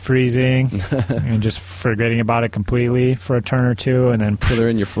brain freezing and just forgetting about it completely for a turn or two, and then they're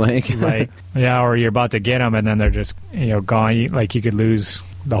in your flank. Or you're about to get them, and then they're just gone. Like, you could lose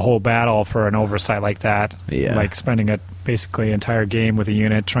the whole battle for an oversight like that. Yeah. Like spending a basically entire game with a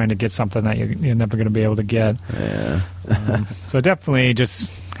unit trying to get something that you're never going to be able to get. Yeah. So definitely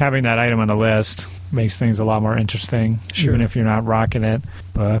just having that item on the list makes things a lot more interesting, even if you're not rocking it.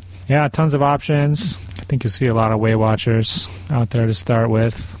 But yeah, tons of options. I think you'll see a lot of Way Watchers out there to start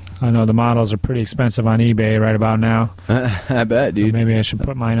with. I know the models are pretty expensive on eBay right about now. I bet, dude. So maybe I should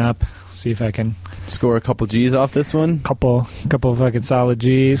put mine up, see if I can score a couple G's off this one. Couple fucking solid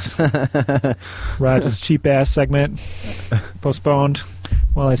G's. Roger's cheap ass segment postponed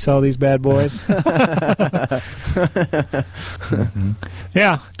while I sell these bad boys.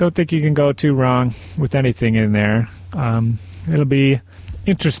 Yeah, don't think you can go too wrong with anything in there. It'll be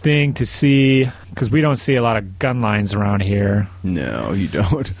interesting to see, because we don't see a lot of gun lines around here. No, you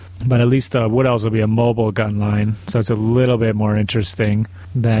don't. But at least the Wood Elves will be a mobile gun line, so it's a little bit more interesting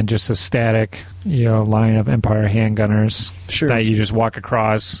than just a static, line of Empire handgunners that you just walk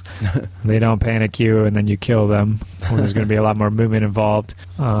across. They don't panic you, and then you kill them. When there's going to be a lot more movement involved.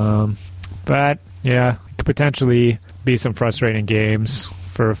 But yeah, it could potentially be some frustrating games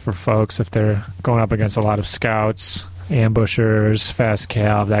for folks if they're going up against a lot of scouts, ambushers, fast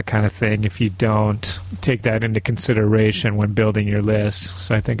cav, that kind of thing, if you don't take that into consideration when building your list.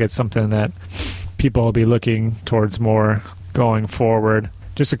 So I think it's something that people will be looking towards more going forward,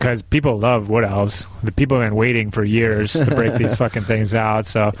 just because people love Wood Elves. The people have been waiting for years to break these fucking things out,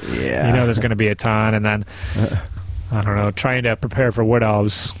 so there's going to be a ton. And then I don't know, trying to prepare for Wood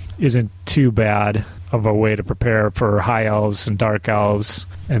Elves isn't too bad of a way to prepare for High Elves and Dark Elves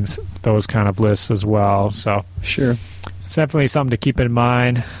and those kind of lists as well. So sure, it's definitely something to keep in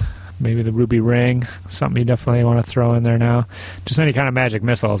mind. Maybe the Ruby Ring, something you definitely want to throw in there now. Just any kind of magic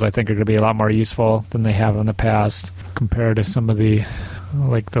missiles, I think, are going to be a lot more useful than they have in the past compared to some of the,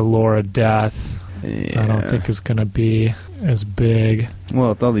 like the Lore of Death. I don't think is going to be as big. Well,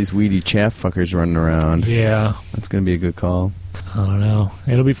 with all these weedy chaff fuckers running around, that's going to be a good call. I don't know.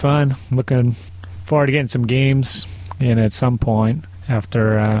 It'll be fun. Looking forward to getting some games in at some point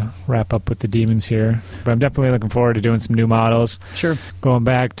after wrap up with the demons here. But I'm definitely looking forward to doing some new models. Sure. Going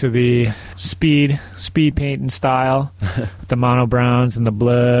back to the speed painting style, the mono browns and the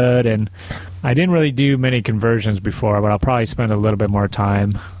blood. And I didn't really do many conversions before, but I'll probably spend a little bit more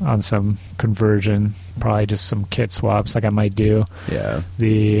time on some conversion. Probably just some kit swaps like I might do. Yeah.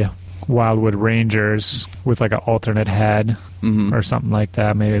 The Wildwood Rangers with like an alternate head or something like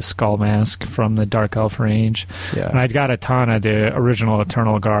that. Maybe a skull mask from the Dark Elf range. Yeah. And I'd got a ton of the original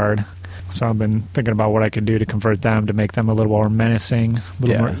Eternal Guard. So I've been thinking about what I could do to convert them to make them a little more menacing, a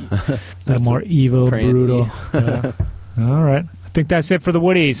little more evil, prancy. brutal. Yeah. All right. I think that's it for the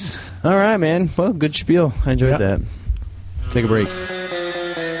Woodies. All right, man. Well, good spiel. I enjoyed that. Take a break.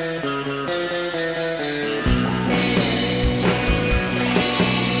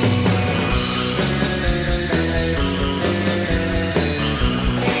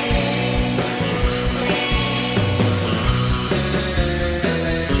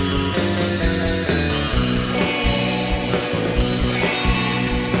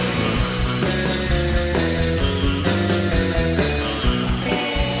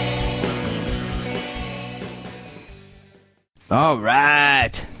 All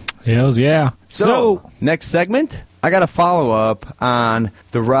right. Hells yeah. So, next segment, I got a follow-up on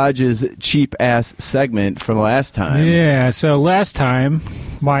the Raj's cheap-ass segment from last time. Yeah, so last time,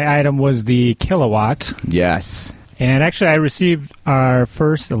 my item was the kilowatt. Yes. And actually, I received our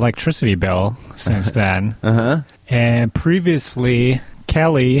first electricity bill since then. Uh-huh. And previously,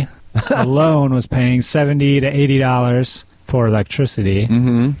 Kelly alone was paying $70 to $80 for electricity.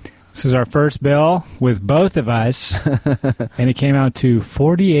 Mm-hmm. This is our first bill with both of us, and it came out to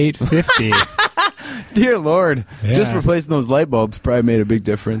 $48.50. Dear Lord. Yeah. Just replacing those light bulbs probably made a big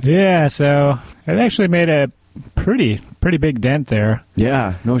difference. Yeah, so it actually made a pretty big dent there.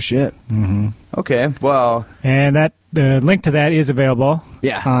 Yeah, no shit. Mm-hmm. Okay, well... And the link to that is available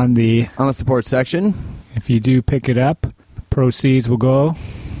on the support section. If you do pick it up, proceeds will go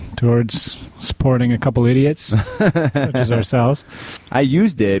towards supporting a couple idiots such as ourselves. I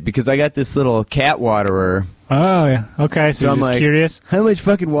used it because I got this little cat waterer. Oh, yeah. Okay, so I'm you're just like, curious? How much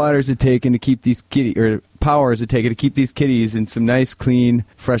fucking water is it taking to keep these power is it taking to keep these kitties in some nice, clean,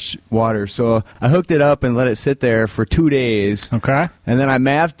 fresh water? So I hooked it up and let it sit there for 2 days. Okay. And then I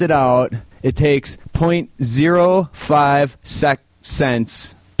mathed it out. It takes 0.05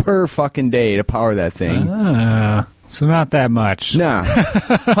 cents per fucking day to power that thing. So not that much. Nah.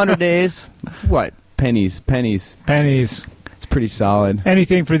 100 days? What? Pennies. Pennies. It's pretty solid.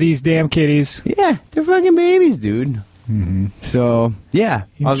 Anything for these damn kitties. Yeah, they're fucking babies, dude. Mm-hmm. So, yeah,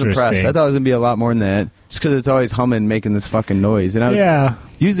 I was impressed. I thought it was going to be a lot more than that. Just because it's always humming, making this fucking noise. And I was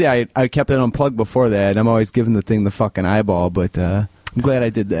usually I kept it unplugged before that. I'm always giving the thing the fucking eyeball, but I'm glad I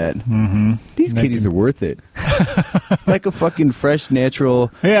did that. Mm-hmm. These kitties are worth it. It's like a fucking fresh,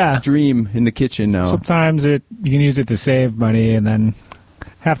 natural stream in the kitchen now. Sometimes you can use it to save money, and then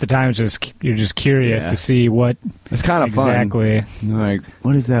half the time you're just curious to see what it's kind of exactly. Fun. Like,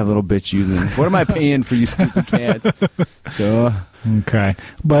 what is that little bitch using? What am I paying for you stupid cats? So okay,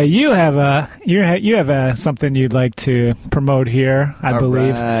 but you have something you'd like to promote here, I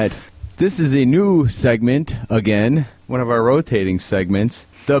believe. Right. This is a new segment again, one of our rotating segments,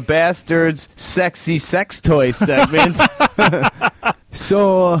 the Bastards Sexy Sex Toy segment.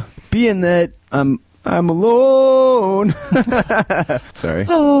 So, being that I'm alone. Sorry.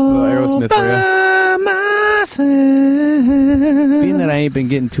 Aerosmith for you. Being that I ain't been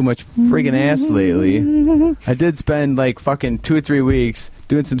getting too much friggin' ass lately, I did spend like fucking 2 or 3 weeks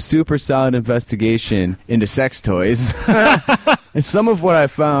doing some super solid investigation into sex toys. And some of what I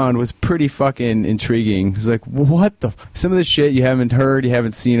found was pretty fucking intriguing. It's like, what the... Some of the shit you haven't heard, you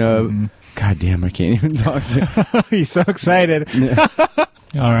haven't seen of. Mm-hmm. God damn, I can't even talk to you. He's so excited. Yeah.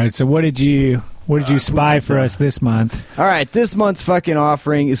 All right, so what did you spy for us this month? All right, this month's fucking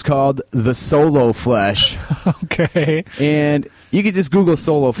offering is called the Solo Flesh. Okay. And you can just Google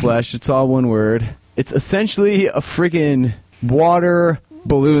Solo Flesh. It's all one word. It's essentially a friggin' water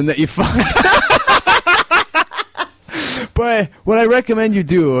balloon that you find. But what I recommend you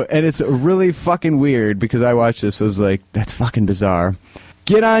do, and it's really fucking weird because I watched this, I was like, that's fucking bizarre.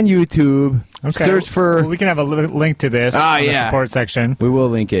 Get on YouTube, search for... Well, we can have a link to this in the support section. We will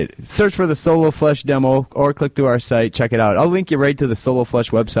link it. Search for the Solo Flesh demo or click through our site, check it out. I'll link you right to the Solo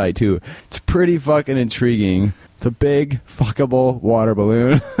Flesh website, too. It's pretty fucking intriguing. It's a big, fuckable water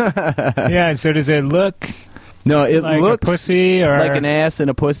balloon. Yeah, and so does it look... No, it like looks a pussy or like an ass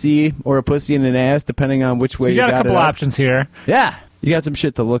and a pussy, or a pussy and an ass, depending on which way you got it. So you got a couple options here. Yeah, you got some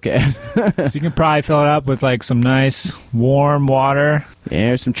shit to look at. So you can probably fill it up with like some nice warm water.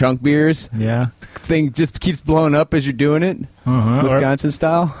 Yeah, some chunk beers. Yeah. Thing just keeps blowing up as you're doing it. Wisconsin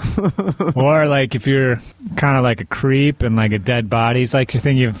style. Or like if you're kind of like a creep and like a dead body's like your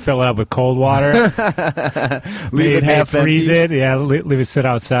thing, you fill it up with cold water. Leave it half freeze empty. it. Yeah, leave it sit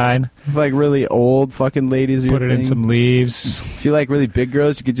outside. If like really old fucking ladies. Put it in some leaves. If you like really big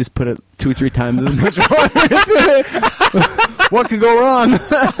girls, you could just put it 2 or 3 times as much water into it. What could go wrong?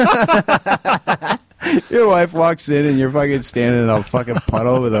 Your wife walks in and you're fucking standing in a fucking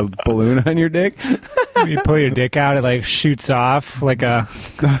puddle with a balloon on your dick. You pull your dick out, it like shoots off like a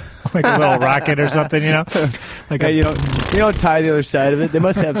little rocket or something, you know? Like Hey, you don't tie the other side of it. They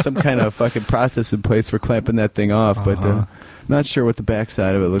must have some kind of fucking process in place for clamping that thing off, but not sure what the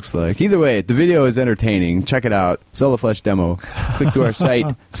backside of it looks like. Either way, the video is entertaining. Check it out. Sell the Flesh demo. Click to our site.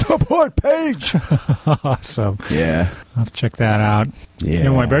 Support page. Awesome. Yeah. I'll have to check that out. Yeah. You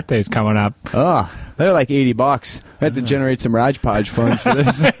know, my birthday's coming up. Oh, they're like $80. I have to generate some Rajpaj funds for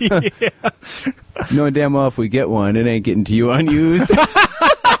this. Yeah. Knowing damn well if we get one, it ain't getting to you unused.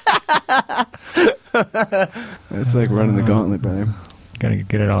 That's like running the gauntlet, brother. Gotta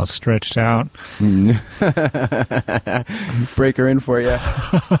get it all stretched out. Break her in for you.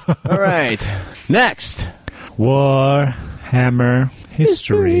 All right. Next. Warhammer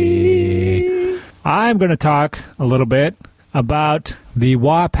history. I'm going to talk a little bit about the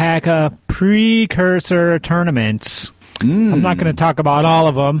Wapaka precursor tournaments. I'm not going to talk about all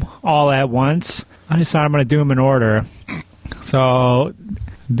of them all at once. I decided I'm going to do them in order. So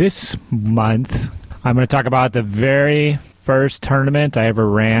this month, I'm going to talk about the very first tournament I ever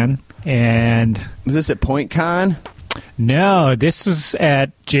ran. And Was this at Point Con? no, this was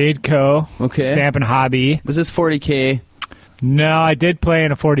at Jadeco Stampin' Hobby. Was this 40K? No, I did play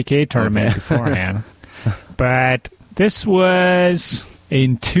in a 40K tournament beforehand. But this was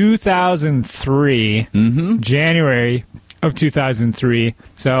in 2003, January of 2003.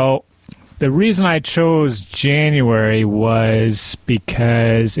 So the reason I chose January was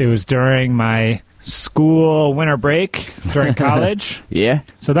because it was during my school winter break during college. Yeah.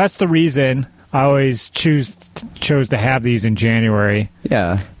 So that's the reason I always chose to have these in January.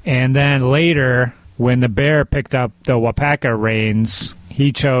 Yeah. And then later, when the Bear picked up the Wapaka reins,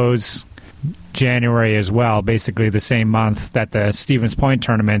 he chose January as well, basically the same month that the Stevens Point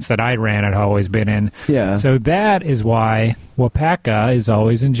tournaments that I ran had always been in. Yeah. So that is why Wapaka is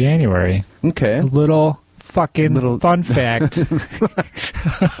always in January. Okay. A little fucking fun fact.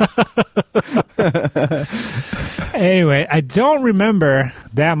 Anyway, I don't remember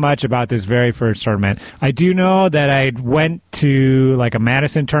that much about this very first tournament. I do know that I went to like a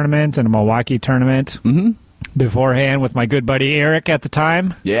Madison tournament and a Milwaukee tournament beforehand with my good buddy Eric at the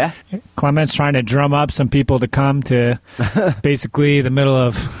time. Yeah. Clement's trying to drum up some people to come to basically the middle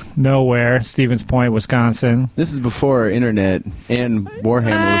of nowhere, Stevens Point, Wisconsin. This is before internet and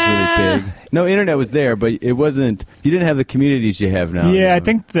Warhammer was really big. No, internet was there, but it wasn't. You didn't have the communities you have now. Yeah, I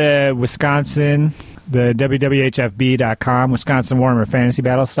think the Wisconsin, the WWHFB.com, Wisconsin Warhammer Fantasy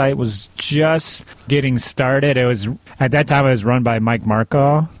Battle site was just getting started. It was at that time it was run by Mike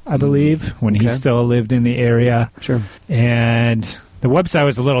Marco, I believe, when he still lived in the area. Sure. And the website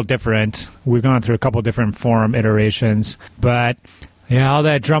was a little different. We've gone through a couple different forum iterations, but yeah, all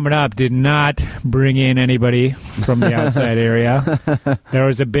that drumming up did not bring in anybody from the outside area. There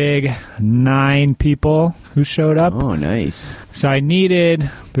was a big 9 people who showed up. Oh, nice. So I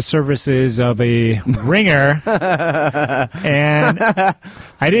needed the services of a ringer, and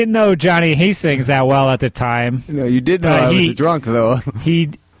I didn't know Johnny Hastings that well at the time. No, you did know I was a drunk, though.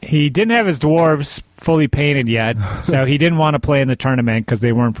 He didn't have his dwarves fully painted yet, so he didn't want to play in the tournament because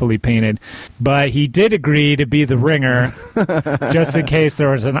they weren't fully painted. But he did agree to be the ringer just in case there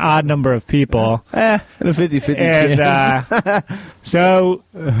was an odd number of people. And a 50-50 chance. So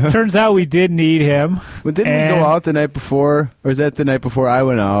turns out we did need him. But didn't we go out the night before? Or was that the night before I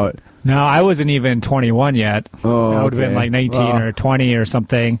went out? No, I wasn't even 21 yet. Oh, I would have been like 19 or 20 or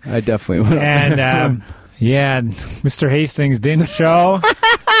something. I definitely went out. And yeah, Mr. Hastings didn't show.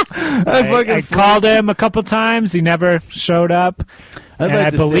 I called him a couple times. He never showed up. And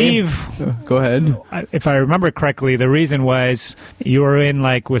I believe, go ahead. If I remember correctly, the reason was you were in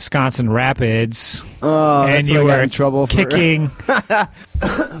like Wisconsin Rapids, and you were in trouble for kicking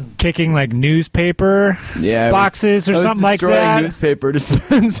like newspaper boxes or something like that. Newspaper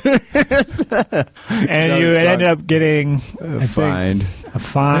dispensers, and you ended up getting fined. A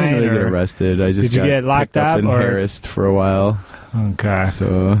fine. I didn't really get arrested. I just did you get locked up and or harassed for a while. Okay,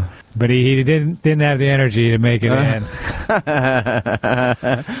 so. But he didn't have the energy to make it in.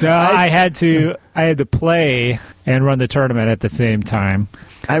 So I had to play and run the tournament at the same time.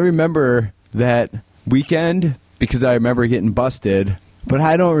 I remember that weekend because I remember getting busted, but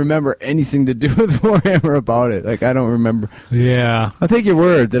I don't remember anything to do with Warhammer about it. Like, I don't remember. Yeah. I'll take your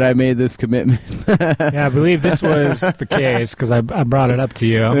word that I made this commitment. Yeah, I believe this was the case because I brought it up to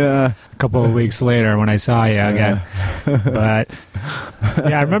you a couple of weeks later when I saw you again. But,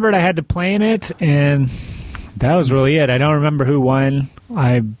 yeah, I remembered I had to play in it, and that was really it. I don't remember who won.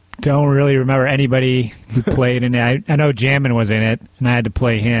 I don't really remember anybody who played in it. I know Jammin was in it, and I had to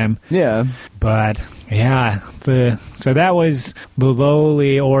play him. Yeah. But yeah, so that was the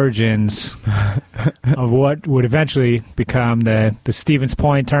lowly origins of what would eventually become the Stevens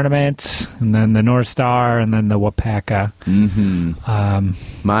Point tournament, and then the North Star, and then the Wapaka.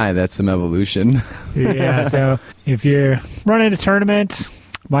 That's some evolution. Yeah, so if you're running a tournament,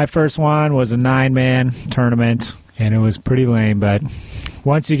 my first one was a 9-man tournament, and it was pretty lame, but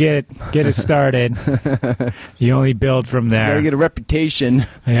once you get it started, you only build from there. Gotta get a reputation.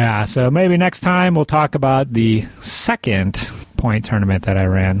 Yeah, so maybe next time we'll talk about the second point tournament that I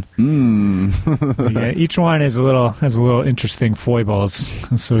ran. Yeah, each one has a little interesting foibles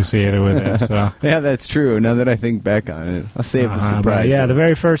associated with it. So yeah, that's true. Now that I think back on it, I'll save the surprise. Yeah, the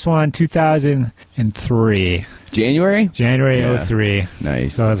very first one, 2003. January Yeah. 03.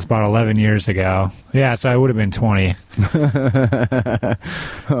 Nice. So that's about 11 years ago. Yeah, so I would have been 20.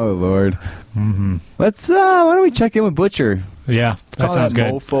 Oh Lord. Let's. Why don't we check in with Butcher? Yeah, that sounds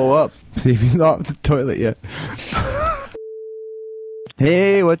good. Mofo up. See if he's not off the toilet yet.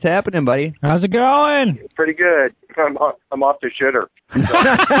 Hey, what's happening, buddy? How's it going? Pretty good. I'm off the shitter.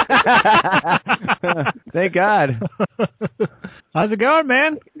 Thank God. How's it going,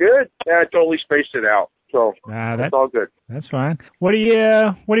 man? Good. Yeah, I totally spaced it out. So that's all good. That's fine. What have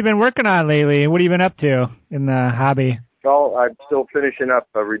you been working on lately? What have you been up to in the hobby? Well, I'm still finishing up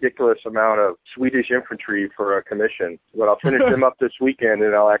a ridiculous amount of Swedish infantry for a commission, but I'll finish them up this weekend,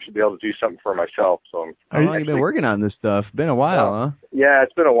 and I'll actually be able to do something for myself. So How long have you been working on this stuff? Been a while, huh? Yeah,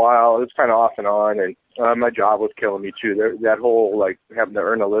 it's been a while. It's kind of off and on, and my job was killing me too. That whole having to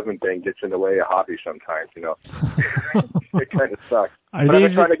earn a living thing gets in the way of hobby sometimes. It kind of sucks. But I've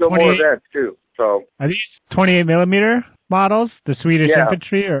been trying to go more events too. So are these 28 millimeter models, the Swedish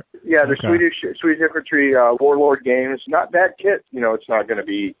infantry, or? Yeah, the Swedish infantry Warlord games. Not bad kit. It's not going to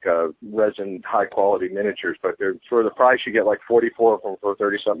be resin high quality miniatures, but they're for the price you get like 44 of them for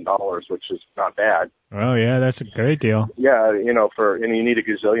 $30-something, which is not bad. Oh yeah, that's a great deal. Yeah, and you need a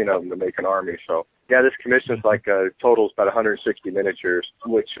gazillion of them to make an army. So yeah, this commission's like totals about 160 miniatures,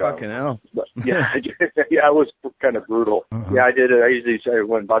 which fucking hell. Yeah, it was kind of brutal. Yeah, I did it. I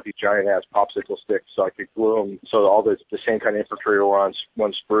went and bought these giant ass popsicle sticks so I could glue them so all the same kind of infantry were on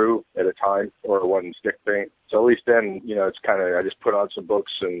one sprue at a time or one stick paint. So at least then, it's kind of, I just put on some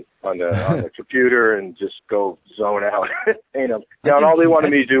books and on the computer and just go zone out, paint them. Yeah, and all they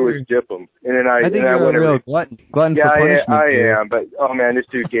wanted me to do was dip them. And then I think you're a real glutton for punishment. Yeah, I am. But oh man, this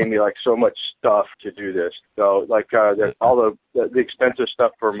dude gave me like so much stuff to do this. So like all the expensive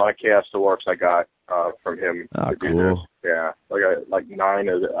stuff for my Chaos Dwarfs I got from him to do this. Yeah, like 9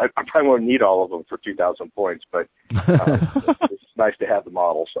 of I probably won't need all of them for 2,000 points, but it's nice to have the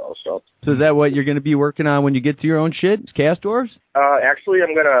model. So is that what you're going to be working on when you get to your own shit? Chaos Dwarfs? Actually,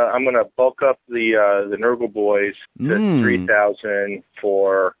 I'm gonna bulk up the Nurgle Boys to 3,000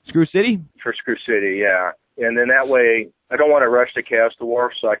 for Screw City. For Screw City, yeah. And then that way, I don't want to rush to Chaos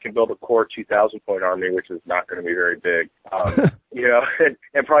Dwarf, so I can build a core 2,000 point army, which is not going to be very big.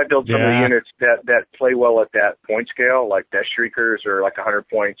 And probably build some of the units that play well at that point scale, like Death Shriekers or like 100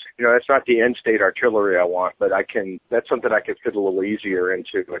 points. That's not the end state artillery I want, but that's something I can fit a little easier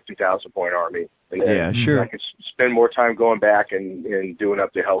into a 2,000 point army. And then I can spend more time going back and doing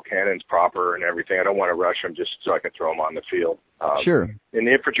up the Hell Cannons proper and everything. I don't want to rush them just so I can throw them on the field. In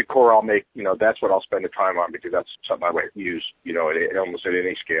the infantry core, I'll make, that's what I'll spend the time on because that's something I might use, at almost at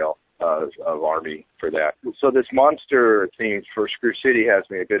any scale of army for that. So this monster theme for Screw City has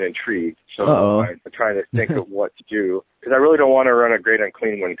me a bit intrigued. So I'm trying to think of what to do because I really don't want to run a Great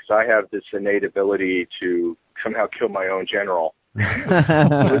Unclean one because I have this innate ability to somehow kill my own general. With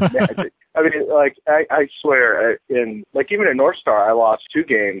magic. I mean, I swear, even at North Star, I lost 2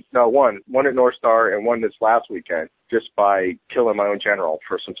 games. No, one at North Star and one this last weekend just by killing my own general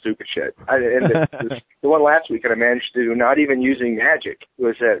for some stupid shit. The one last weekend I managed to do not even using magic. It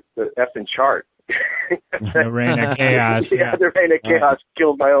was at the effing chart. The Reign of Chaos. Yeah, the Reign of Chaos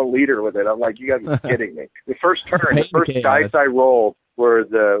killed my own leader with it. I'm like, you guys are kidding me. The first dice I rolled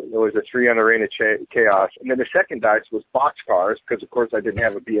there was a 3 on the Reign of Chaos, and then the second dice was boxcars because of course I didn't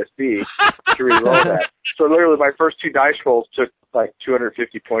have a BSB to re-roll that. So literally my first 2 dice rolls took like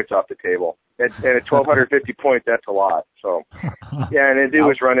 250 points off the table. And at 1,250 points, that's a lot. So, yeah, and the dude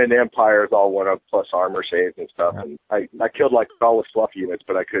was running Empires, all 1-up plus armor saves and stuff. And I killed like all the fluff units,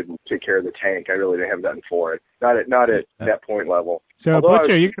 but I couldn't take care of the tank. I really didn't have nothing for it. Not at that point level. So,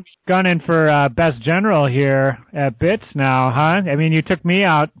 Butcher, you're gunning for best general here at Bits now, huh? I mean, you took me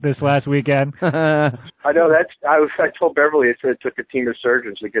out this last weekend. I know I told Beverly it took a team of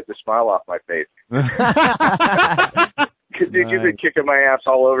surgeons to get the smile off my face. Dude, you've been kicking my ass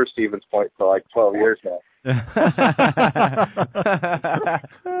all over Stevens Point for like 12 years now.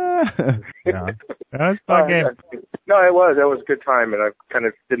 Yeah. That was fun game. No, it was. That was a good time, and I kind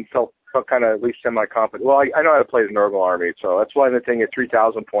of felt kind of at least semi-confident. Well, I know how to play the Nurgle army, so that's why the thing at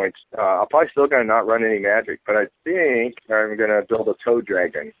 3,000 points. I'm probably still going to not run any magic, but I think I'm going to build a Toad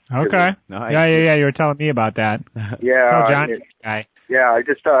Dragon. Okay. Nice. Yeah. You were telling me about that. Yeah. Oh, John, guy. Yeah, I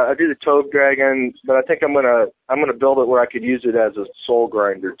just I do the Toad Dragon, but I think I'm gonna build it where I could use it as a soul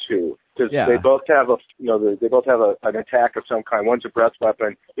grinder too, because they both have an attack of some kind. One's a breath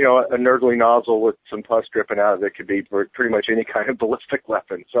weapon, a nurgly nozzle with some pus dripping out of it could be pretty much any kind of ballistic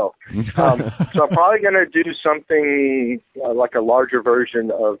weapon. So, so I'm probably gonna do something like a larger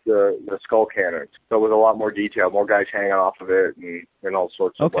version of the skull cannon, so with a lot more detail, more guys hanging off of it and all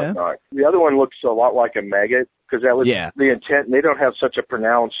sorts of whatnot. The other one looks a lot like a maggot, because that was the intent. And they don't have such a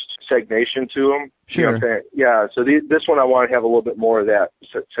pronounced segnation to them. Sure. You know what I'm saying? Yeah, so this one I want to have a little bit more of that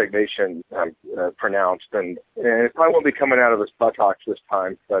segnation pronounced. And it probably won't be coming out of his buttocks this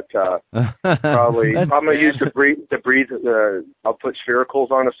time, but probably I'm going to use the breathe. I'll put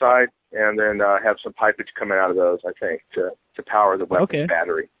sphericals on the side and then have some pipage coming out of those, I think, to power the weapons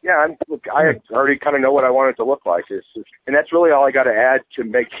battery. Yeah, I already kind of know what I want it to look like. And that's really all I got to add to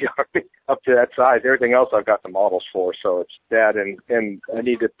make the army up to that size. Everything else I've got the models for, so it's that. And I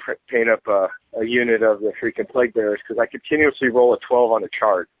need to paint up a unit of the freaking Plague Bearers, because I continuously roll a 12 on the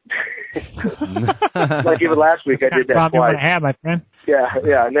chart. Like even last week I did that twice. My friend. Yeah,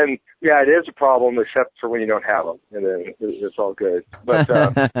 and then, it is a problem, except for when you don't have them, and then it's all good. But, so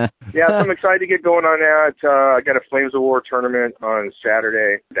I'm excited to get going on that. I got a Flames of War tournament on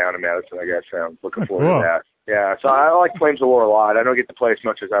Saturday down in Madison, I guess. I'm looking forward to that. Yeah, so I like Flames of War a lot. I don't get to play as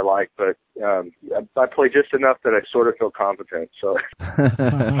much as I like, but I play just enough that I sort of feel competent. So,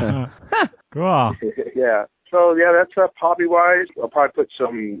 cool. Yeah. So, that's hobby-wise. I'll probably put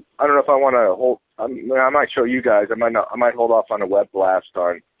some, I don't know if I want to hold, I might show you guys. I might hold off on a web blast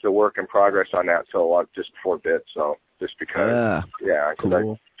on the work in progress on that till just before bits. So, just because,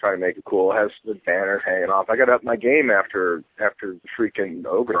 cool. I try to make it cool. It has the banners hanging off. I got up my game after the freaking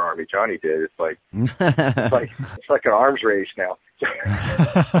Ogre army Johnny did. It's like an arms race now.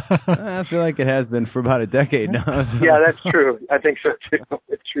 I feel like it has been for about a decade now. Yeah, that's true. I think so too.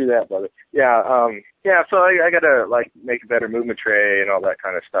 It's true that, brother. Yeah, so I gotta make a better movement tray and all that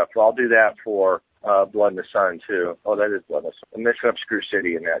kind of stuff. So I'll do that for Blood in the Sun too. Oh, that is Blood in the Sun. I'm mixing up Screw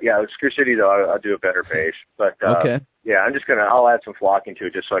City and that. Yeah, Screw City though, I'll do a better base. But yeah, I'll add some flocking to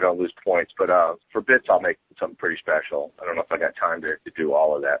it just so I don't lose points. But for bits, I'll make something pretty special. I don't know if I got time to do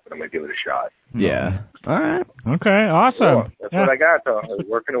all of that, but I'm gonna give it a shot. Yeah. All right. Okay. Awesome. Cool. That's what I got though. I was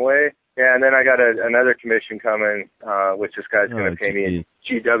working away. Yeah, and then I got another commission coming, which this guy's going to pay me a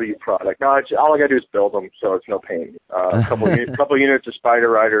GW product. No, all I got to do is build them, so it's no pain. A couple units of Spider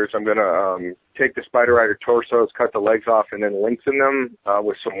Riders. I'm going to take the Spider Rider torsos, cut the legs off, and then lengthen them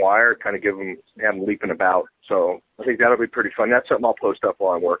with some wire, kind of have them leaping about. So I think that'll be pretty fun. That's something I'll post up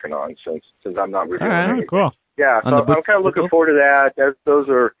while I'm working on, since I'm not reviewing anything. Cool. Yeah, so I'm kind of looking forward to that. Those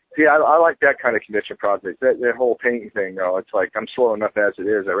are. See, I like that kind of commission project. That whole painting thing, though, it's like I'm slow enough as it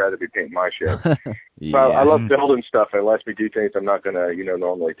is. I'd rather be painting my shit. Yeah. So I love building stuff, and it lets me do things I'm not gonna,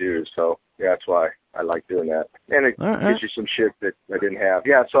 normally do. So that's why I like doing that. And it gives you some shit that I didn't have.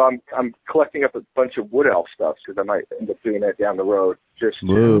 Yeah, so I'm collecting up a bunch of Wood Elf stuff because I might end up doing that down the road. Just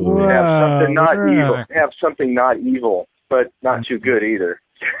to have something not evil. Have something not evil, but not too good either.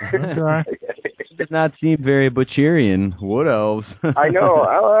 Does not seem very Butcherian. Wood elves. I know.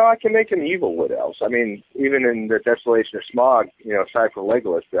 I can make them evil wood elves. I mean, even in the Desolation of Smog, aside from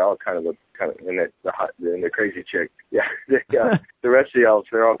Legolas, they all kind of in the crazy chick. Yeah, the rest of the elves,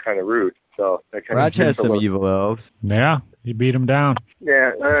 they're all kind of rude. So Raj has some evil elves. Yeah, you beat them down.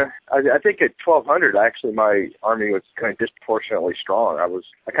 Yeah, I think at 1200, actually, my army was kind of disproportionately strong.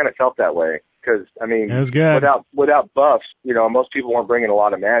 I kind of felt that way. Because, I mean, without buffs, most people weren't bringing a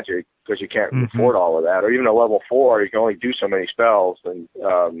lot of magic because you can't afford all of that. Or even a level 4, you can only do so many spells. And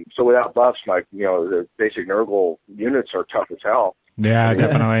so without buffs, the basic Nurgle units are tough as hell. Yeah,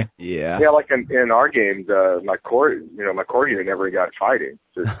 definitely. Yeah, like in our game, my core unit never got fighting.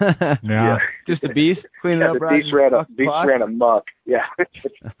 Just a beast cleaning up. The beast ran amok. Yeah,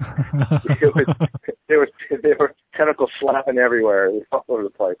 there were tentacles slapping everywhere, all over the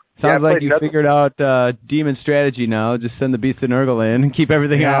place. Sounds like you figured out demon strategy now. Just send the beast of Nurgle in and keep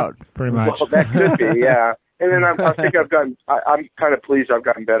everything out. Pretty much. Well, that could be, yeah. And then I think I'm kind of pleased I've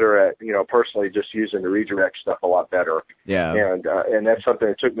gotten better at, personally just using the redirect stuff a lot better. Yeah. And that's something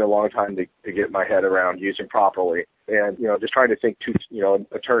that took me a long time to get my head around using properly. and, just trying to think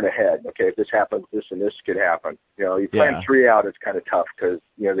a turn ahead. Okay, if this happens, this and this could happen. You plan 3 out, it's kind of tough because,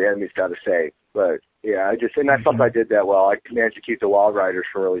 the enemy's got to say. But yeah, and I felt I did that well. I managed to keep the Wild Riders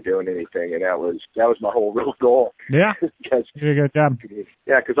from really doing anything, and that was my whole real goal. Yeah, you did a good job.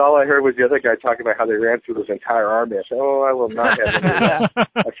 Yeah, because all I heard was the other guy talking about how they ran through his entire army. I said, I will not have any of that.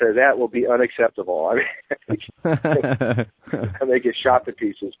 I said, that will be unacceptable. I mean, I may get shot to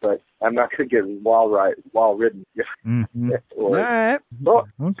pieces, but I'm not going to get wall-ridden. All right. Well,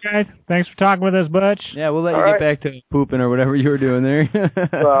 okay. Thanks for talking with us, Butch. Yeah, we'll let you get back to pooping or whatever you were doing there.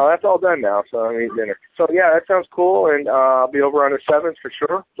 Well, that's all done now, so I eat dinner. So, yeah, that sounds cool, and I'll be over on the 7th for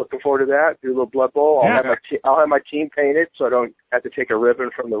sure. Looking forward to that. Do a little Blood Bowl. I'll have my team painted so I don't have to take a ribbon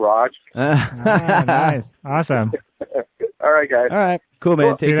from the Raj. Nice. Awesome. All right, guys. All right. Cool,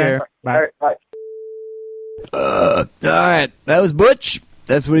 man. Take care. Bye. All right, bye. All right. That was Butch.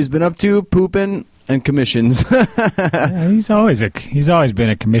 That's what he's been up to, pooping and commissions. Yeah, he's always been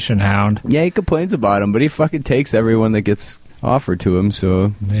a commission hound. Yeah, he complains about him, but he fucking takes everyone that gets offered to him.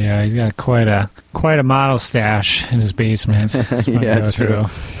 So yeah, he's got quite a model stash in his basement. Yeah, that's true.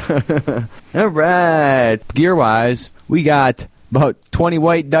 All right, gear wise, we got about 20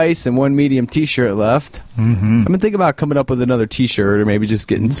 white dice and 1 medium T-shirt left. Mm-hmm. I've been thinking about coming up with another T-shirt, or maybe just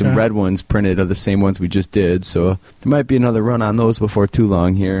getting some red ones printed of the same ones we just did. So there might be another run on those before too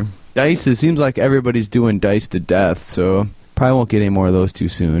long here. Dice, it seems like everybody's doing dice to death, so probably won't get any more of those too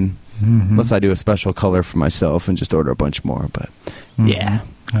soon. Mm-hmm. Unless I do a special color for myself and just order a bunch more. But yeah.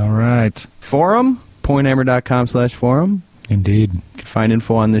 All right. Forum, pointhammer.com/forum. Indeed. You can find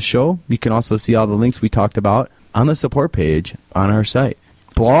info on this show. You can also see all the links we talked about on the support page on our site.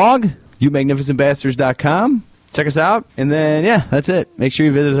 Blog, youmagnificentbastards.com. Check us out. And then, yeah, that's it. Make sure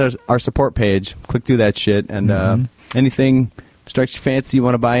you visit our support page. Click through that shit. And anything strikes your fancy you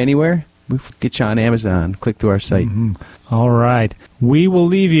want to buy anywhere, we'll get you on Amazon. Click through our site. Mm-hmm. All right. We will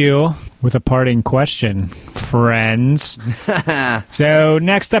leave you with a parting question, friends. So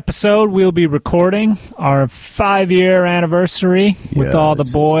next episode, we'll be recording our 5-year anniversary with all the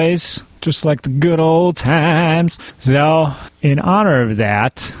boys, just like the good old times. So in honor of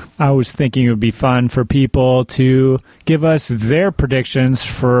that, I was thinking it would be fun for people to give us their predictions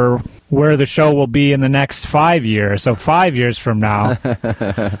for where the show will be in the next 5 years. So 5 years from now,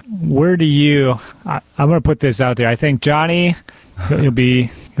 where do you... I'm going to put this out there. I think Johnny, he'll be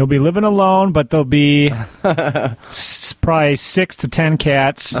living alone, but there'll be probably 6 to 10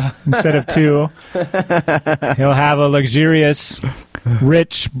 cats instead of 2. He'll have a luxurious,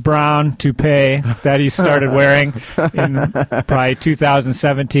 rich brown toupee that he started wearing in probably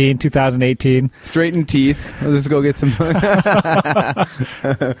 2017, 2018. Straighten teeth. Let's go get some...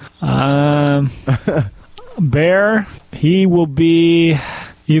 Bear, he will be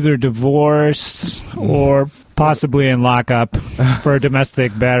either divorced or possibly in lockup for a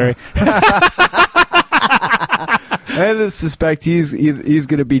domestic battery. I suspect he's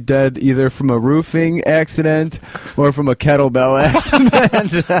going to be dead either from a roofing accident or from a kettlebell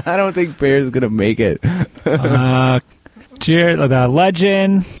accident. I don't think Bear's going to make it. Jared, the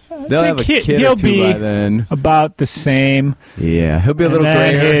legend. They'll have a kid or two by then. About the same. Yeah, he'll be a little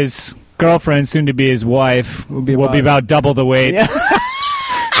gray. His girlfriend, soon to be his wife, will be about double the weight. Yeah.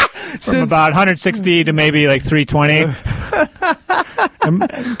 From about 160 to maybe like 320.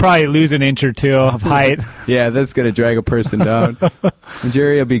 Probably lose an inch or two of height. Yeah, that's going to drag a person down.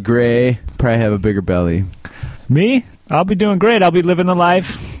 Jerry will be gray, probably have a bigger belly. Me? I'll be doing great. I'll be living the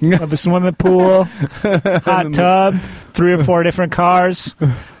life of a swimming pool, hot tub, 3 or 4 different cars.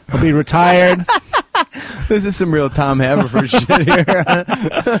 I'll be retired. This is some real Tom Haverford shit here.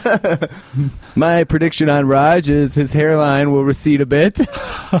 My prediction on Raj is his hairline will recede a bit.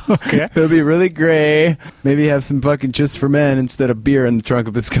 Okay. He'll be really gray. Maybe have some fucking Just for Men instead of beer in the trunk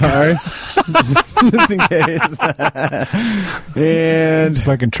of his car. just in case. And it's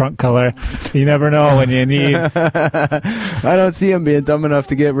fucking trunk color. You never know when you need. I don't see him being dumb enough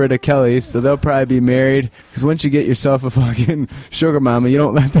to get rid of Kelly, so they'll probably be married. Because once you get yourself a fucking sugar mama, you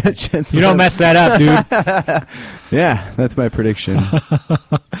don't let that shit slip. You don't mess that up, dude. Yeah, that's my prediction.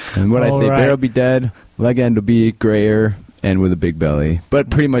 And what I say, Bear will be dead, leg end will be grayer, and with a big belly. But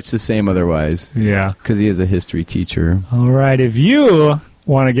pretty much the same otherwise. Yeah. Because he is a history teacher. All right. If you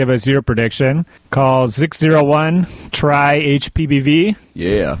want to give us your prediction, call 601-TRY-HPBV.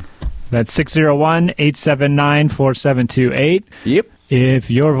 Yeah. That's 601-879-4728. Yep.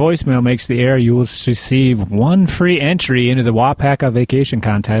 If your voicemail makes the air, you will receive 1 free entry into the Wapaka Vacation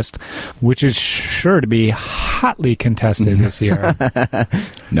Contest, which is sure to be hotly contested this year.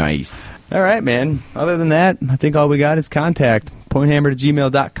 Nice. All right, man. Other than that, I think all we got is contact.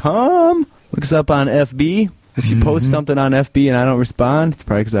 Pointhammer@gmail.com. Look us up on FB. If you post something on FB and I don't respond, it's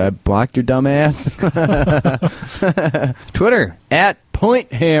probably because I blocked your dumb ass. Twitter,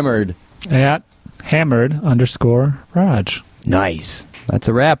 @PointHammered. @hammered_Raj. Nice. That's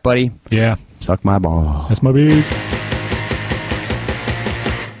a wrap, buddy. Yeah. Suck my ball. That's my bees.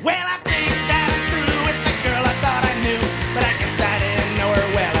 Well, I think that I'm through with the girl I thought I knew, but I guess I didn't know her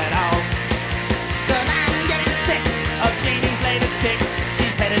well at all. 'Cause I'm getting sick of Janie's latest kick.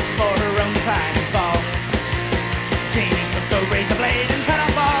 She's headed for her own pride and fall. Janie took a razor blade and cut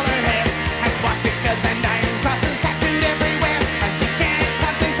off all her hair. Has swastikas and iron crosses tattooed everywhere. And she can't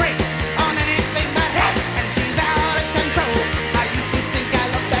concentrate on anything but health. And she's out of control. I used to think I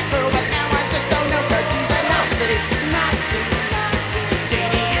loved that girl, but now I just don't know. 'Cause she's a Nazi, Nazi, Nazi.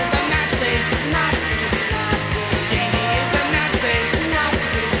 Janie is a Nazi, Nazi, Nazi. Janie is a Nazi,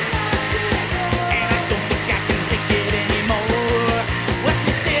 Nazi, Nazi. And I don't think I can take it anymore. Well,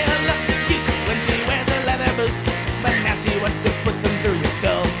 she still looks cute when she wears her leather boots, but now she wants to put them through your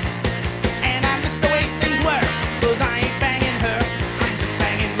skull. And I miss the way things were, 'cause I ain't banging her, I'm just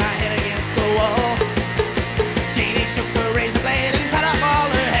banging my head against the wall. Janie took a razor blade and cut off all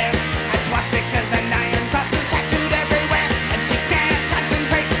her hair. Had swastikas and iron crosses tattooed everywhere. And she can't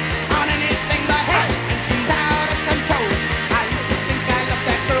concentrate on anything but hate. And she's out of control. I used to think I loved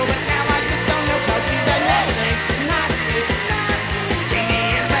that girl, but now I just don't know. 'Cause she's a Nazi, Nazi, Nazi. Janie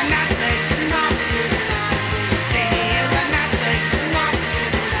is a Nazi, Nazi, Nazi. Janie is a Nazi, Nazi,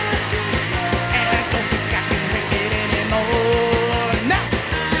 Nazi. And I don't think I can take it anymore. No!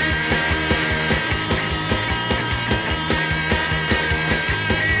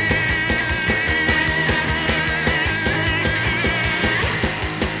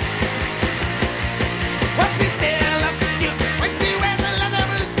 Well, she still looks cute when she wears her leather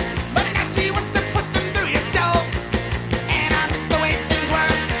boots, but now she wants to put them through your skull. And I miss the way things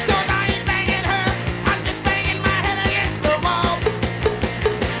were, 'cause I ain't banging her, I'm just banging my head against the wall.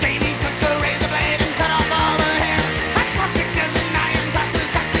 Janie took a razor blade and cut off all her hair. Had swastikas and iron crosses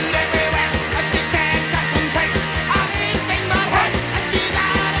tattooed everywhere. And she can't concentrate on anything but hate. And she's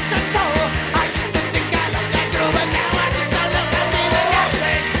out of control. I used to think I loved that girl, but now I just don't know. 'Cause she's a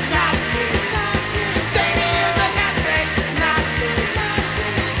Nazi, Nazi, Nazi. Janie is a Nazi, Nazi, Nazi.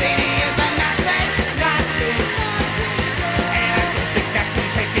 Janie is a Nazi, Nazi, Nazi. And I don't think I can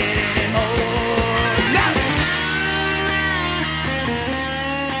take it anymore. No!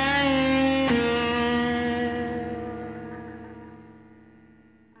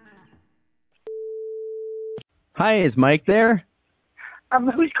 Hi, is Mike there?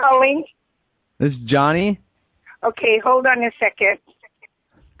 Who's calling? This is Johnny. Okay, hold on a second.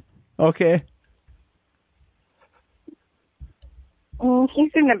 Okay.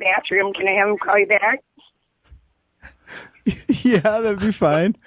 He's in the bathroom. Can I have him call you back? Yeah, that'd be fine.